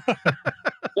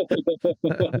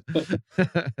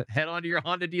 Head on to your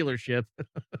Honda dealership.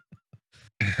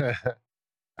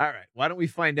 All right, why don't we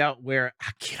find out where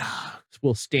Akira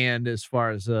will stand as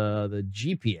far as the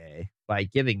GPA by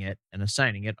giving it and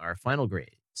assigning it our final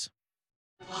grades.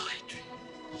 Poetry,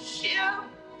 sheer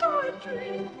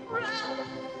poetry,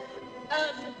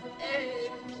 an A+.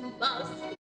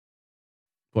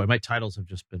 Boy, my chapter titles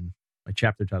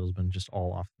have been just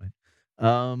all off tonight.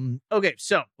 Okay,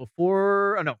 so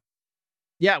we're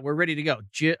ready to go.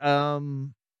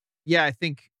 Yeah, I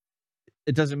think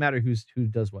it doesn't matter who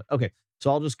does what. Okay,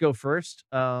 so I'll just go first.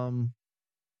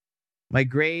 My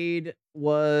grade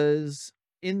was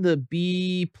in the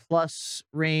B+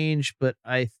 range, but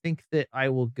I think that I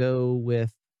will go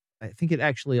with, I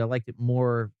liked it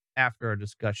more after our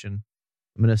discussion.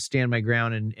 I'm going to stand my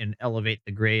ground and elevate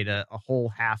the grade a whole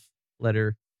half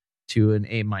letter to an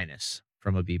A-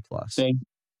 from a B+.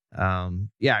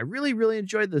 Yeah, I really, really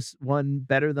enjoyed this one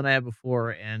better than I had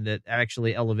before, and it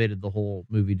actually elevated the whole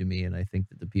movie to me, and I think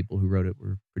that the people who wrote it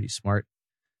were pretty smart,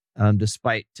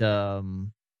 despite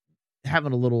having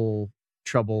a little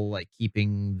trouble like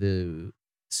keeping the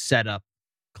setup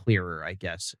clearer, I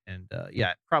guess. And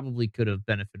it probably could have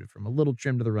benefited from a little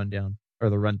trim to the rundown or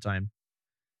the runtime.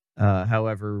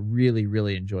 However, really,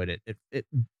 really enjoyed it.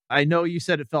 I know you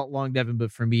said it felt long, Devin,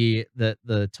 but for me,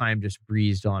 the time just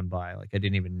breezed on by. Like I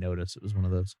didn't even notice it was one of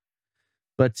those.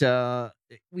 But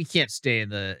we can't stay in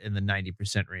the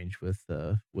 90% range with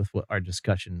what our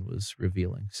discussion was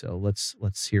revealing. So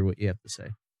let's hear what you have to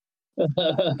say.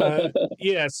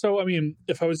 Yeah, so I mean,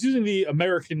 if I was using the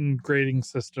American grading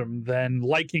system, then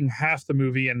liking half the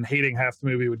movie and hating half the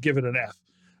movie would give it an F.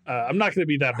 I'm not going to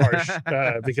be that harsh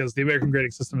because the American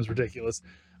grading system is ridiculous.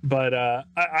 But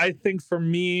I think for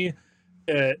me,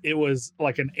 it was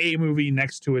like an A movie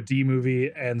next to a D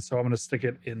movie, and so I'm going to stick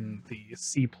it in the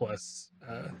C plus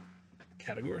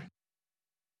category.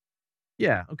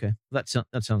 Yeah, okay. That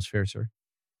sounds fair, sir.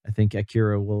 I think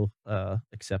Akira will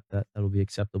accept that. That'll be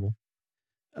acceptable.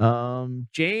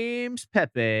 James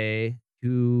Pepe,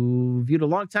 who viewed a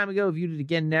long time ago, viewed it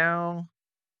again now.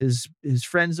 His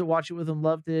friends that watched it with him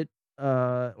loved it,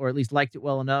 or at least liked it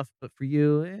well enough. But for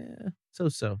you, so.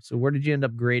 So where did you end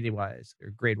up grade wise?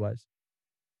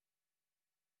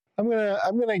 I'm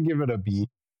gonna give it a B.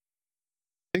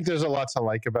 I think there's a lot to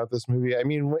like about this movie. I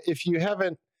mean, if you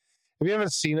haven't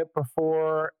seen it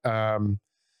before,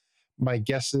 my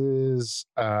guess is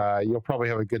you'll probably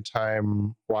have a good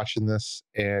time watching this,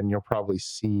 and you'll probably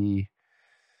see,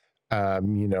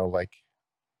 like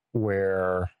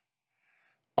where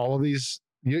all of these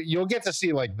you'll get to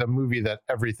see like the movie that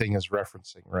everything is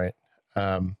referencing, right?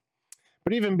 But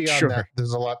even beyond that,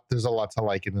 there's a lot to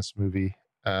like in this movie.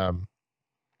 It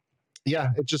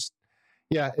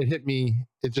hit me.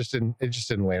 It just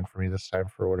didn't land for me this time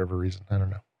for whatever reason. I don't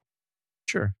know.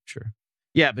 Sure.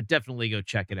 Yeah, but definitely go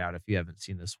check it out if you haven't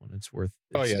seen this one. It's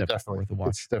definitely worth a watch.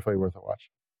 It's definitely worth a watch.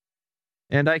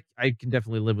 And I can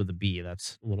definitely live with a B.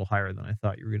 That's a little higher than I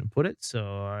thought you were going to put it.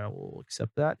 So I will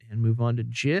accept that and move on to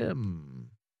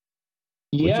Jim.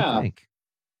 What'd you think?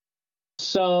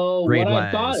 So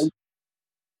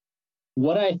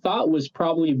what I thought was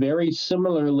probably very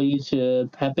similarly to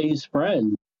Pepe's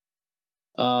Friend.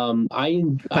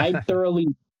 I thoroughly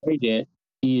enjoyed it.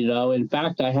 In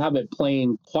fact, I have it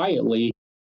playing quietly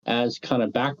as kind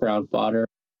of background fodder.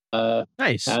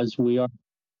 Nice. As we are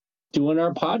doing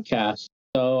our podcast.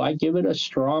 So I give it a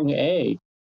strong A.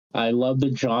 I love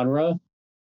the genre.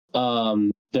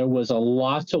 There was a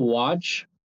lot to watch.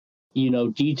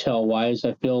 Detail wise,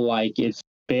 I feel like it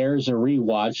bears a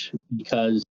rewatch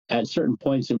because at certain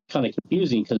points it was kind of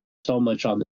confusing because so much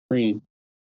on the screen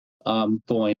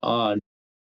going on.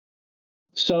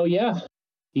 So yeah.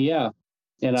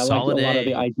 And I like a lot of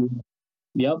the ideas.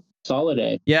 Yep, solid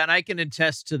A. Yeah, and I can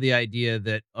attest to the idea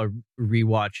that a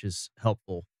rewatch is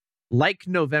helpful. Like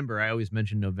November, I always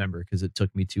mention November because it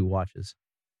took me 2 watches.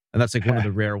 And that's like one of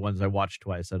the rare ones I watched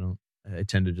twice. I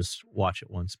tend to just watch it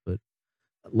once, but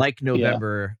like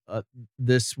November,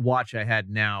 this watch I had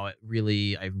now, I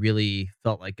really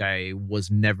felt like I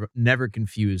was never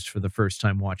confused for the first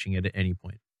time watching it at any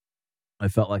point. I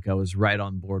felt like I was right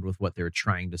on board with what they were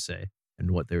trying to say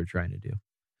and what they were trying to do.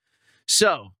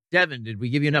 So, Devin, did we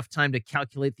give you enough time to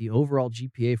calculate the overall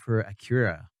GPA for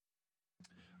Akira?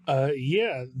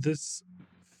 Yeah, this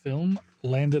film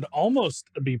landed almost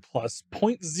a B plus,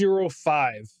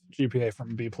 0.05 GPA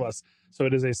from B plus. So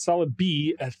it is a solid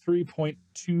B at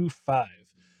 3.25,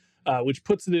 which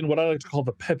puts it in what I like to call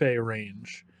the Pepe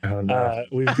range. Oh, no.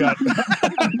 We've got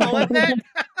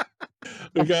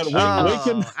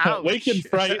Waken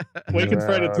Fright at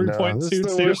 3.22.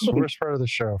 This is the worst part of the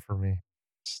show for me.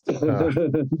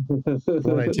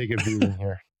 When I take a beating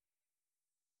here.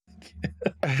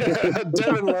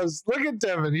 Devin look at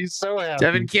Devin. He's so happy.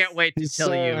 Devin can't wait to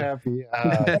tell you. Happy.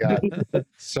 Oh, God.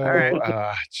 So,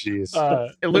 jeez.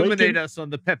 Illuminate us on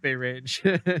the Pepe range.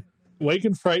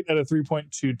 Waken Fright at a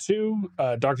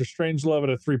 3.22. Doctor Strangelove at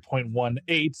a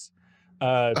 3.18.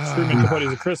 Truman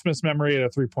Capote's A Christmas Memory at a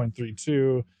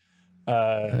 3.32.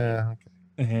 Okay.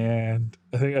 And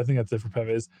I think that's it for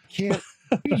Pepe's.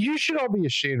 You should all be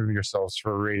ashamed of yourselves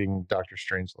for rating Doctor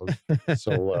Strangelove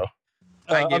so low.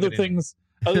 Other things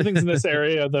in this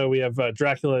area, though, we have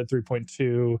Dracula at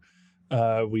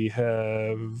 3.2. We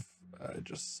have I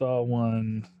just saw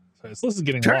one. Sorry, this is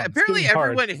getting long. Apparently,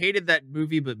 everyone hated that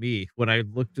movie but me. When I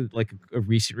looked at like a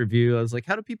recent review, I was like,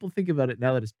 "How do people think about it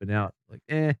now that it's been out?" Like,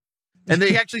 eh. And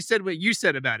they actually said what you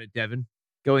said about it, Devin.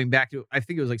 Going back to, I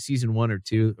think it was like season 1 or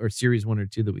 2 or series 1 or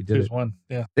 2 that we did. Series 1,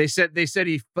 yeah. They said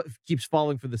he keeps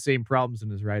falling for the same problems in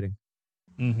his writing.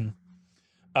 Mm-hmm.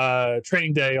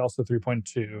 Training Day also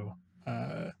 3.2.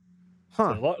 So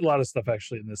a lot of stuff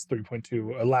actually in this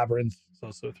 3.2. Labyrinth is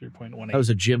also 3.18. That was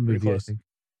a Jim movie, I think.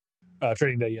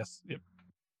 Training Day, yes. Yep.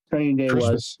 Training Day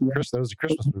Christmas. That was a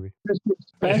Christmas movie. Christmas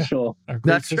special. Yeah.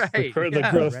 That's right.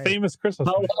 The famous Christmas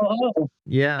movie.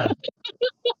 Yeah.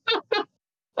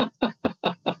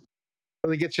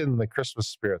 Really get you in the Christmas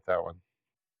spirit, that one.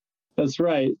 That's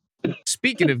right.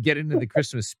 Speaking of getting into the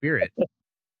Christmas spirit,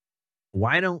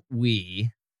 why don't we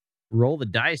roll the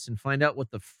dice and find out what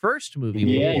the first movie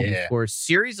will be for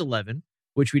Series 11,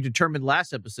 which we determined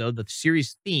last episode, the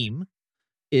series theme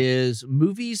is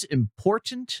movies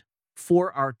important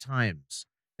for our times.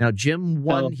 Now, Jim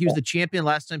won. He was the champion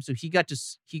last time, so he got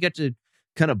to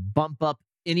kind of bump up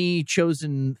any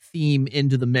chosen theme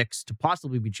into the mix to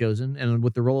possibly be chosen. And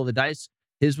with the roll of the dice,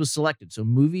 his was selected. So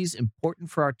movies important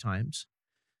for our times.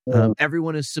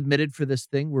 Everyone is submitted for this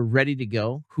thing. We're ready to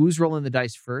go. Who's rolling the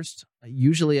dice first?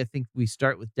 Usually, I think we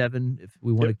start with Devin if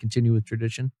we want to continue with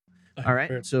tradition. All right.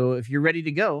 Fair. So if you're ready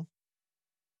to go,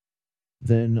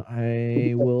 then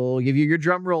I will give you your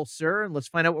drum roll, sir, and let's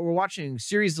find out what we're watching.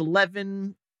 Series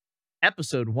 11,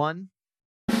 Episode 1.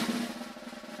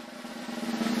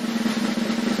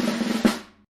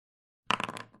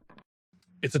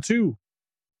 It's a 2.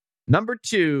 Number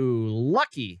 2,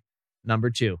 lucky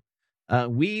number 2.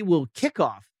 We will kick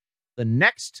off the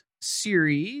next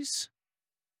series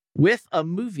with a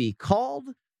movie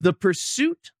called The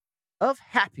Pursuit of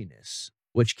Happiness,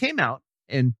 which came out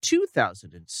in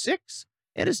 2006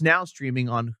 and is now streaming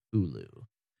on Hulu.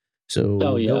 So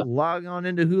go log on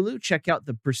into Hulu, check out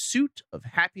The Pursuit of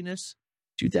Happiness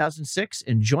 2006,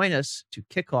 and join us to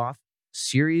kick off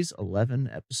Series 11,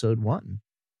 Episode 1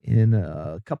 in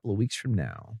a couple of weeks from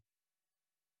now.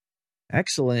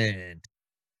 Excellent.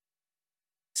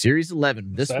 Series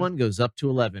 11. This one goes up to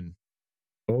 11.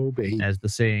 Oh, baby. As the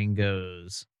saying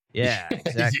goes. Yeah,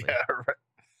 exactly. Yeah,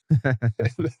 right.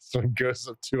 This one goes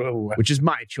up to 11. Which is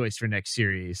my choice for next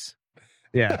series.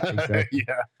 Yeah, exactly.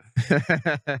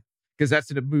 Yeah. Because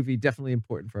that's in a movie definitely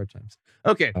important for our times.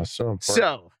 Okay. Oh, so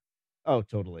important. Oh,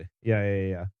 totally.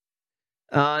 Yeah.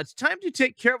 It's time to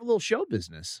take care of a little show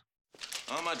business.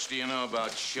 How much do you know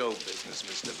about show business,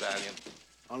 Mr. Valiant?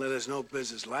 Only there's no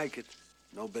business like it.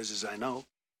 No business I know.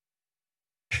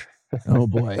 Oh,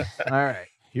 boy. All right.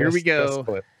 Here we go.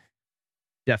 Split.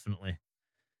 Definitely.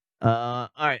 All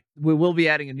right. We will be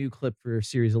adding a new clip for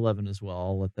Series 11 as well.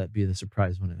 I'll let that be the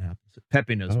surprise when it happens.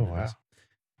 Pepe knows what it is.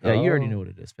 Yeah, you already know what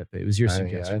it is, Pepe. It was your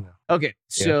suggestion. I know. Okay,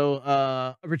 so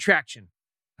a retraction.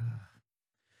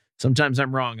 Sometimes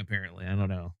I'm wrong, apparently. I don't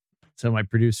know. So my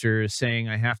producer is saying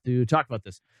I have to talk about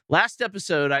this. Last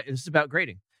episode, this is about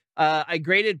grading. I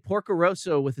graded Porco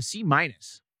Rosso with a C-.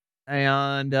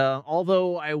 And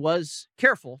although I was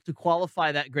careful to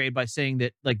qualify that grade by saying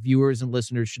that like viewers and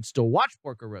listeners should still watch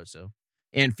Porco Rosso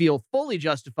and feel fully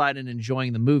justified in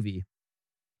enjoying the movie,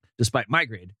 despite my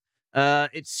grade,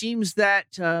 it seems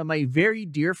that my very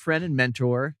dear friend and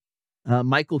mentor,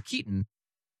 Michael Keaton,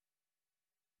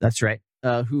 that's right,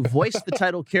 who voiced the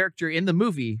title character in the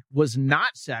movie, was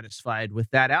not satisfied with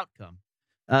that outcome.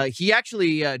 He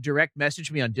actually direct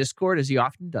messaged me on Discord, as he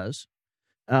often does.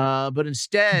 But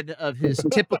instead of his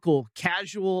typical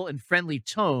casual and friendly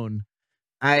tone,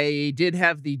 I did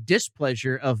have the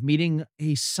displeasure of meeting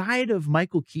a side of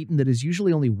Michael Keaton that is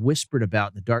usually only whispered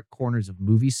about in the dark corners of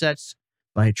movie sets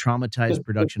by traumatized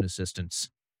production assistants.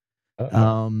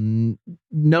 Known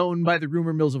by the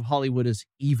rumor mills of Hollywood as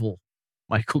Evil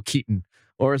Michael Keaton,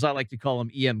 or as I like to call him,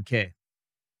 EMK.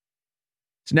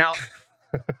 So now...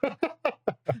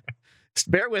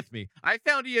 Bear with me. I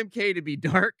found EMK to be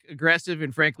dark, aggressive,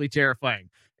 and frankly terrifying.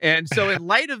 And so in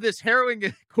light of this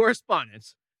harrowing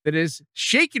correspondence that has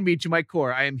shaken me to my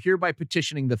core, I am hereby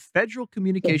petitioning the Federal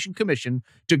Communication Commission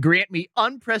to grant me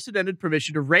unprecedented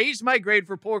permission to raise my grade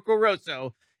for Porco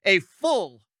Rosso, a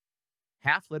full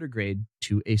half-letter grade,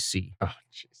 to a C. Oh,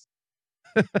 jeez.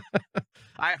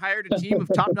 I hired a team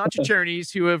of top-notch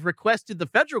attorneys who have requested the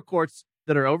federal courts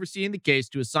that are overseeing the case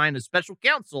to assign a special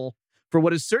counsel for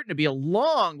what is certain to be a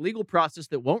long legal process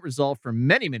that won't resolve for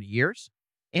many, many years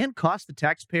and cost the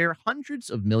taxpayer hundreds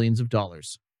of millions of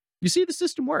dollars. You see, the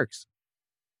system works.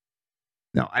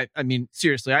 No, I mean,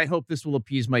 seriously, I hope this will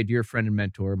appease my dear friend and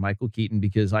mentor, Michael Keaton,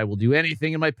 because I will do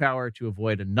anything in my power to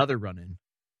avoid another run-in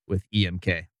with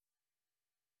EMK.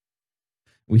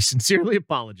 We sincerely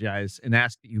apologize and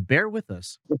ask that you bear with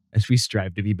us as we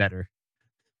strive to be better.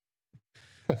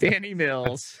 Fan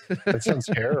emails. That sounds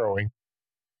harrowing.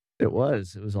 It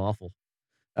was awful.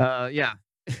 Yeah,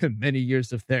 many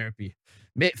years of therapy.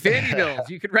 Fan emails,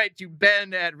 you can write to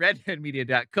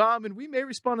ben@redheadmedia.com and we may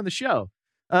respond on the show.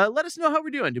 Let us know how we're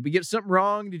doing. Did we get something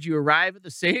wrong? Did you arrive at the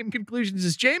same conclusions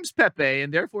as James Pepe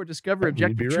and therefore discover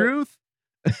objective truth?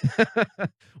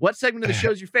 What segment of the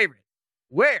show is your favorite?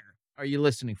 Where are you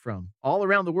listening from? All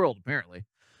around the world, apparently.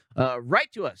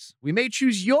 Write to us. We may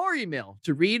choose your email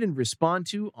to read and respond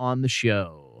to on the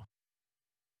show.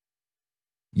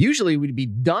 Usually we'd be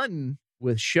done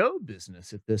with show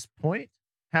business at this point.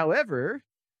 However,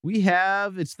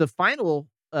 it's the final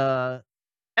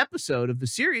episode of the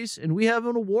series, and we have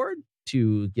an award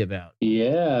to give out.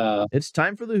 Yeah. It's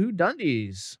time for the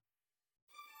Whodundies.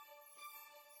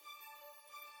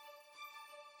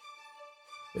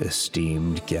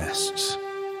 Esteemed guests,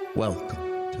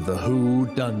 welcome to the Who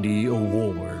Dundee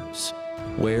Awards,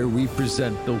 where we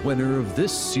present the winner of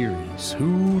this series'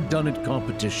 Who Done It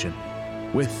competition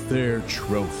with their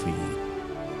trophy.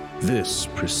 This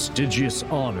prestigious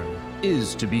honor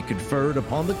is to be conferred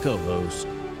upon the co-host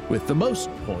with the most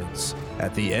points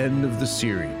at the end of the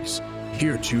series,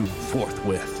 hereto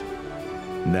forthwith.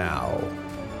 Now,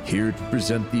 here to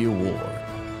present the award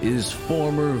is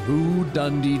former Who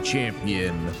Dundee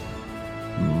champion,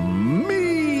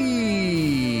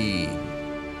 me.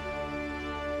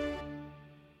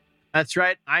 That's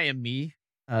right. I am me,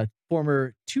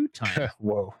 former two-time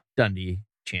Whoa. Dundee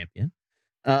champion.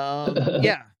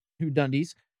 Yeah, Who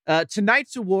Dundies.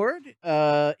 Tonight's award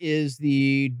is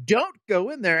the Don't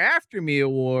Go In There After Me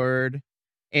award.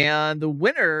 And the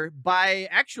winner by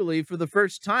actually for the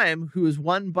first time, who has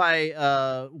won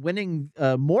by winning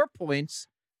more points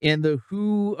in the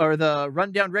Who or the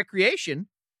Rundown Recreation,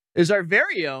 is our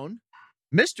very own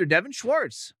Mr. Devin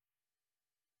Schwartz.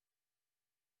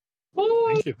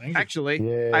 Thank you. Actually,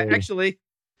 Yay.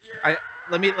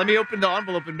 let me open the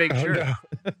envelope and make sure. No.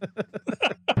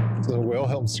 It's a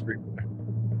Wilhelm scream.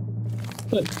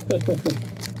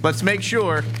 Let's make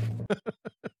sure.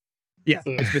 Yeah,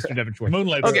 it's Mr. Devin Schwartz.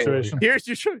 Moonlight Okay, situation. here's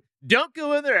your show. Don't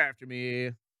go in there after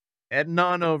me. Heading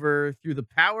on over through the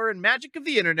power and magic of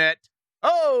the internet.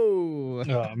 Oh,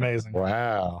 Amazing.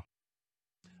 Wow.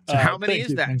 So how many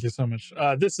is that? Thank you so much.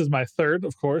 This is my third,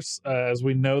 of course. As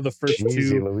we know, the first Easy,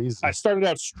 two. Louise. I started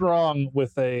out strong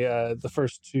with the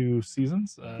first two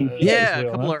seasons. Yeah, as we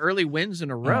a all couple know. of early wins in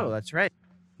a row. That's right.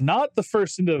 Not the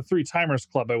first into the Three Timers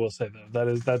Club, I will say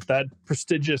though. That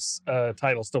prestigious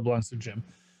title still belongs to Jim.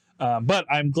 But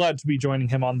I'm glad to be joining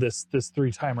him on this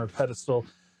three-timer pedestal.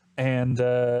 And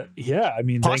yeah, I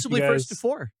mean, Possibly thank you guys. first to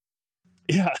four.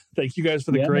 Yeah, thank you guys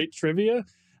for the great trivia.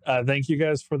 Thank you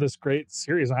guys for this great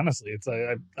series. Honestly,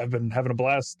 I've been having a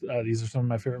blast. These are some of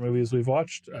my favorite movies we've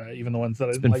watched, even the ones that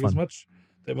I didn't like as much.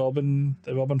 They've all been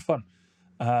fun.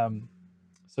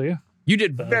 So yeah, You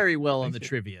did very well on the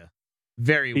trivia.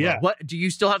 Very well. Yeah. What do you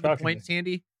still have the points,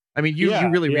 Andy? I mean, you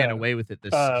really ran away with it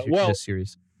this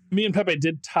series. Me and Pepe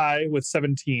did tie with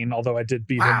 17, although I did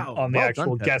beat him on the Well actual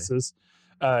done, Pepe. guesses.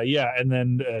 Yeah, and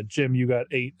then Jim, you got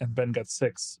 8, and Ben got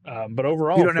 6. But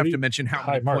overall, You don't have to mention how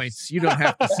many points. You don't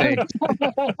have to say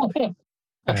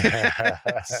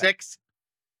 6.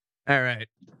 All right.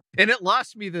 And it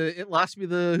lost me the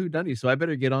whodunit, so I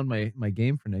better get on my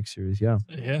game for next series. Yeah.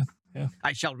 Yeah.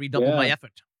 I shall redouble my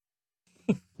effort.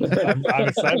 I'm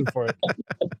excited for it.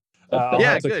 I'll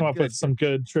have to come up good. with some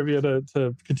good trivia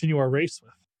to continue our race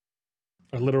with.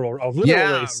 Our literal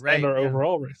Yeah, race right, and our yeah.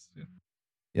 overall race.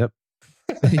 Yep.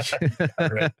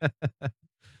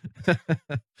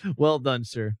 Well done,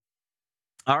 sir.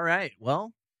 All right.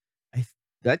 Well,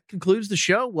 that concludes the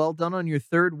show. Well done on your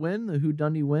third win, the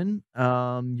whodunit win.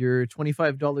 Your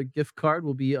 $25 gift card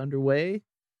will be underway,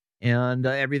 and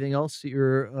everything else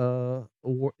that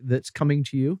that's coming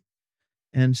to you.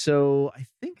 And so I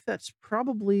think that's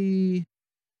probably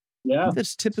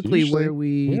that's typically Usually, where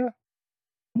we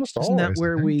almost isn't that always, I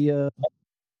where think. we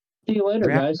See you later,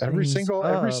 wrap guys. Every things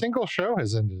single up. show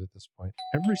has ended at this point.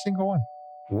 Every single one.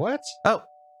 What? Oh,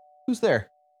 who's there?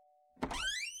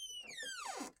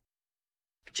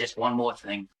 Just one more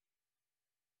thing.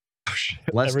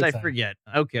 Lest Every I time. forget.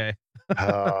 Okay.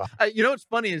 Uh, You know what's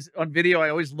funny is on video I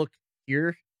always look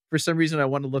here. For some reason I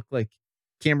want to look like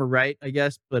camera right, I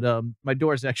guess, but my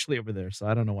door's actually over there, so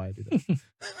I don't know why I do that.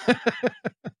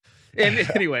 And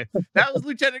anyway, that was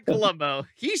Lieutenant Columbo.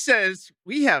 He says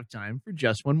we have time for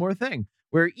just one more thing,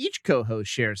 where each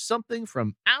co-host shares something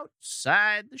from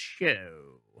outside the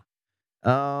show.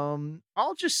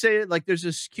 I'll just say it like there's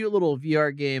this cute little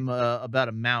VR game about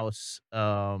a mouse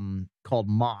called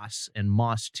Moss and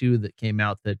Moss 2 that came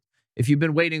out that if you've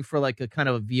been waiting for like a kind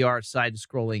of a VR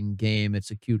side-scrolling game,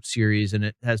 it's a cute series and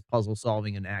it has puzzle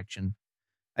solving and action.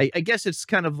 I guess it's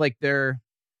kind of like their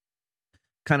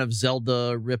kind of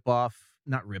Zelda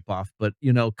not ripoff, but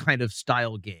kind of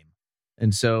style game.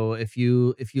 And so if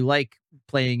you like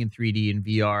playing in 3D and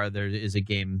VR, there is a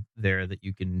game there that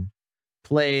you can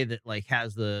play that like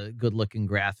has the good looking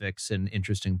graphics and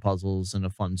interesting puzzles and a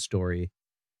fun story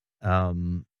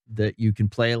that you can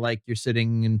play like you're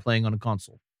sitting and playing on a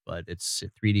console, but it's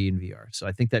 3D and VR. So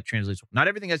I think that translates. Not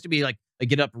everything has to be like a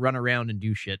get up, run around and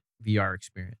do shit VR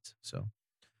experience. So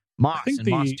Moss and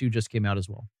Moss 2 just came out as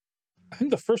well. I think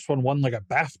the first one won like a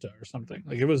BAFTA or something.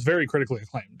 Like it was very critically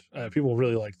acclaimed. People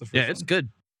really liked the first one. Yeah, it's good.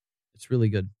 It's really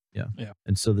good. Yeah. Yeah.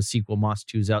 And so the sequel Moss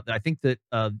 2 is out there. I think that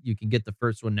you can get the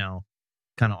first one now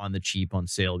kind of on the cheap on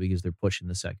sale because they're pushing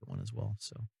the second one as well.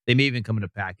 So they may even come in a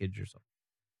package or something.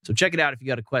 So check it out if you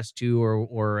got a Quest 2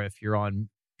 or if you're on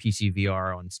PC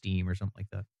VR on Steam or something like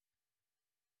that.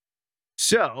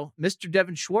 So, Mr.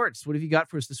 Devin Schwartz, what have you got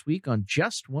for us this week on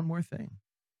Just One More Thing?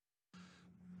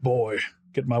 Boy,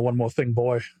 get my one more thing,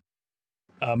 boy.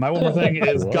 My one more thing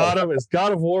is God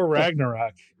of War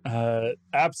Ragnarok.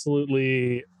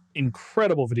 Absolutely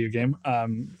incredible video game.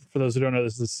 For those who don't know,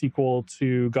 this is a sequel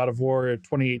to God of War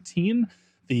 2018.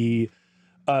 The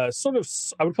sort of,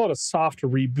 I would call it a soft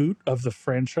reboot of the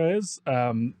franchise.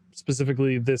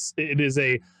 Specifically, it is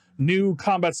a new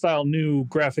combat style, new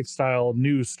graphic style,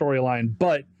 new storyline,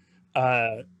 but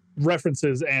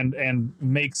references and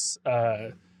makes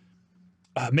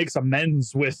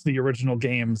amends with the original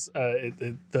games.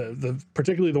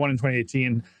 Particularly the one in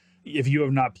 2018. If you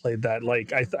have not played that,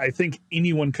 like I think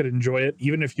anyone could enjoy it,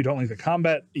 even if you don't like the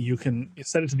combat. You can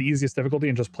set it to the easiest difficulty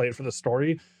and just play it for the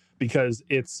story, because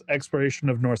its exploration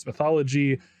of Norse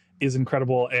mythology is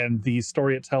incredible, and the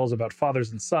story it tells about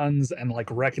fathers and sons and like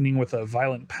reckoning with a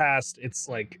violent past. It's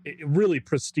like really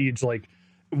prestige, like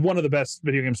one of the best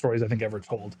video game stories I think ever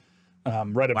told.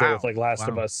 Right up there with like Last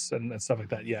of Us and stuff like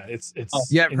that. Yeah, it's I've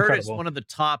incredible. heard it's one of the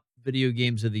top video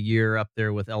games of the year, up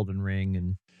there with Elden Ring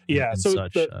and so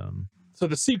such. So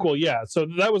the sequel, so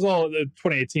that was all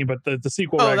 2018, but the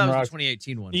sequel, Ragnarok, Ragnarok, that was the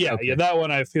 2018 one. Yeah, that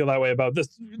one I feel that way about. This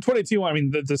 2018 one, I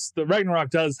mean, the Ragnarok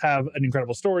does have an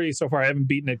incredible story. So far, I haven't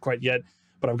beaten it quite yet,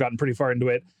 but I've gotten pretty far into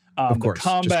it. Of course, the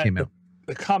combat, just came out.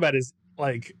 The combat is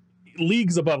like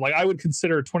leagues above. Like I would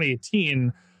consider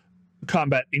 2018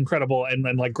 combat incredible and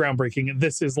like groundbreaking.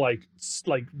 This is like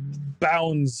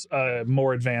bounds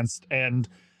more advanced, and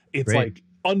it's Great. like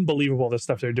unbelievable the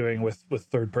stuff they're doing with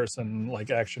third person like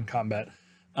action combat.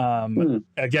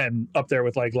 Again, up there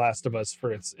with like Last of Us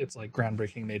for its like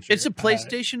groundbreaking nature. It's a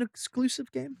PlayStation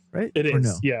exclusive game, right? It Or is,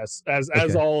 no? yes. As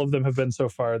all of them have been so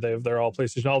far, they're all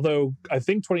PlayStation. Although I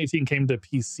think 2018 came to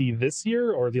PC this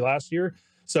year or the last year,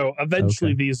 so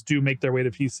eventually these do make their way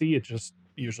to PC. It just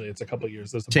usually it's a couple of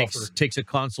years. There's a buffer. Takes a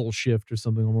console shift or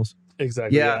something almost.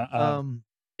 Exactly. Yeah.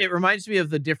 It reminds me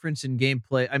of the difference in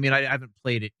gameplay. I mean, I haven't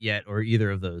played it yet or either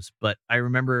of those, but I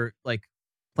remember like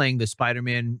playing the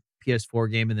Spider-Man PS4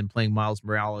 game and then playing Miles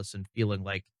Morales and feeling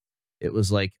like it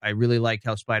was like I really liked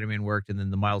how Spider-Man worked, and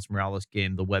then the Miles Morales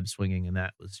game, the web swinging, and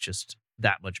that was just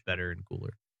that much better and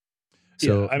cooler.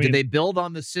 So I mean, did they build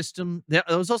on the system? It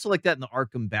was also like that in the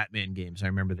Arkham Batman games. I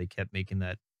remember they kept making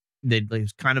that. It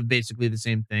was kind of basically the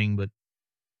same thing, but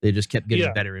they just kept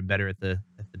getting better and better at the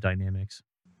dynamics.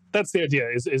 That's the idea.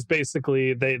 Is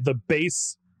basically the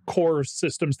base core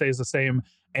system stays the same,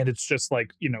 and it's just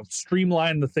like,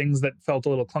 streamline the things that felt a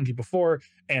little clunky before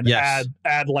and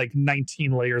add like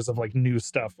 19 layers of like new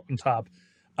stuff on top.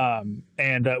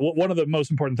 One of the most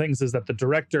important things is that the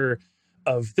director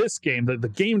of this game, the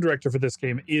game director for this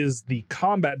game, is the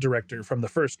combat director from the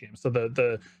first game. So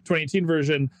the 2018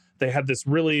 version, they had this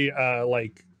really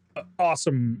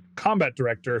awesome combat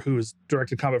director who has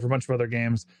directed combat for a bunch of other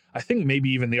games. I think maybe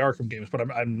even the Arkham games, but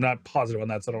I'm not positive on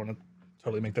that, so I don't want to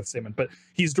totally make that statement. But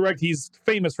he's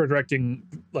famous for directing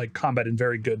like combat in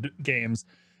very good games,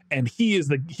 and he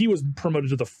was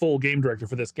promoted to the full game director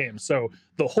for this game. So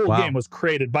the whole game was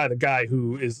created by the guy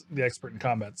who is the expert in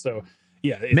combat. So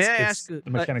yeah, may I ask, the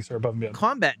mechanics are above and beyond.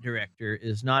 Combat director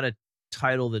is not a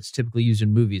title that's typically used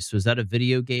in movies. So is that a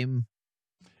video game?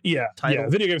 Yeah,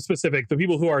 video game specific. The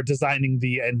people who are designing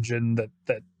the engine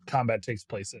that combat takes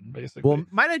place in, basically. Well,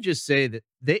 might I just say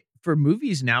that for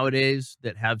movies nowadays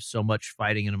that have so much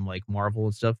fighting in them, like Marvel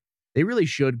and stuff, they really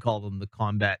should call them the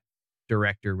combat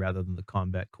director rather than the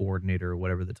combat coordinator or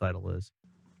whatever the title is,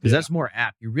 because that's more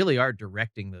apt. You really are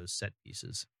directing those set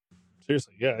pieces.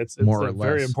 Seriously, yeah, it's more a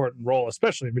very important role,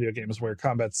 especially in video games where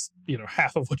combat's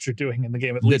half of what you're doing in the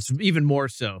game at least. It's even more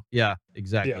so. Yeah,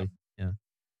 exactly. Yeah.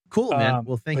 Cool, man.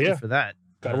 Well, thank you for that.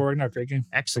 God of War Ragnarok, great game.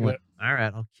 Excellent. All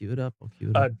right, I'll cue it up.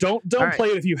 Don't play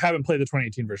it if you haven't played the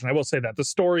 2018 version. I will say that the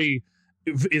story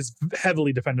is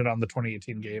heavily dependent on the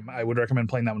 2018 game. I would recommend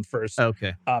playing that one first.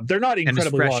 Okay. They're not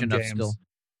incredibly long games. Still.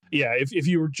 Yeah, if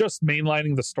you were just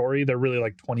mainlining the story, they're really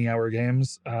like 20-hour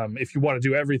games. If you want to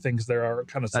do everything, because there are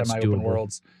kind of semi-open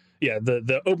worlds. Yeah,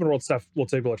 the open world stuff will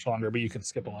take much longer, but you can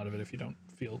skip a lot of it if you don't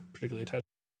feel particularly attached.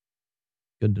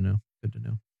 Good to know.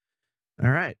 All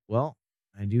right. Well,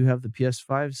 I do have the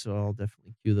PS5, so I'll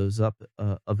definitely queue those up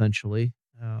eventually,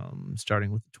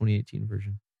 starting with the 2018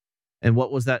 version. And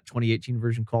what was that 2018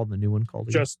 version called? The new one called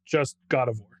again? Just God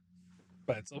of War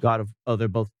by itself. They're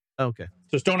both okay.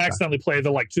 Just don't accidentally play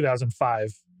the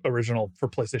 2005 original for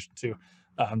PlayStation 2,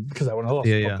 because that one also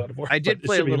called God of War. I did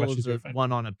play a little of the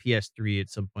one on a PS3 at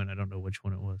some point. I don't know which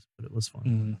one it was, but it was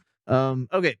fun.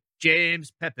 Okay,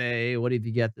 James Pepe, what have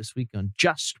you got this week on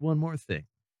Just One More Thing?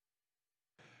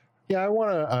 Yeah, I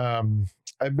want to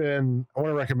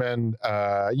recommend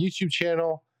a YouTube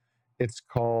channel. It's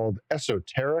called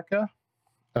Esoterica.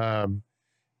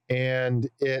 And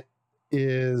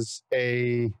it's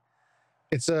a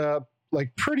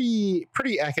like pretty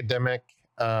academic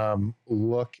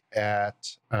look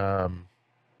at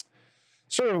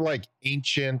sort of like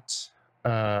ancient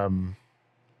like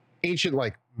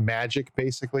magic,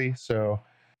 basically. So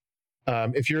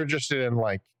if you're interested in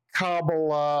like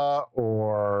Kabbalah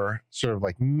or sort of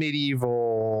like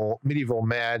medieval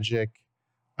magic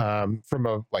from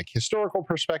a like historical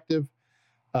perspective,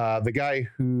 the guy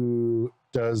who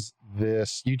does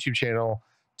this YouTube channel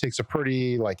takes a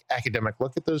pretty like academic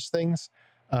look at those things.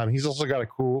 He's also got a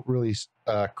really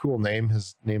cool name.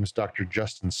 His name is Dr.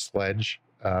 Justin Sledge,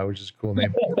 which is a cool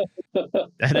name.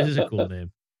 That is a cool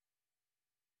name.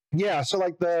 Yeah, so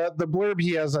like the blurb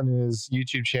he has on his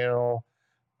YouTube channel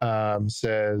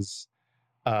says,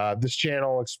 this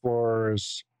channel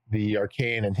explores the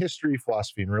arcane in history,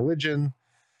 philosophy, and religion.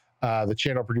 The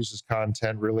channel produces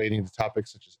content relating to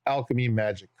topics such as alchemy,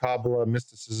 magic, Kabbalah,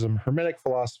 mysticism, Hermetic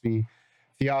philosophy,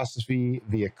 theosophy,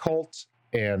 the occult,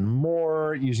 and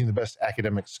more, using the best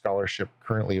academic scholarship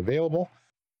currently available.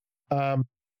 And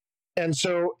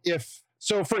so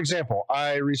for example,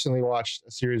 I recently watched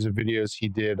a series of videos he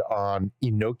did on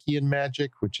Enochian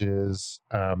magic, which is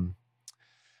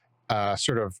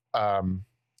sort of a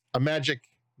magic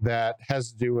that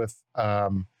has to do with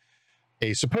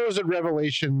a supposed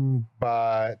revelation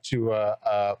to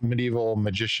a medieval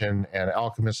magician and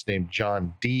alchemist named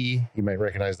John Dee. You might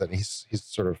recognize that he's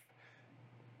sort of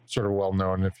well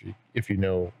known if you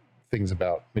know things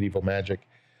about medieval magic.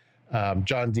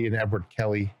 John Dee and Edward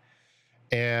Kelly.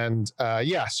 And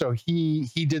so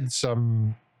he did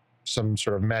some sort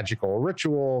of magical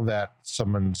ritual that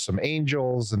summoned some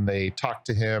angels, and they talked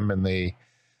to him, and they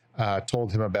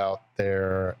told him about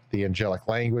the angelic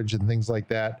language and things like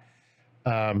that.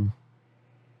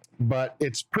 But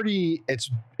it's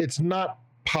not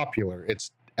popular.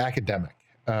 It's academic.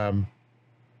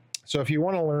 So if you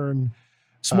want to learn,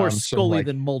 it's more Scully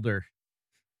than Mulder.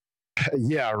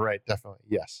 Yeah, right. Definitely.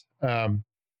 Yes.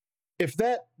 If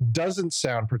that doesn't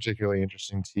sound particularly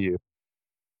interesting to you,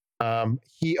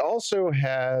 he also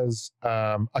has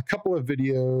a couple of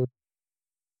videos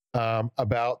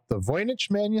about the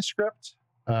Voynich manuscript.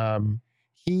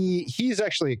 He's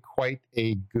actually quite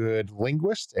a good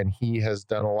linguist, and he has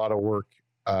done a lot of work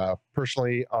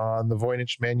personally on the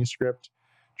Voynich manuscript,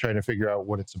 trying to figure out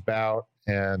what it's about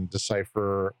and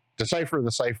decipher the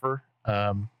cipher.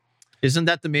 Isn't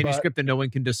that the manuscript that no one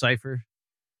can decipher?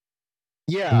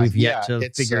 Yeah, and we've yet to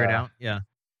figure it out. Yeah,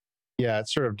 it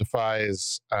sort of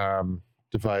defies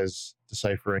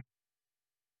deciphering.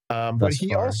 But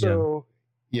he also.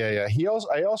 Yeah.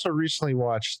 I also recently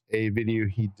watched a video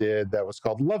he did that was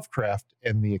called Lovecraft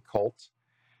and the Occult: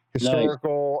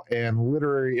 Historical and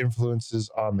Literary Influences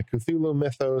on the Cthulhu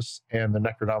Mythos and the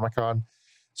Necronomicon.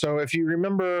 So if you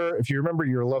remember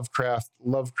your Lovecraft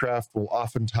will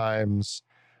oftentimes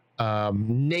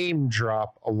name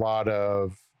drop a lot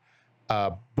of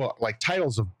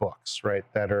titles of books, right?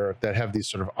 That have these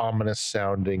sort of ominous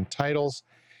sounding titles,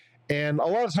 and a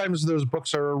lot of times those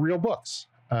books are real books.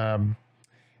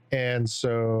 And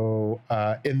so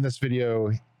in this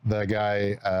video, the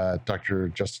guy, Dr.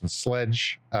 Justin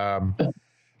Sledge,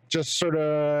 just sort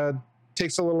of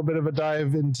takes a little bit of a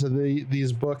dive into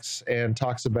these books and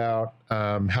talks about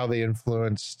how they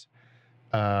influenced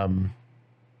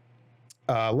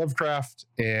Lovecraft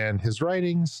and his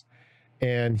writings.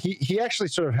 And he actually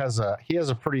sort of has a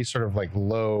pretty sort of like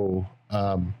low,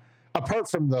 apart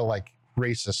from the like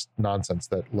racist nonsense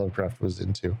that Lovecraft was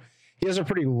into, he has a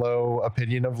pretty low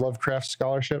opinion of Lovecraft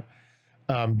scholarship,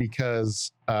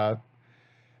 because at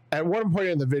one point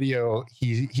in the video,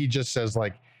 he just says,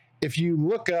 like, if you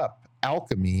look up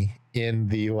alchemy in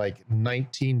the like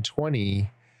 1920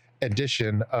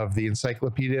 edition of the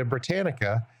Encyclopedia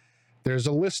Britannica, there's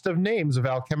a list of names of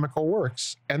alchemical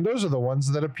works, and those are the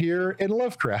ones that appear in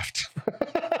Lovecraft.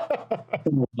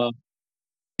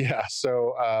 Yeah,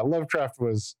 so Lovecraft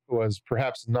was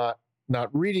perhaps not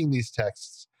reading these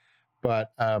texts,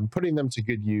 but putting them to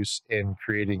good use in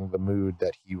creating the mood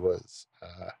that he was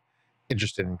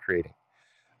interested in creating.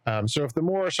 So if the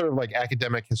more sort of like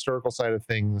academic historical side of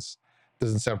things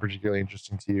doesn't sound particularly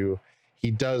interesting to you, he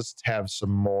does have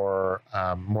some more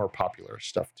popular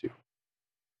stuff too.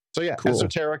 So yeah, cool.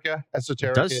 Esoterica is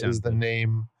the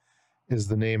name of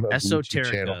the YouTube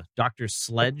channel. Dr.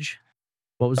 Sledge.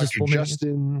 What was his full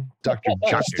name? Dr.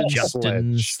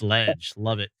 Justin Sledge.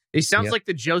 Love it. He sounds like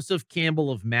the Joseph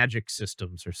Campbell of magic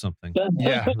systems or something.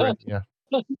 Yeah, right. Yeah.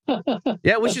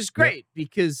 Yeah, which is great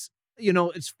because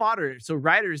it's fodder. So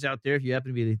writers out there, if you happen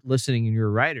to be listening and you're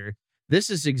a writer, this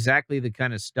is exactly the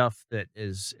kind of stuff that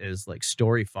is like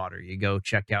story fodder. You go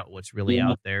check out what's really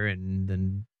out there and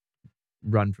then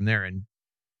run from there. And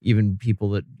even people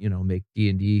that, make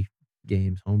D&D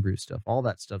games, homebrew stuff, all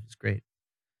that stuff is great.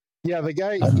 Yeah, the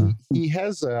guy he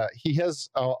has I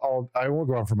won't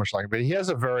go on for much longer, but he has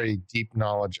a very deep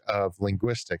knowledge of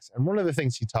linguistics. And one of the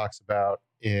things he talks about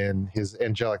in his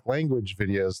angelic language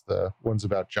videos, the ones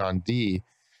about John Dee,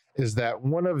 is that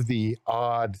one of the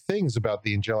odd things about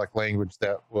the angelic language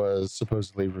that was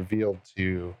supposedly revealed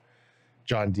to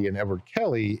John Dee and Edward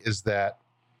Kelly is that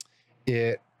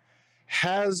it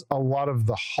has a lot of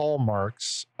the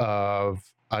hallmarks of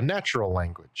a natural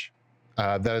language.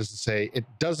 That is to say, it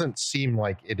doesn't seem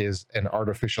like it is an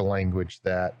artificial language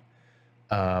that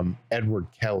Edward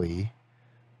Kelly,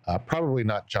 probably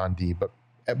not John Dee, but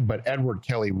Edward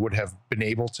Kelly would have been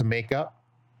able to make up.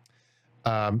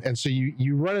 And so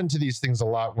you run into these things a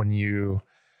lot when you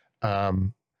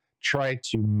try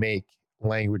to make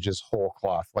languages whole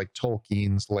cloth, like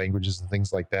Tolkien's languages and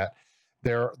things like that.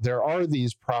 There are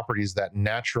these properties that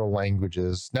natural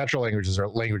languages are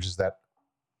languages that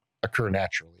occur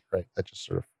naturally, right? That just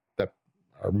that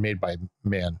are made by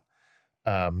man,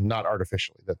 not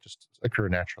artificially, that just occur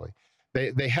naturally.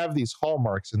 They have these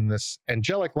hallmarks, and this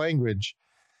angelic language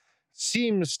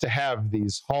seems to have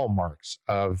these hallmarks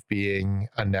of being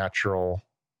a natural,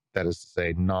 that is to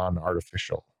say,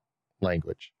 non-artificial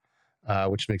language,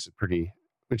 which makes it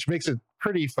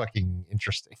pretty fucking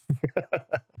interesting.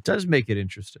 It does make it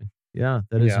interesting. Yeah,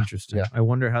 that is interesting. Yeah. I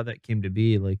wonder how that came to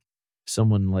be. Like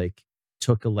someone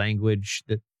took a language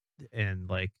and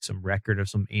some record of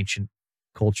some ancient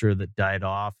culture that died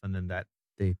off, and then that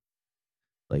they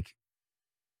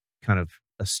kind of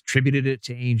attributed it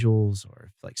to angels,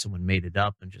 or if someone made it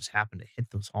up and just happened to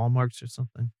hit those hallmarks or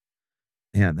something.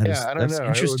 Yeah, that's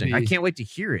interesting. I can't wait to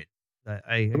hear it.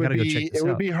 I gotta go check this out. It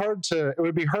would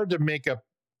be hard to make up.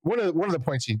 One of the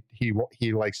points he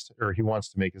likes or he wants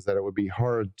to make is that it would be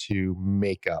hard to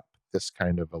make up this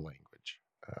kind of a language.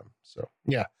 So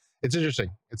yeah, it's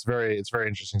interesting. It's very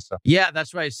interesting stuff. Yeah,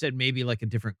 that's why I said maybe a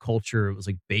different culture. It was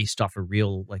based off a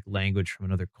real language from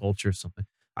another culture or something.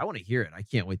 I want to hear it. I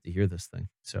can't wait to hear this thing.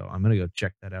 So I'm gonna go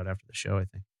check that out after the show, I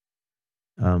think.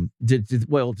 Did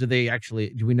they actually?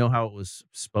 Do we know how it was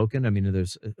spoken? I mean,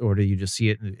 or do you just see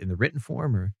it in the written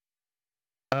form, or?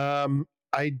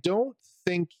 I don't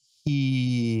think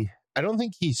he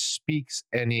speaks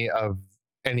any of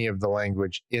the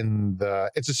language in the.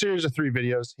 It's a series of 3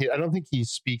 videos. I don't think he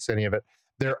speaks any of it.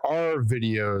 There are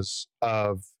videos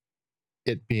of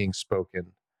it being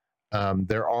spoken.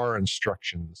 There are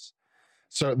instructions.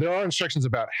 So there are instructions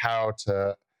about how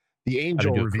the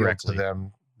angel revealed to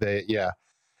them.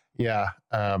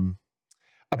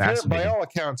 Apparently, by all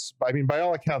accounts,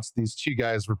 these 2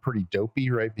 guys were pretty dopey,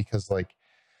 right? Because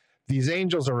these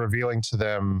angels are revealing to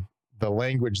them the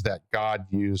language that God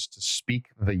used to speak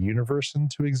the universe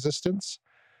into existence.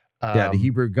 The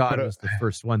Hebrew God was the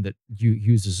first one that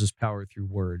uses his power through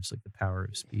words, like the power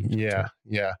of speech.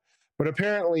 Yeah. But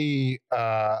apparently,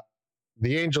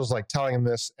 the angels telling him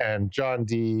this, and John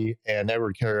Dee and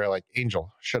Edward Kelly are like,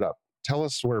 "Angel, shut up. Tell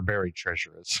us where buried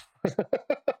treasure is."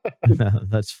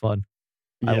 That's fun.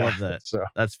 I Yeah, love that. so-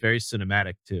 That's very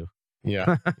cinematic too.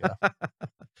 Yeah.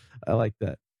 I like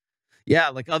that.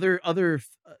 Yeah, other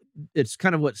it's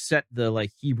kind of what set the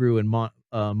Hebrew and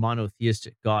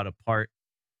monotheistic God apart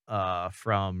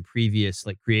from previous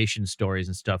creation stories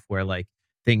and stuff, where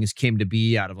things came to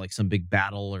be out of some big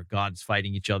battle, or gods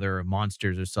fighting each other, or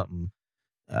monsters or something.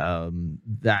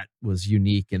 That was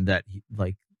unique, in that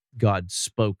God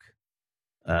spoke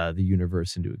the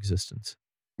universe into existence.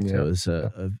 So it was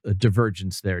a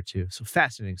divergence there too. So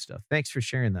fascinating stuff. Thanks for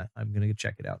sharing that. I'm gonna go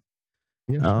check it out.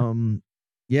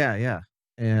 Yeah.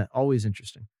 Always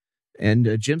interesting.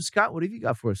 And Jim Scott, what have you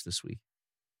got for us this week?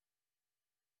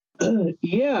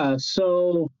 Yeah,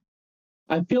 so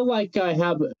I feel like I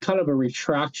have kind of a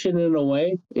retraction in a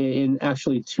way, in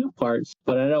actually 2 parts,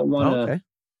 but I don't want to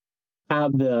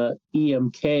have the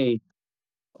EMK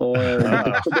or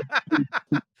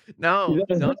No,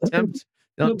 don't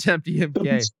tempt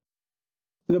EMK.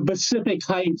 the Pacific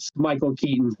Heights Michael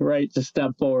Keaton, right, to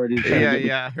step forward. And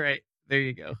Yeah, right. There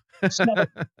you go.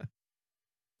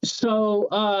 So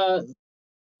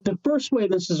the first way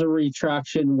this is a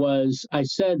retraction was, I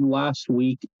said last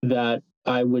week that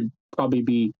I would probably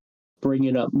be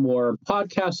bringing up more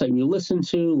podcasts that you listen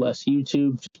to, less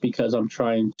YouTube, just because I'm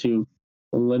trying to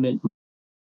limit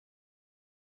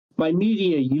my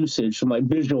media usage, my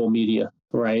visual media,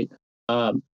 right?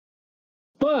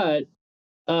 But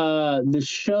the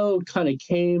show kind of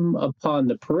came upon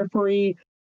the periphery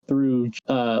through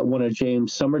one of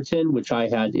James Somerton, which I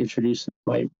had introduced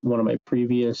in one of my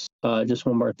previous Just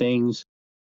One More Things.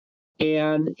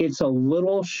 And it's a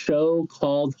little show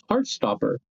called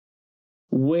Heartstopper,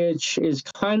 which is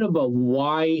kind of a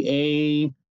YA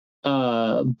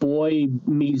boy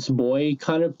meets boy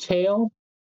kind of tale.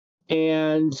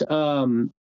 And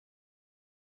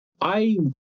I,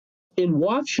 in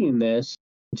watching this,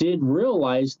 did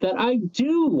realize that I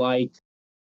do like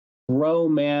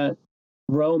romance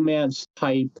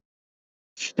type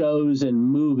shows and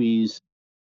movies.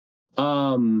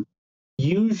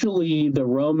 Usually the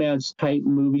romance type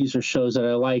movies or shows that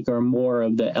I like are more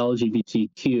of the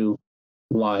LGBTQ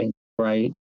line,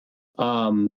 right?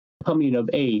 Coming of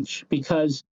age,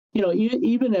 because, you know,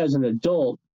 even as an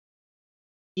adult,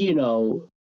 you know,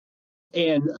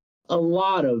 and a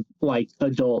lot of like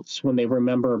adults, when they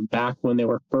remember back when they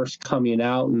were first coming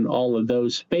out and all of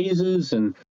those phases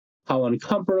and how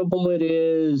uncomfortable it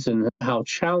is and how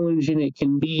challenging it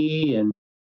can be, and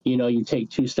you know, you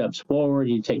take 2 steps forward,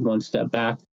 you take 1 step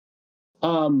back.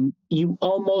 You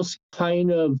almost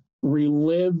kind of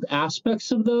relive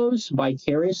aspects of those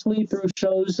vicariously through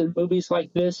shows and movies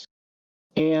like this.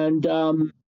 And,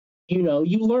 you know,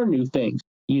 you learn new things,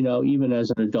 you know, even as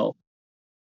an adult.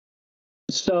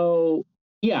 So,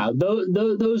 yeah,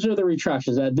 those are the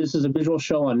retractions. That this is a visual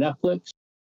show on Netflix,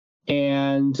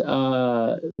 and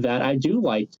that I do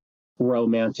like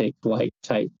romantic like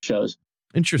type shows.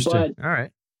 Interesting. But, all right.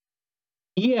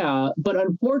 Yeah, but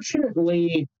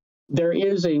unfortunately, there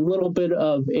is a little bit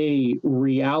of a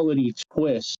reality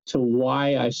twist to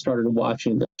why I started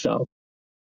watching the show.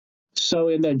 So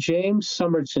in the James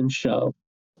Somerton show,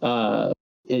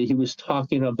 he was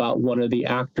talking about one of the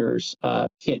actors,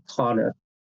 Kit Connor.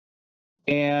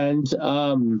 And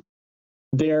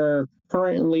they're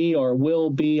currently, or will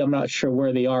be, I'm not sure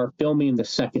where they are, filming the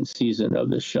 2nd season of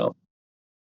the show.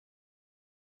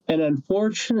 And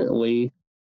unfortunately,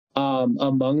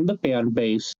 among the fan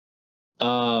base,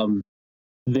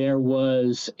 there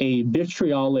was a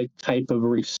vitriolic type of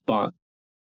response.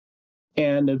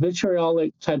 And the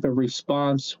vitriolic type of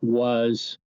response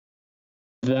was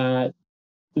that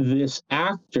this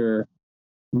actor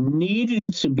needed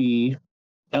to be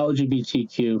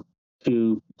LGBTQ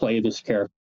to play this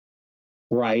character,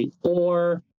 right?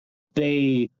 Or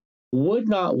they would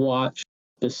not watch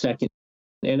the 2nd.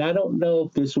 And I don't know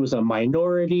if this was a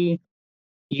minority,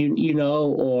 you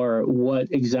know, or what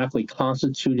exactly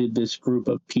constituted this group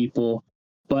of people.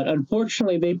 But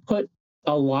unfortunately, they put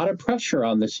a lot of pressure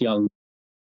on this young man.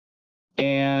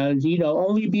 And, you know,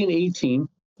 only being 18,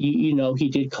 you know, he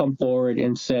did come forward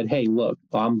and said, hey, look,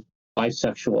 I'm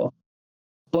bisexual.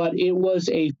 But it was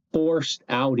a forced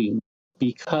outing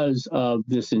because of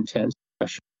this intense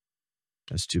pressure.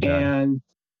 That's too bad. And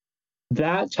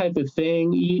that type of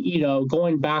thing, you know,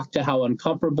 going back to how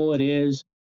uncomfortable it is,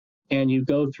 and you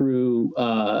go through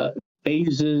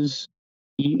phases,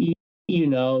 you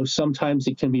know, sometimes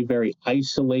it can be very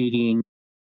isolating.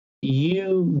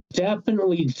 You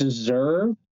definitely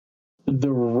deserve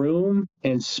the room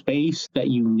and space that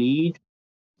you need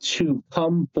to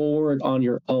come forward on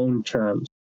your own terms.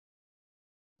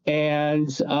 And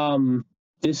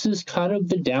this is kind of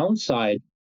the downside,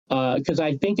 because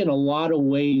I think in a lot of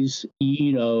ways,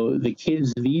 you know, the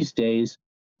kids these days,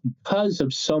 because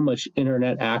of so much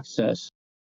internet access,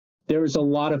 there's a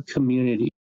lot of community,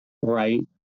 right?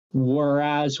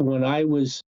 Whereas when I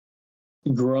was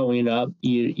growing up,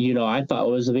 you know, I thought I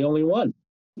was the only one,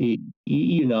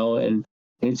 you know, and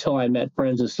until I met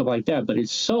friends and stuff like that. But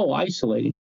it's so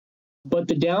isolating. But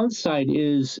the downside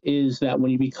is that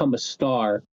when you become a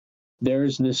star,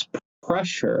 there's this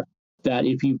pressure that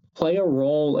if you play a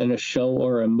role in a show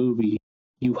or a movie,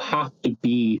 you have to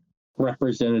be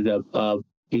representative of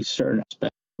a certain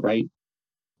aspect, right?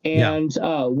 And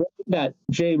what that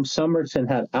James Somerton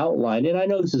had outlined, and I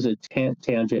know this is a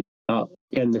tangent, I'll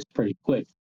end this pretty quick.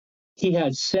 He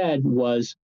had said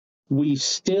was, we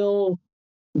still,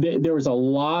 there was a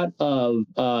lot of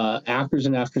actors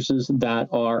and actresses that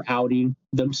are outing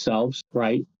themselves,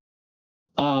 right?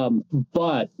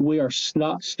 But we are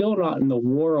still not in the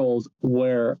world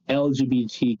where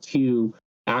LGBTQ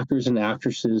actors and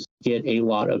actresses get a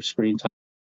lot of screen time.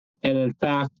 And in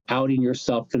fact, outing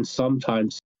yourself can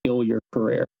sometimes kill your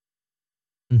career.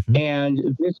 Mm-hmm.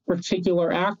 And this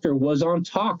particular actor was on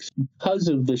talks because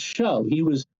of the show. He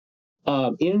was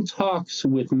in talks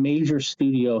with major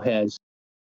studio heads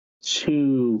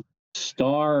to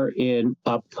star in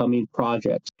upcoming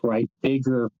projects, right?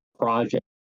 Bigger projects.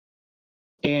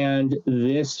 And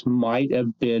this might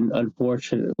have been,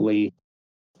 unfortunately,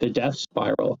 the death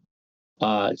spiral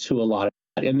to a lot of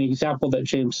that. And the example that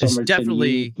James It's Somerton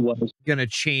definitely used was going to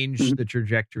change the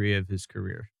trajectory of his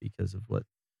career because of what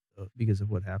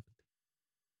happened.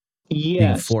 Being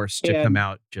yes, forced to and come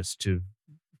out just to,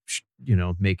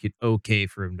 make it okay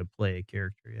for him to play a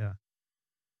character.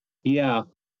 Yeah.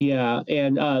 yeah.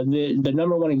 And the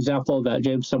number one example that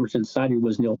James Somerton cited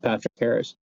was Neil Patrick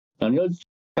Harris. Now, Neil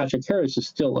Patrick Harris is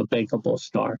still a bankable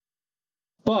star,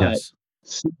 but Yes.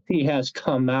 since he has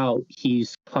come out,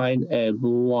 he's kind of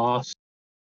lost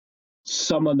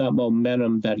some of that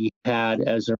momentum that he had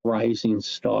as a rising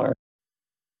star.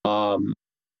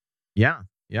 Yeah.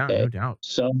 No doubt.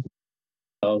 So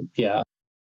yeah.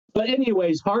 But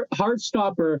anyways,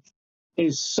 Heartstopper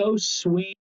is so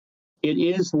sweet. It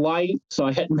is light, so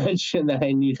I had mentioned that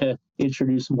I need to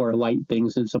introduce more light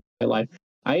things into my life.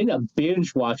 I end up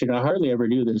binge watching. I hardly ever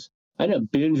do this. I end up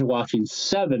binge watching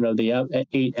 7 of the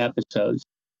 8 episodes.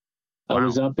 Wow. I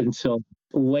was up until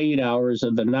late hours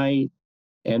of the night,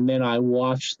 and then I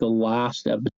watched the last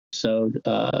episode,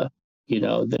 the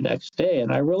next day,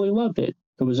 and I really loved it.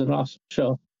 It was an awesome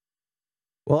show.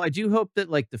 Well, I do hope that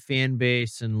the fan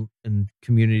base and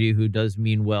community who does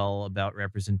mean well about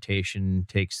representation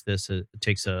takes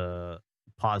a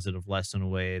positive lesson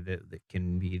away that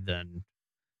can be then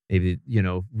maybe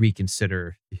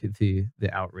reconsider the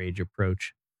outrage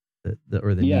approach,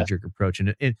 or the knee jerk approach,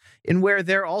 and where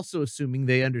they're also assuming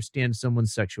they understand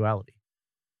someone's sexuality.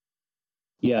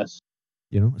 Yes,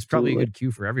 it's probably Absolutely. a good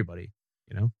cue for everybody.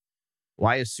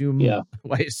 Why assume? Yeah.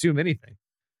 Why assume anything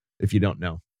if you don't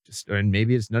know? And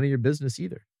maybe it's none of your business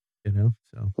either, so.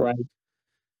 Right.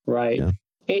 Yeah.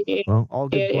 Well, all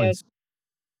good points.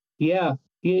 Yeah.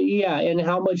 And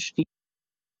how much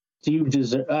do you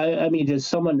deserve? I mean, does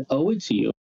someone owe it to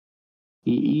you?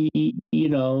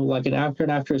 Like an actor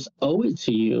and actress owe it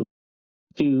to you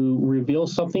to reveal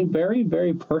something very,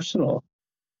 very personal.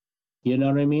 You know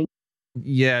what I mean?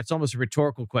 Yeah, it's almost a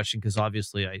rhetorical question because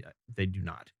obviously they do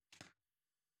not.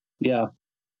 Yeah.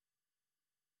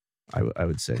 I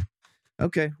would say.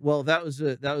 Okay, well that was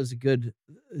a good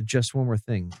just one more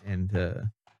thing, and that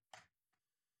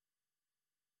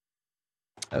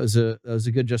was a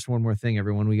good just one more thing,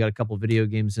 everyone. We got a couple video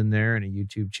games in there and a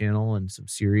YouTube channel and some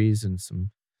series and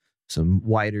some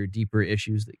wider, deeper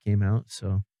issues that came out.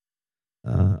 So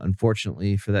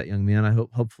unfortunately for that young man, I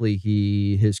hopefully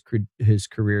his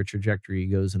career trajectory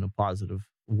goes in a positive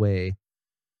way.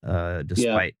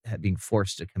 Despite being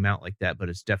forced to come out like that, but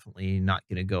it's definitely not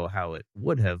going to go how it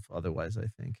would have otherwise, I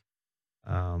think.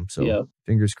 So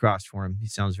fingers crossed for him. He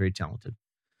sounds very talented.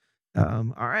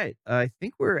 All right. I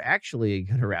think we're actually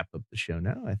going to wrap up the show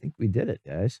now. I think we did it,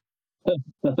 guys.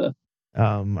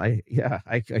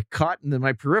 I caught in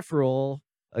my peripheral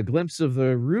a glimpse of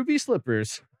the ruby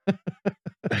slippers.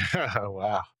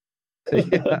 Wow.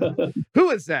 Yeah. Who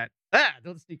is that?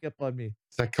 Don't sneak up on me.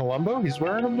 Is that Columbo? He's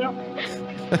wearing them now?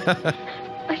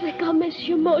 I think I'll miss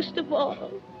you most of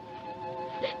all.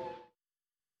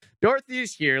 Dorothy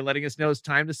is here letting us know it's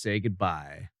time to say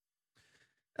goodbye.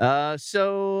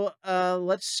 So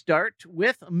let's start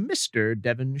with Mr.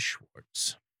 Devin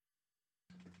Schwartz.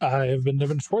 I have been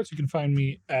Devin Schwartz. You can find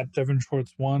me at Devin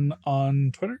Schwartz1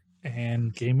 on Twitter.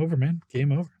 And game over, man.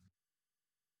 Game over.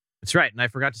 That's right. And I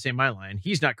forgot to say my line.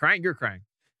 He's not crying, you're crying.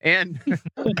 And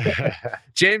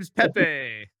James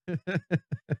Pepe.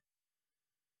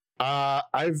 I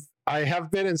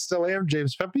have been and still am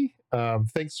James Pepe.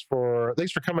 Thanks for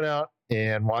coming out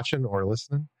and watching or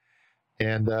listening,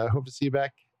 and hope to see you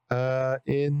back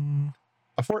in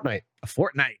a fortnight. A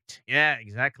fortnight. Yeah,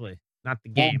 exactly. Not the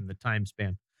game, the time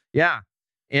span. Yeah.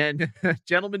 And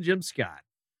gentleman Jim Scott.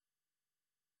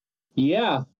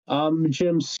 Yeah, I'm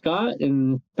Jim Scott,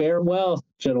 and farewell,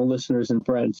 gentle listeners and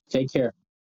friends. Take care.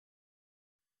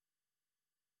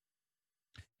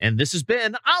 And this has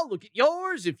been I'll Look at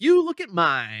Yours If You Look at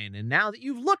Mine. And now that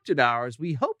you've looked at ours,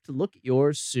 we hope to look at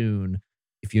yours soon.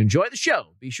 If you enjoy the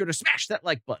show, be sure to smash that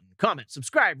like button, comment,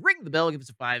 subscribe, ring the bell, give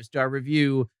us a 5-star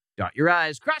review, dot your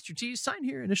I's, cross your T's, sign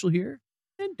here, initial here,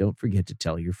 and don't forget to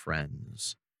tell your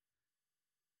friends.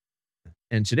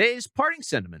 And today's parting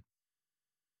sentiment.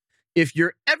 If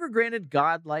you're ever granted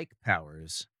godlike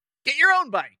powers, get your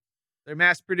own bike. They're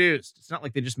mass-produced. It's not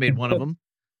like they just made one of them.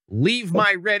 Leave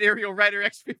my red Aerial Rider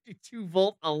X52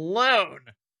 Volt alone.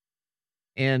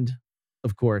 And,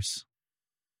 of course,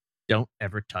 don't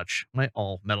ever touch my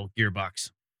all-metal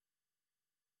gearbox.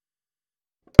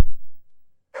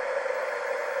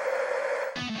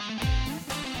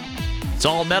 It's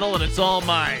all metal and it's all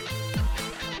mine.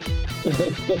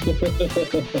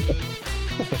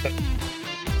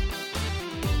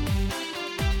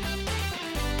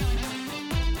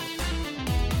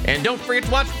 And don't forget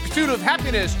to watch Pursuit of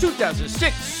Happiness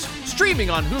 2006, streaming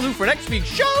on Hulu for next week's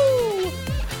show.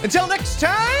 Until next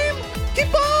time,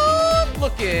 keep on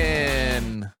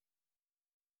looking.